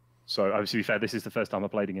 So, obviously, to be fair, this is the first time I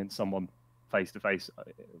played against someone face-to-face.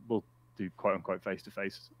 We'll do quote-unquote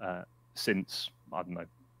face-to-face since, I don't know,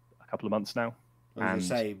 a couple of months now. I was going to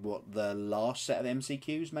say, what, the last set of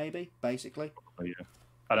MCQs, maybe, basically? Oh, yeah.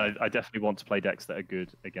 And I definitely want to play decks that are good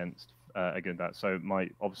against that. So my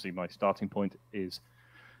starting point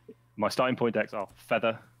decks are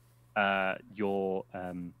Feather, your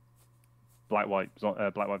black white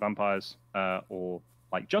vampires, or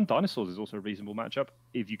like Jund Dinosaurs is also a reasonable matchup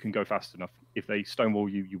if you can go fast enough. If they stonewall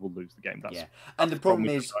you, you will lose the game. That's and the problem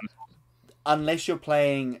is, unless you're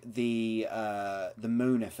playing the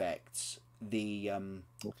moon effects,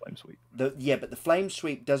 or flame sweep. But the flame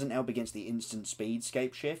sweep doesn't help against the instant speed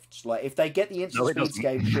scape shifts. Like if they get the instant speed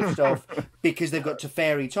scape shift off because they've got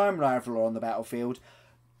Teferi time rifle on the battlefield,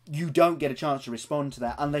 you don't get a chance to respond to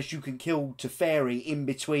that unless you can kill Teferi in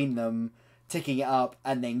between them, ticking it up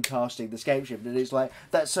and then casting the scape shift. And it's like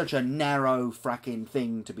that's such a narrow fracking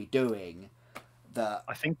thing to be doing. That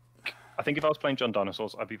I think if I was playing Jund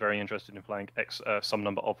Dinosaurs, I'd be very interested in playing some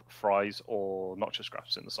number of fries or noxious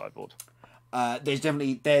grafts in the sideboard. There's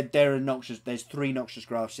definitely there are noxious. There's 3 noxious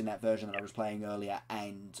grafts in that version that I was playing earlier,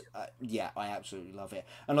 and I absolutely love it.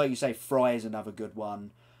 And like you say, Fry is another good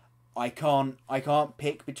one. I can't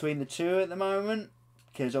pick between the 2 at the moment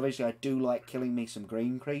because obviously I do like killing me some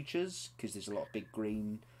green creatures because there's a lot of big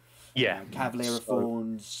green. Yeah, Cavalier of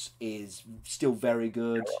Thorns is still very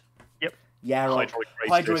good. Yep. Yarok,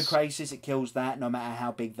 Hydroid Crisis, it kills that no matter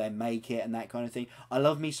how big they make it and that kind of thing. I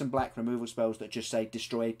love me some black removal spells that just say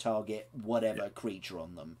destroy target whatever creature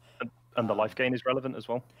on them. And the life gain is relevant as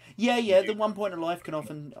well. Yeah, the 1 point of life can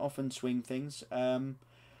often swing things.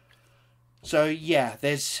 So yeah,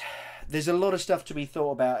 there's a lot of stuff to be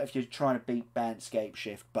thought about if you're trying to beat Bant Scape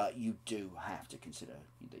Shift, but you do have to consider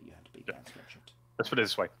that you have to beat Bant Scape Shift. Let's put it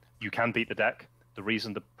this way: you can beat the deck. The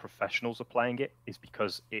reason the professionals are playing it is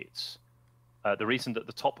because it's the reason that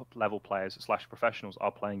the top level players / professionals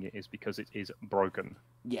are playing it is because it is broken.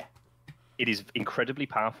 Yeah, it is incredibly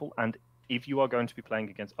powerful, and if you are going to be playing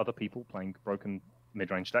against other people playing broken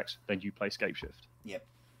mid-range decks, then you play Scape Shift. Yep.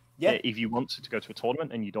 Yeah. If you want to go to a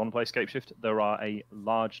tournament and you don't want to play Scape Shift, there are a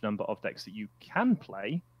large number of decks that you can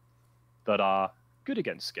play that are good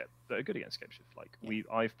against Scape Shift. Like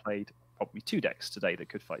I've played probably 2 decks today that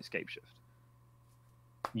could fight Scape Shift.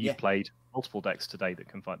 You've played multiple decks today that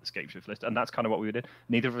can fight the Scape Shift list, and that's kind of what we did.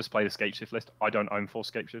 Neither of us played a Scape Shift list. I don't own 4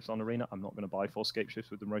 Scape Shifts on Arena. I'm not going to buy 4 Scape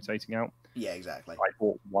Shifts with them rotating out. Yeah, exactly. I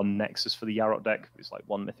bought 1 Nexus for the Yarok deck. It's like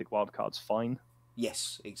 1 Mythic Wildcard's fine.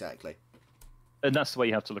 Yes, exactly. And that's the way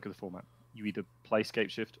you have to look at the format. You either play Scape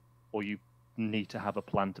Shift, or you need to have a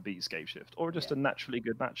plan to beat Scape Shift, or just a naturally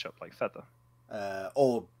good matchup like Feather.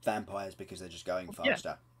 Or Vampires because they're just going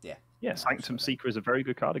faster. Yeah, Sanctum Seeker is a very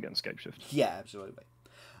good card against Scape Shift. Yeah, absolutely.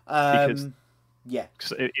 Because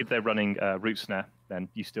if they're running Root Snare, then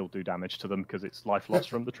you still do damage to them because it's life loss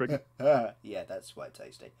from the trigger. Yeah, that's quite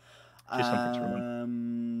tasty. Just something to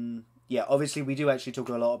remember. Yeah, obviously we do actually talk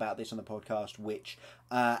a lot about this on the podcast, which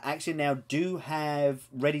Axiom now do have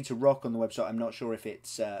ready to rock on the website. I'm not sure if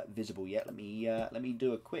it's visible yet. Let me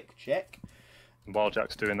do a quick check. While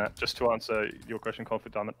Jack's doing that, just to answer your question,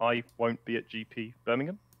 Conflict Diamond, I won't be at GP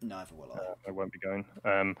Birmingham. Neither will I. I won't be going.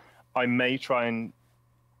 I may try and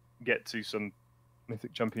get to some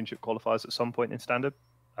Mythic Championship qualifiers at some point in Standard.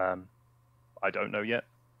 I don't know yet.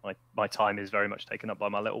 My time is very much taken up by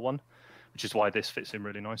my little one, which is why this fits in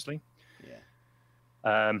really nicely. Yeah.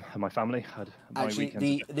 And my family had actually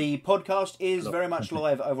the podcast is very much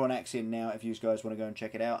live over on Axiom now. If you guys want to go and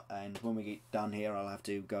check it out, and when we get done here, I'll have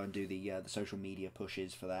to go and do the social media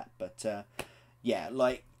pushes for that. But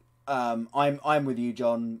I'm with you,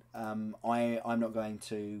 John. I'm not going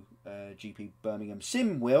to GP Birmingham.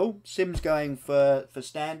 Sim's going for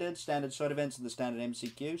standard side events and the standard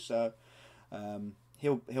MCQ. So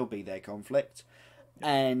he'll be there. Conflict,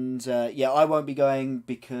 and I won't be going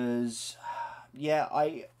because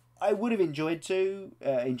I would have enjoyed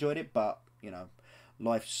it, but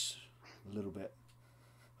life's a little bit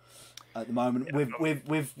at the moment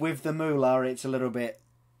with the moolah. It's a little bit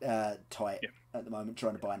tight at the moment,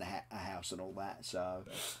 trying to buy a house and all that. So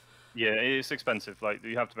yeah, it's expensive. Like,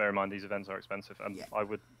 you have to bear in mind these events are expensive, and I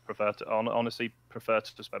would honestly prefer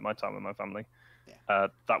to spend my time with my family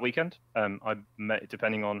that weekend.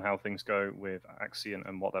 Depending on how things go with Axiom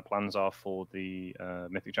and what their plans are for the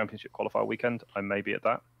Mythic Championship qualifier weekend, I may be at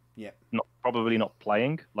that. Yeah, probably not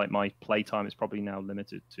playing. Like, my play time is probably now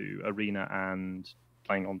limited to Arena and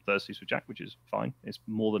playing on Thursdays with Jack, which is fine. It's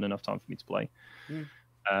more than enough time for me to play.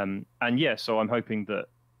 So I'm hoping that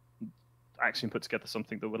Axiom put together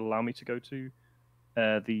something that would allow me to go to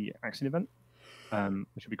the Axiom event,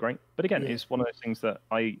 which would be great. But again, it's one of those things that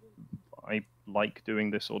I like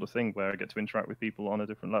doing this sort of thing where I get to interact with people on a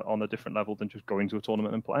different level than just going to a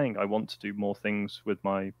tournament and playing. I want to do more things with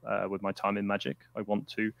my time in Magic. I want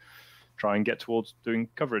to try and get towards doing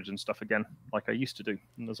coverage and stuff again, like I used to do.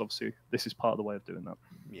 And there's obviously this is part of the way of doing that.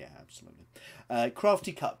 Yeah, absolutely.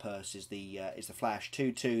 Crafty Cut Purse is the flash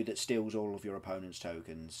 2/2 that steals all of your opponent's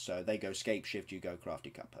tokens. So they go Scape Shift, you go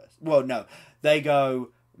Crafty Cut Purse. Well, no, they go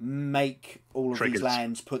make all of these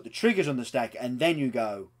lands, put the triggers on the stack, and then you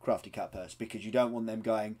go Crafty Cut Purse, because you don't want them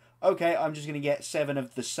going, okay, I'm just going to get 7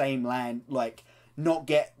 of the same land, like not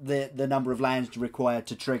get the number of lands required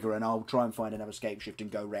to trigger, and I'll try and find another Scape Shift and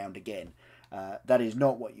go round again. That is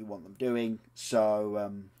not what you want them doing.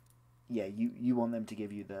 So yeah, you want them to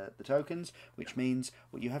give you the tokens, which means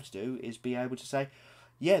what you have to do is be able to say,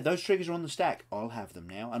 yeah, those triggers are on the stack, I'll have them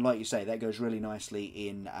now. And like you say, that goes really nicely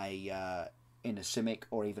in a Simic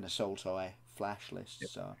or even a Sultai flash list. Yep.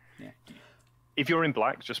 So yeah. If you're in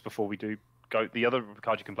black, just before we do go, the other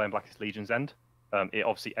card you can play in black is Legion's End. It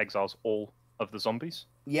obviously exiles all of the zombies.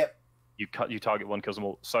 Yep. You target one, kills them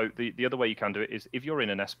all. So the other way you can do it is if you're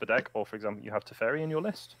in an Esper deck, or for example you have Teferi in your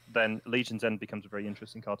list, then Legion's End becomes a very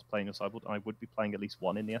interesting card to play in your sideboard. I would be playing at least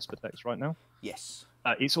one in the Esper decks right now. Yes.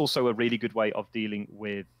 It's also a really good way of dealing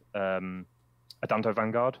with Adanto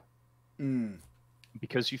Vanguard.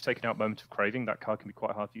 Because you've taken out Moment of Craving, that card can be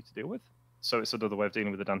quite hard for you to deal with. So it's another way of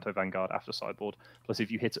dealing with Adanto Vanguard after sideboard. Plus,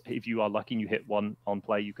 if you are lucky and you hit one on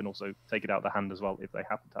play, you can also take it out of the hand as well if they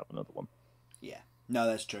happen to have another one. Yeah. No,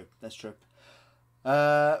 that's true. That's true.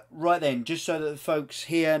 Right then, just so that the folks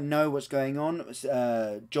here know what's going on,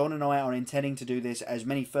 John and I are intending to do this as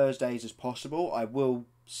many Thursdays as possible. I will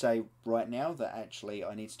say right now that actually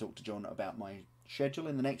I need to talk to John about my schedule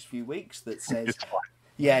in the next few weeks that says...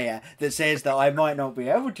 that says that I might not be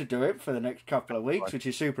able to do it for the next couple of weeks, which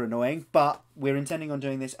is super annoying. But we're intending on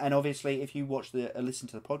doing this, and obviously, if you listen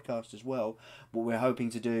to the podcast as well, what we're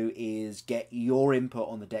hoping to do is get your input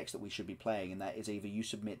on the decks that we should be playing, and that is either you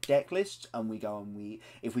submit deck lists, and we go and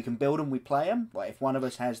if we can build them, we play them. Like if one of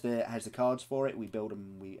us has the cards for it, we build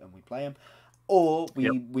them and we play them. Or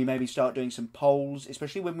we maybe start doing some polls,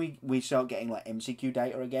 especially when we start getting like MCQ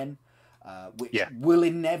data again. Which will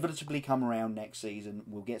inevitably come around next season.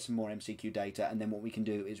 We'll get some more MCQ data, and then what we can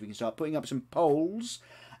do is we can start putting up some polls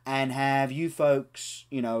and have you folks,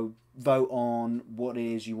 vote on what it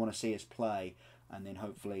is you want to see us play, and then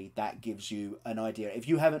hopefully that gives you an idea. If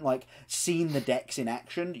you haven't seen the decks in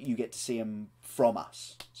action, you get to see them from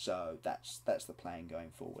us. So that's the plan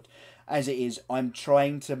going forward. As it is, I'm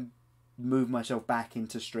trying to move myself back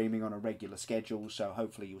into streaming on a regular schedule, so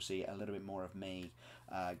hopefully you'll see a little bit more of me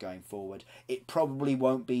going forward. It probably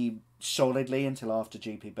won't be solidly until after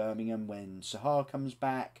GP Birmingham, when Sahar comes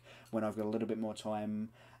back, when I've got a little bit more time,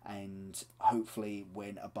 and hopefully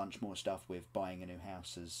when a bunch more stuff with buying a new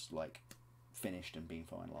house is finished and being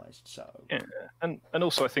finalised. So yeah, and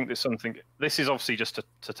also I think there's something. This is obviously just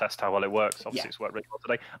to test how well it works. Obviously, it's worked really well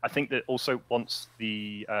today. I think that also once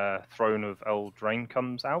the Throne of Eldraine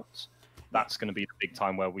comes out, that's going to be the big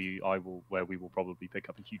time where we will probably pick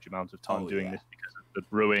up a huge amount of time doing this, because of the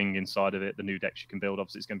brewing inside of it, the new decks you can build.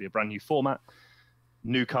 Obviously, it's going to be a brand new format,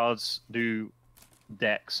 new cards, new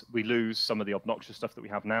decks. We lose some of the obnoxious stuff that we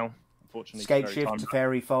have now, unfortunately. Scape Shift,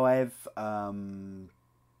 Teferi 5.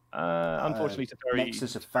 Unfortunately, Teferi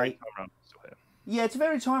Nexus of Fate. Still here. Yeah,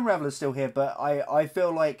 Teferi Time Raveler is still here, but I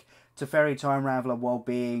feel like Teferi Time Raveler, while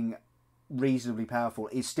being reasonably powerful,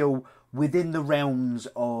 is still within the realms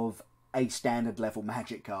of a standard level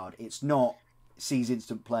Magic card. It's not sees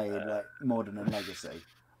instant play in Modern and Legacy.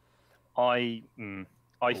 I think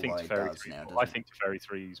Teferi 3. I think Teferi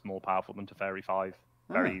 3 is more powerful than Teferi 5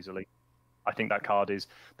 very easily. I think that card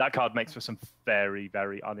makes for some very,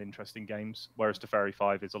 very uninteresting games, whereas Teferi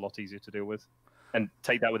 5 is a lot easier to deal with. And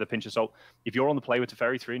take that with a pinch of salt. If you're on the play with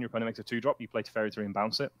Teferi 3 and your opponent makes a 2-drop, you play Teferi 3 and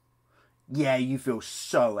bounce it. Yeah, you feel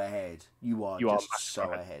so ahead. You are just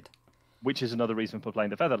so ahead. Which is another reason for playing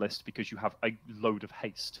the Feather list, because you have a load of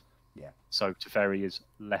haste. Yeah. So Teferi is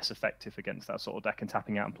less effective against that sort of deck, and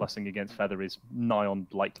tapping out and plussing against Feather is nigh on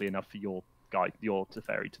likely enough for your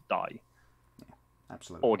Teferi to die. Yeah,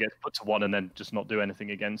 absolutely. Or get put to 1 and then just not do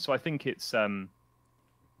anything again. So I think it's one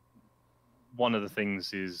of the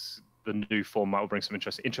things is the new format will bring some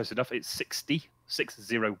interest. Interesting enough, it's 60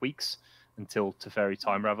 weeks until Teferi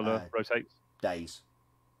Time Raveler rotates. Days.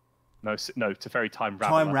 No, Teferi Time Raveler.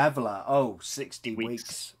 Time Raveler. 60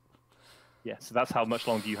 weeks. Yeah, so that's how much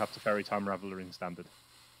longer you have Teferi Time Raveler in Standard.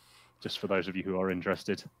 Just for those of you who are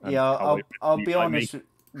interested. Yeah, I'll be honest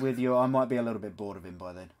with you. I might be a little bit bored of him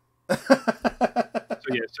by then.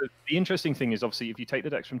 So the interesting thing is, obviously, if you take the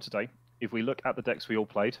decks from today, if we look at the decks we all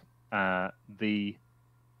played, the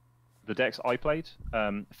decks I played,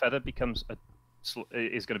 Feather becomes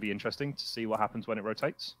is going to be interesting to see what happens when it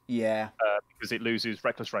rotates. Yeah. Because it loses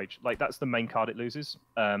Reckless Rage. Like, that's the main card it loses.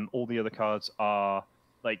 All the other cards are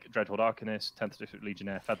like Dreadhorde Arcanist, 10th District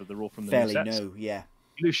Legionnaire, Feather. They're all from the Fairly new sets. new, yeah.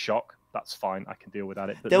 You lose Shock, that's fine. I can deal with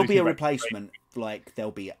that. But there'll be a replacement. Like,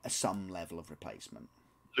 there'll be some level of replacement.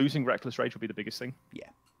 Losing Reckless Rage will be the biggest thing. Yeah.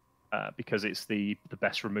 Because it's the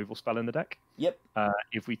best removal spell in the deck. Yep.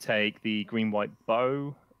 If we take the green-white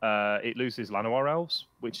bow, it loses Llanowar Elves,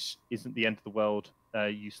 which isn't the end of the world.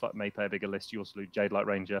 You may play a bigger list. You also lose Jade Light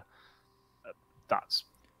Ranger.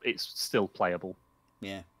 It's still playable.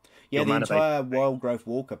 Yeah. Yeah, the entire Wild Growth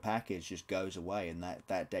Walker package just goes away, and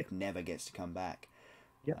that deck never gets to come back.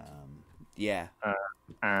 Yep. Yeah.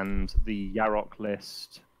 And the Yarok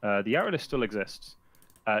list, the Yarok list still exists.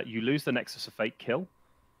 You lose the Nexus of Fate kill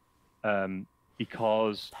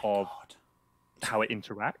because of how it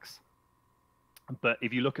interacts. But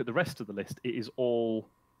if you look at the rest of the list, it is all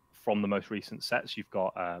from the most recent sets. You've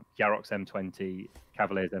got Yarok's M20,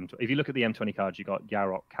 Cavalier's M20. If you look at the M20 cards, you've got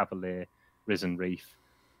Yarok, Cavalier, Risen Reef.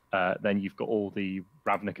 Then you've got all the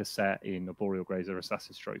Ravnica set in Arboreal Grazer,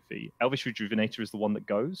 Assassin's Trophy. Elvish Rejuvenator is the one that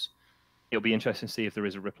goes. It'll be interesting to see if there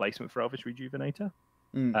is a replacement for Elvish Rejuvenator.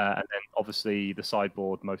 And then obviously the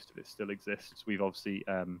sideboard, most of it still exists. We've obviously,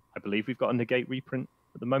 I believe we've got a Negate reprint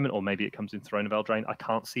at the moment, or maybe it comes in Throne of Eldraine. I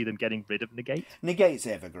can't see them getting rid of Negate. Negate's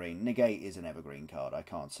evergreen. Negate is an evergreen card. I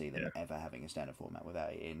can't see them ever having a standard format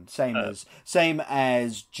without it in. Same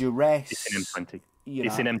as Duress. It's in M20. You know.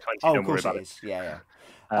 It's in M20. Oh, don't of course worry about it is. Yeah.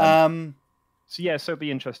 So it'll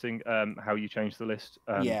be interesting how you change the list.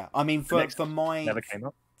 Yeah, I mean, for my never came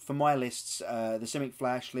up. For my lists, the Simic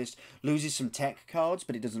Flash list loses some tech cards,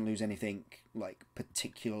 but it doesn't lose anything like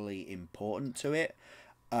particularly important to it.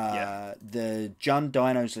 The Jund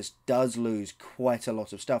Dinos list does lose quite a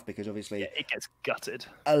lot of stuff because obviously it gets gutted.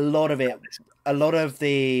 A lot of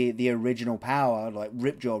the original power, like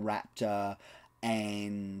Ripjaw Raptor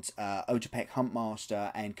and Otapek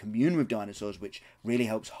Huntmaster and Commune with Dinosaurs, which really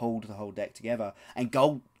helps hold the whole deck together, and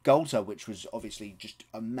Golter, which was obviously just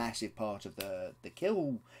a massive part of the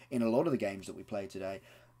kill in a lot of the games that we played today.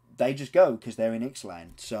 They just go because they're in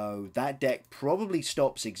Ixalan. So that deck probably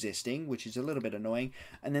stops existing, which is a little bit annoying.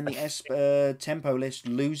 And then the Esper Tempo list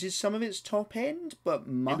loses some of its top end, but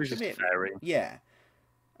much of it... Fairy. Yeah.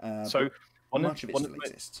 So much of it still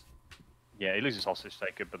exists. Yeah, it loses Hostage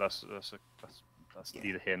Taker, but that's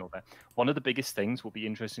neither here nor there. One of the biggest things will be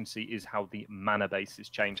interesting to see is how the mana bases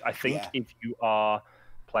change. I think if you are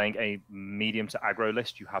playing a medium to aggro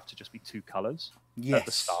list, you have to just be 2 colors at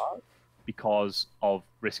the start because of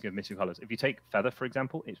risk of missing colors. If you take Feather, for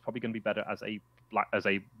example, it's probably going to be better as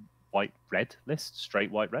a white-red list,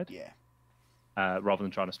 straight white-red, rather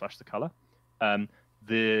than trying to splash the color.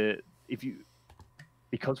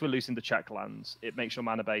 Because we're losing the check lands, it makes your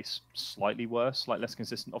mana base slightly worse, slightly less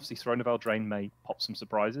consistent. Obviously, Throne of Eldraine may pop some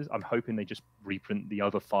surprises. I'm hoping they just reprint the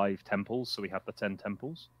other 5 temples, so we have the 10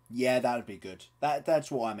 temples. Yeah, that would be good.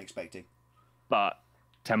 That's what I'm expecting. But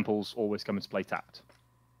temples always come into play tapped.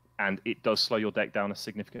 And it does slow your deck down a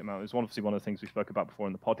significant amount. It was obviously one of the things we spoke about before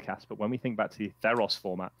in the podcast. But when we think back to the Theros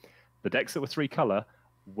format, the decks that were 3 color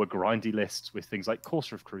were grindy lists with things like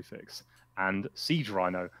Courser of Crucifix and Siege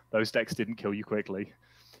Rhino. Those decks didn't kill you quickly.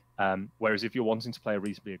 Whereas if you're wanting to play a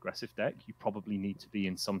reasonably aggressive deck, you probably need to be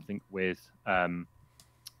in something with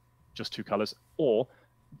just 2 colors. Or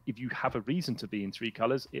if you have a reason to be in 3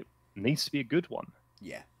 colors, it needs to be a good one.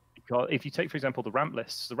 Yeah. Because if you take, for example, the ramp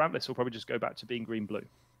lists will probably just go back to being green-blue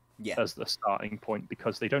as the starting point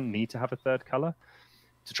because they don't need to have a 3rd color.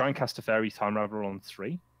 To try and cast a Fairy Time Raveler on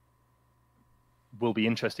 3 will be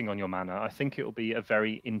interesting on your mana. I think it will be a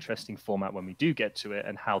very interesting format when we do get to it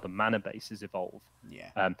and how the mana bases evolve.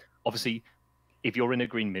 Yeah. Obviously, if you're in a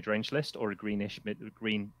green mid-range list or a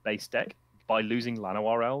green base deck, by losing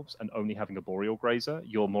Llanowar Elves and only having a Boreal Grazer,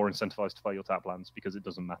 you're more incentivized to play your tap lands because it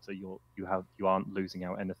doesn't matter. You aren't losing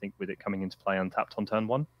out anything with it coming into play untapped on turn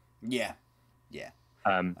 1. Yeah. Yeah.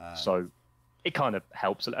 So it kind of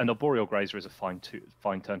helps. And a Boreal Grazer is a fine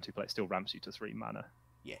turn 2 play. It still ramps you to 3 mana.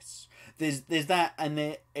 Yes, there's that, and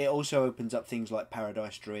it also opens up things like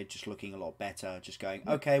Paradise Druid just looking a lot better. Just going,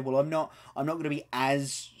 okay, well, I'm not going to be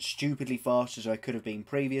as stupidly fast as I could have been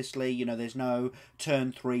previously. You know, there's no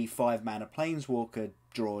turn 3 5 mana Planeswalker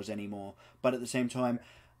draws anymore. But at the same time,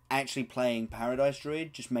 actually playing Paradise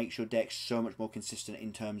Druid just makes your deck so much more consistent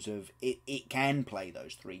in terms of it can play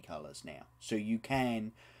those 3 colors now. So you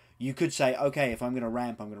could say, okay, if I'm going to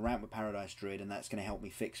ramp with Paradise Druid, and that's going to help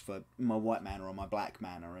me fix for my white mana or my black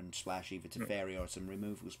mana and splash either Teferi or some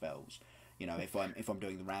removal spells. You know, if I'm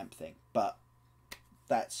doing the ramp thing. But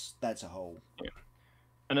that's a whole. Yeah.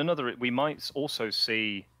 And we might also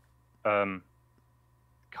see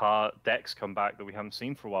decks come back that we haven't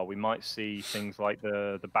seen for a while. We might see things like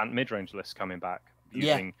the Bant mid-range list coming back,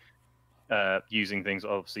 using things,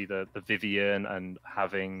 obviously the Vivian, and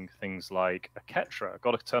having things like a Ketra.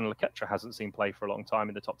 God Eternal Ketra hasn't seen play for a long time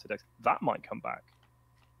in the top tier decks. That might come back.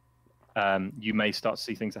 You may start to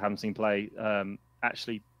see things that haven't seen play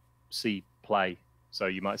actually see play. So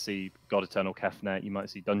you might see God Eternal Kefnet, you might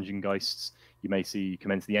see Dungeon Geists, you may see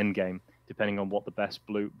Commence the Endgame, depending on what the best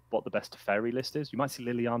Teferi list is. You might see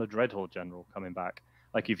Liliana Dreadhorde General coming back.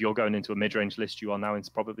 Like if you're going into a mid-range list, you are now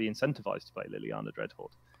probably incentivized to play Liliana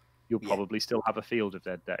Dreadhorde. You'll probably still have a field of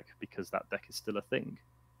their deck because that deck is still a thing.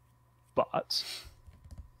 But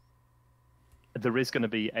there is going to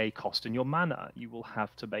be a cost in your mana. You will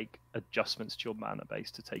have to make adjustments to your mana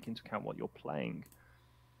base to take into account what you're playing.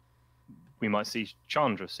 We might see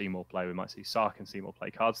Chandra see more play. We might see Sarkhan see more play.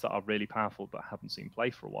 Cards that are really powerful but haven't seen play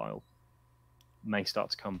for a while may start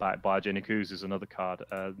to come back. Biogenic Ooze is another card.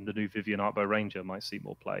 The new Vivian Artbow Ranger might see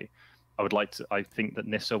more play. I think that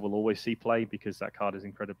Nissa will always see play because that card is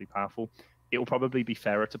incredibly powerful. It will probably be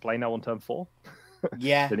fairer to play now on turn 4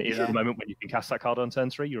 than it is at the moment when you can cast that card on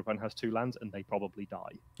turn 3. Your opponent has 2 lands and they probably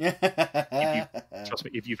die. Trust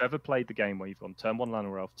me, if you've ever played the game where you've gone turn 1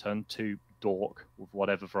 Llanowar Elf, turn 2 Dork, with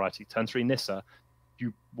whatever variety, turn 3 Nissa,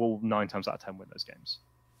 you will 9 times out of 10 win those games.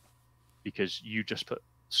 Because you just put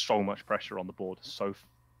so much pressure on the board so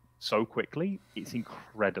quickly. It's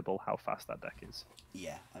incredible how fast that deck is.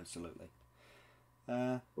 Yeah, absolutely.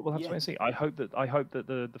 But we'll have to wait and see. I hope that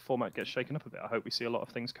the format gets shaken up a bit. I hope we see a lot of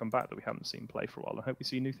things come back that we haven't seen play for a while. I hope we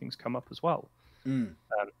see new things come up as well.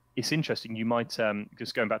 It's interesting. You might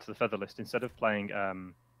just going back to the feather list, instead of playing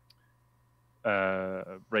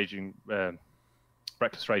Reckless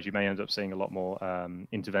Rage, you may end up seeing a lot more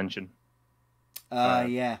intervention.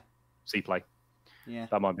 See play. Yeah,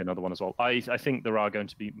 that might be another one as well. I think there are going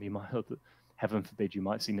to be, heaven forbid, you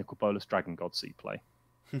might see Nicol Bolas Dragon God see play.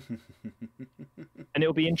 And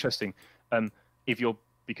it'll be interesting if you're,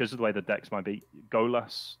 because of the way the decks might be,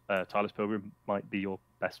 Golas, Tireless Pilgrim might be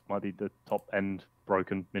the top end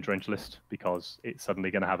broken mid-range list, because it's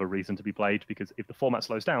suddenly going to have a reason to be played, because if the format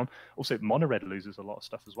slows down, also mono red loses a lot of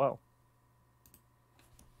stuff as well.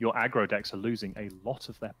 Your aggro decks are losing a lot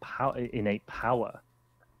of their innate power,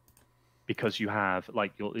 because you have,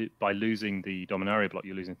 like, by losing the Dominaria block,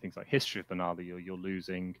 you're losing things like History of Banali, you're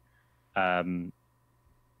losing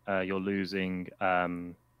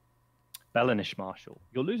Belanish Marshal.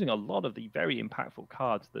 You're losing a lot of the very impactful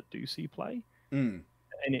cards that do see play. And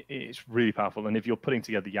it's really powerful. And if you're putting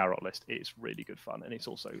together the Yarok list, it's really good fun. And it's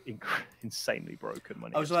also insanely broken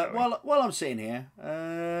when it gets going. while I'm sitting here,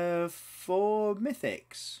 4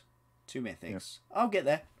 mythics. 2 mythics. Yeah. I'll get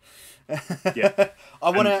there.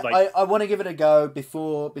 I want to give it a go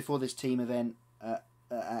before this team event at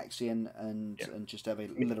Axion and just have a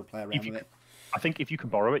little play around with it. I think if you can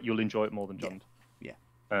borrow it, you'll enjoy it more than John.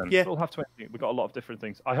 We'll have to. We've got a lot of different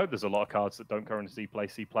things. I hope there's a lot of cards that don't currently see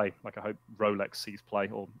play. Like I hope Rolex sees play,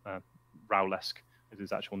 or Rowlesk, as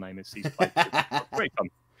his actual name is, sees play. It's great fun.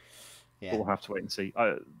 But we'll have to wait and see.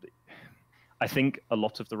 I think a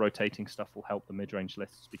lot of the rotating stuff will help the mid-range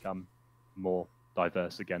lists become more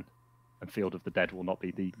diverse again, and Field of the Dead will not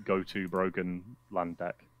be the go-to broken land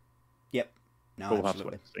deck. Yep. No, we'll have to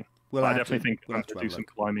wait and see. I definitely think I'm going to do some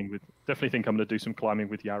climbing with. Definitely think I'm going to do some climbing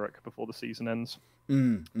with Yarok before the season ends.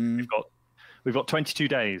 We've got 22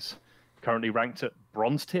 days. Currently ranked at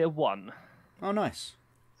Bronze Tier 1. Oh, nice.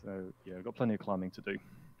 So yeah, we've got plenty of climbing to do.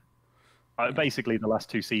 Basically, the last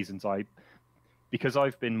 2 seasons, because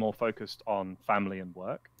I've been more focused on family and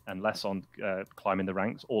work and less on climbing the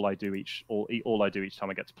ranks. All I do each time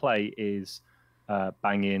I get to play is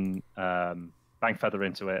bang feather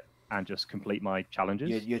into it and just complete my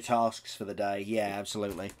challenges. Your tasks for the day. Yeah,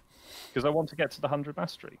 absolutely. Because I want to get to the 100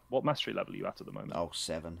 mastery. What mastery level are you at the moment? Oh,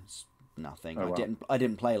 7. It's nothing. I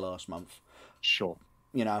didn't play last month. Sure.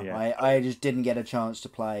 I just didn't get a chance to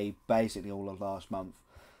play basically all of last month.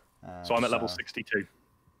 So I'm at level 62.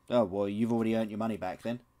 Oh well, you've already earned your money back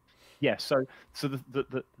then. Yeah. So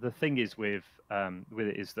the thing is with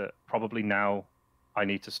it is that probably now I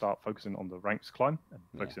need to start focusing on the ranks climb and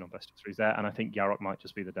focusing on best of 3s there. And I think Yarok might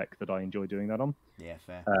just be the deck that I enjoy doing that on. Yeah,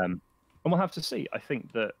 fair. And we'll have to see. I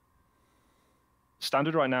think that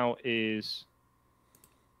standard right now is.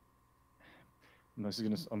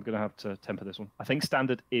 I'm gonna have to temper this one. I think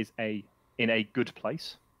standard is in a good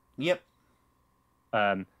place. Yep.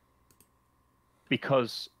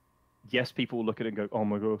 Because yes, people will look at it and go, "Oh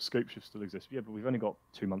my god, Scapeshift still exists." Yeah, but we've only got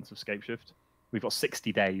 2 months of Scapeshift. We've got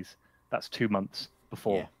 60 days. That's 2 months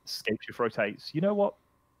before Scapeshift rotates. You know what?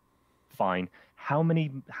 Fine. How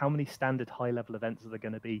many standard high level events are there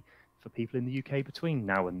going to be for people in the UK between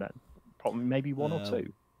now and then? Probably maybe one or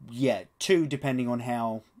two. Yeah, two depending on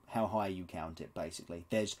how high you count it. Basically,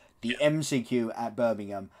 there's the MCQ at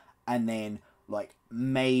Birmingham, and then like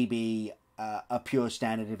maybe a pure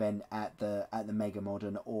standard event at the Mega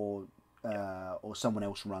Modern, or someone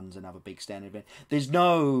else runs another big standard event. There's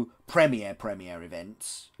no premier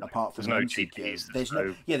events apart from no MCQs. GPs. There's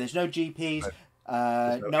no GPs.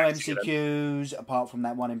 No MCQs apart from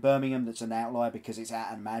that one in Birmingham that's an outlier because it's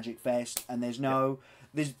at a Magic Fest, and there's no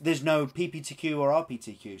PPTQ or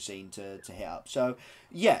RPTQ scene to hit up. So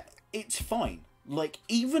yeah, it's fine. Like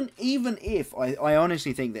even if I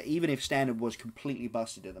honestly think that even if Standard was completely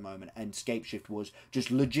busted at the moment and Scapeshift was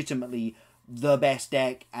just legitimately the best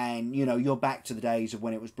deck, and you know you're back to the days of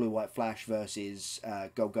when it was Blue White Flash versus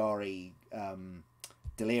Golgari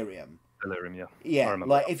Delirium. Yeah.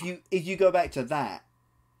 Like if you go back to that,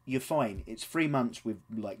 you're fine. It's 3 months with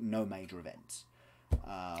like no major events.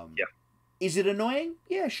 Is it annoying?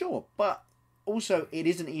 Yeah, sure, but also it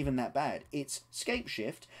isn't even that bad. It's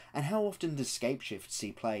Scapeshift, and how often does Scapeshift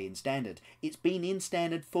see play in Standard? It's been in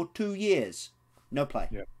Standard for 2 years, no play.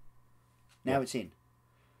 Yeah. Now it's in.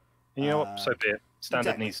 You know what? So be it.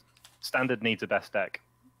 Standard needs a best deck.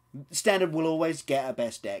 Standard will always get a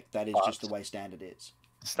best deck. That is just the way Standard is.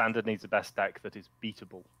 Standard needs a best deck that is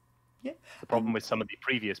beatable. Yeah. The problem with some of the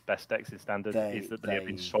previous best decks in Standard is that they have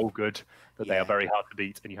been so good that they are very hard to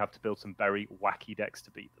beat, and you have to build some very wacky decks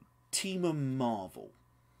to beat them. Temur Marvel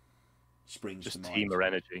springs to mind. Temur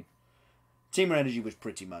Energy. Temur Energy was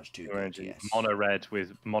pretty much too good, yes. Mono red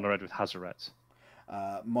with Hazoret.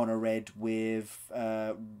 Mono red with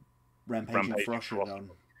Rampaging Frostradon.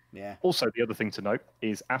 Yeah. Also, the other thing to note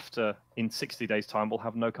is in 60 days' time, we'll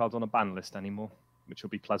have no cards on a ban list anymore, which will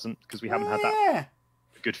be pleasant because we haven't had that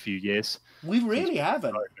for a good few years. We really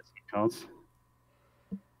haven't. Cards.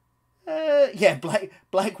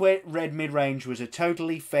 Black Red mid-range was a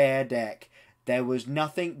totally fair deck. There was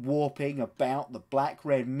nothing warping about the Black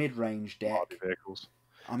Red mid-range deck. Vehicles.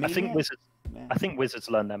 I think Wizards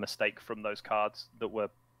learned their mistake from those cards that were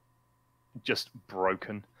just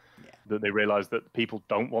broken. Yeah. That they realised that people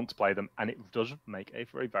don't want to play them, and it does make a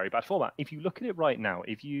very, very bad format. If you look at it right now,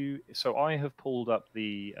 so I have pulled up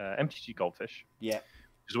the MTG Goldfish. Yeah.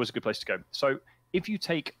 Which is always a good place to go. So if you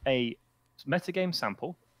take a metagame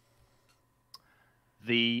sample,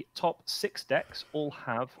 the top 6 decks all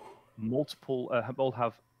have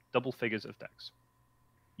double figures of decks.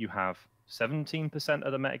 You have 17%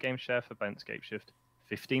 of the metagame share for Bent Scapeshift,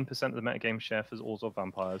 15% of the metagame share for Orzhov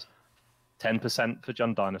Vampires, 10% for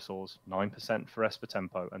Jund Dinosaurs, 9% for Esper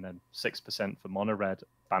Tempo, and then 6% for Mono Red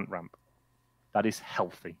Bant Ramp. That is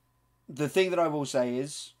healthy. The thing that I will say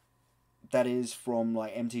is that is from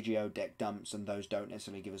like MTGO deck dumps, and those don't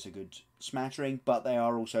necessarily give us a good smattering, but they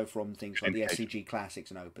are also from things like the SCG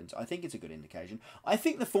Classics and Opens. I think it's a good indication. I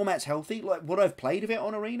think the format's healthy. Like what I've played of it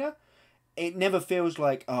on Arena, it never feels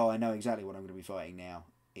like, oh, I know exactly what I'm going to be fighting now.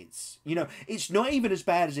 It's, it's not even as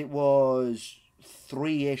bad as it was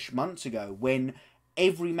 3-ish months ago when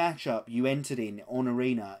every matchup you entered in on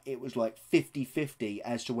Arena, it was like 50-50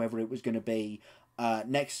 as to whether it was going to be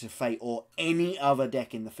Nexus of Fate or any other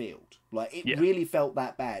deck in the field. Like, it really felt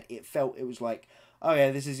that bad. It was like, oh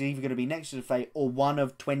yeah, this is either going to be Nexus of Fate or one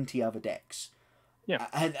of 20 other decks. Yeah.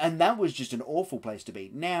 And that was just an awful place to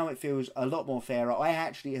be. Now it feels a lot more fairer. I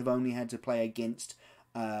actually have only had to play against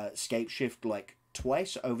Scapeshift like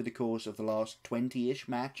twice over the course of the last 20-ish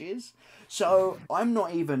matches. So I'm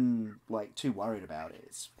not even like too worried about it.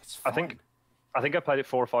 It's fine. I think I played it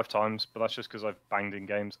 4 or 5 times, but that's just because I've banged in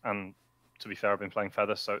games, and to be fair, I've been playing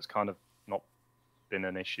Feather, so it's kind of not been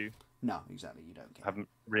an issue. No, exactly. You don't care. I haven't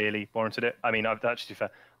really warranted it. I mean, I've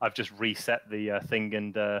just reset the thing,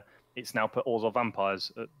 and it's now put Orzhov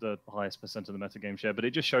Vampires at the highest percent of the metagame share. But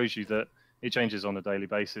it just shows you that it changes on a daily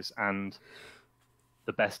basis, and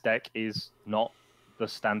the best deck is not the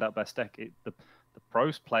standout best deck. The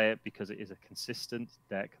pros play it because it is a consistent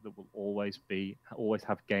deck that will always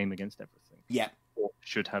have game against everything. Yeah. Or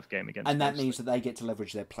should have game against everything. And that means that they get to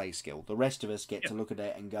leverage their play skill. The rest of us get to look at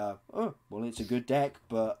it and go, oh, well, it's a good deck,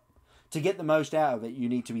 but to get the most out of it, you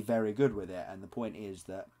need to be very good with it. And the point is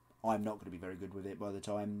that I'm not going to be very good with it by the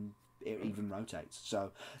time it even rotates.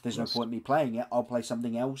 So there's no point in me playing it. I'll play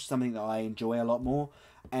something else, something that I enjoy a lot more,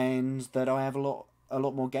 and that I have a lot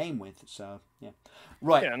more game with. So yeah,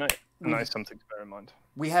 right. Yeah, nice something to bear in mind.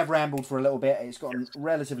 We have rambled for a little bit. It's gotten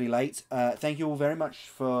relatively late. Thank you all very much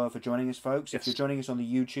for joining us, folks. If you're joining us on the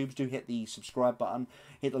YouTubes, do hit the subscribe button,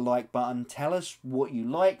 hit the like button. Tell us what you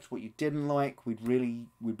liked, what you didn't like. We'd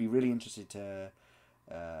be really interested to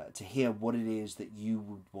hear what it is that you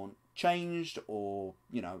would want changed, or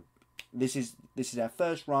this is our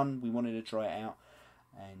first run. We wanted to try it out,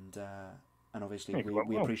 and obviously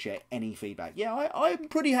we appreciate any feedback. Yeah, I'm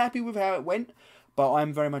pretty happy with how it went, but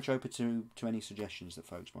I'm very much open to any suggestions that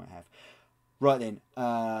folks might have. Right then,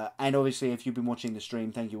 and obviously if you've been watching the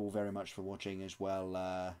stream, thank you all very much for watching as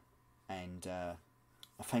well, and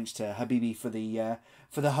thanks to Habibi for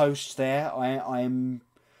the host there. I'm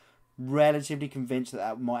relatively convinced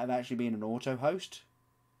that might have actually been an auto host.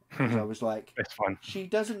 Because I was like, it's fine. She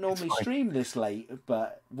doesn't normally stream this late,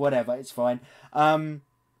 but whatever, it's fine.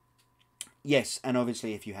 Yes, and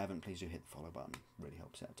obviously if you haven't, please do hit the follow button. It really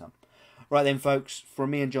helps out a ton. Right then, folks, from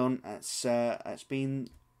me and John, that's been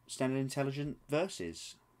Standard Intelligent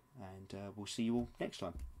Versus, and we'll see you all next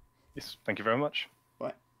time. Yes, thank you very much.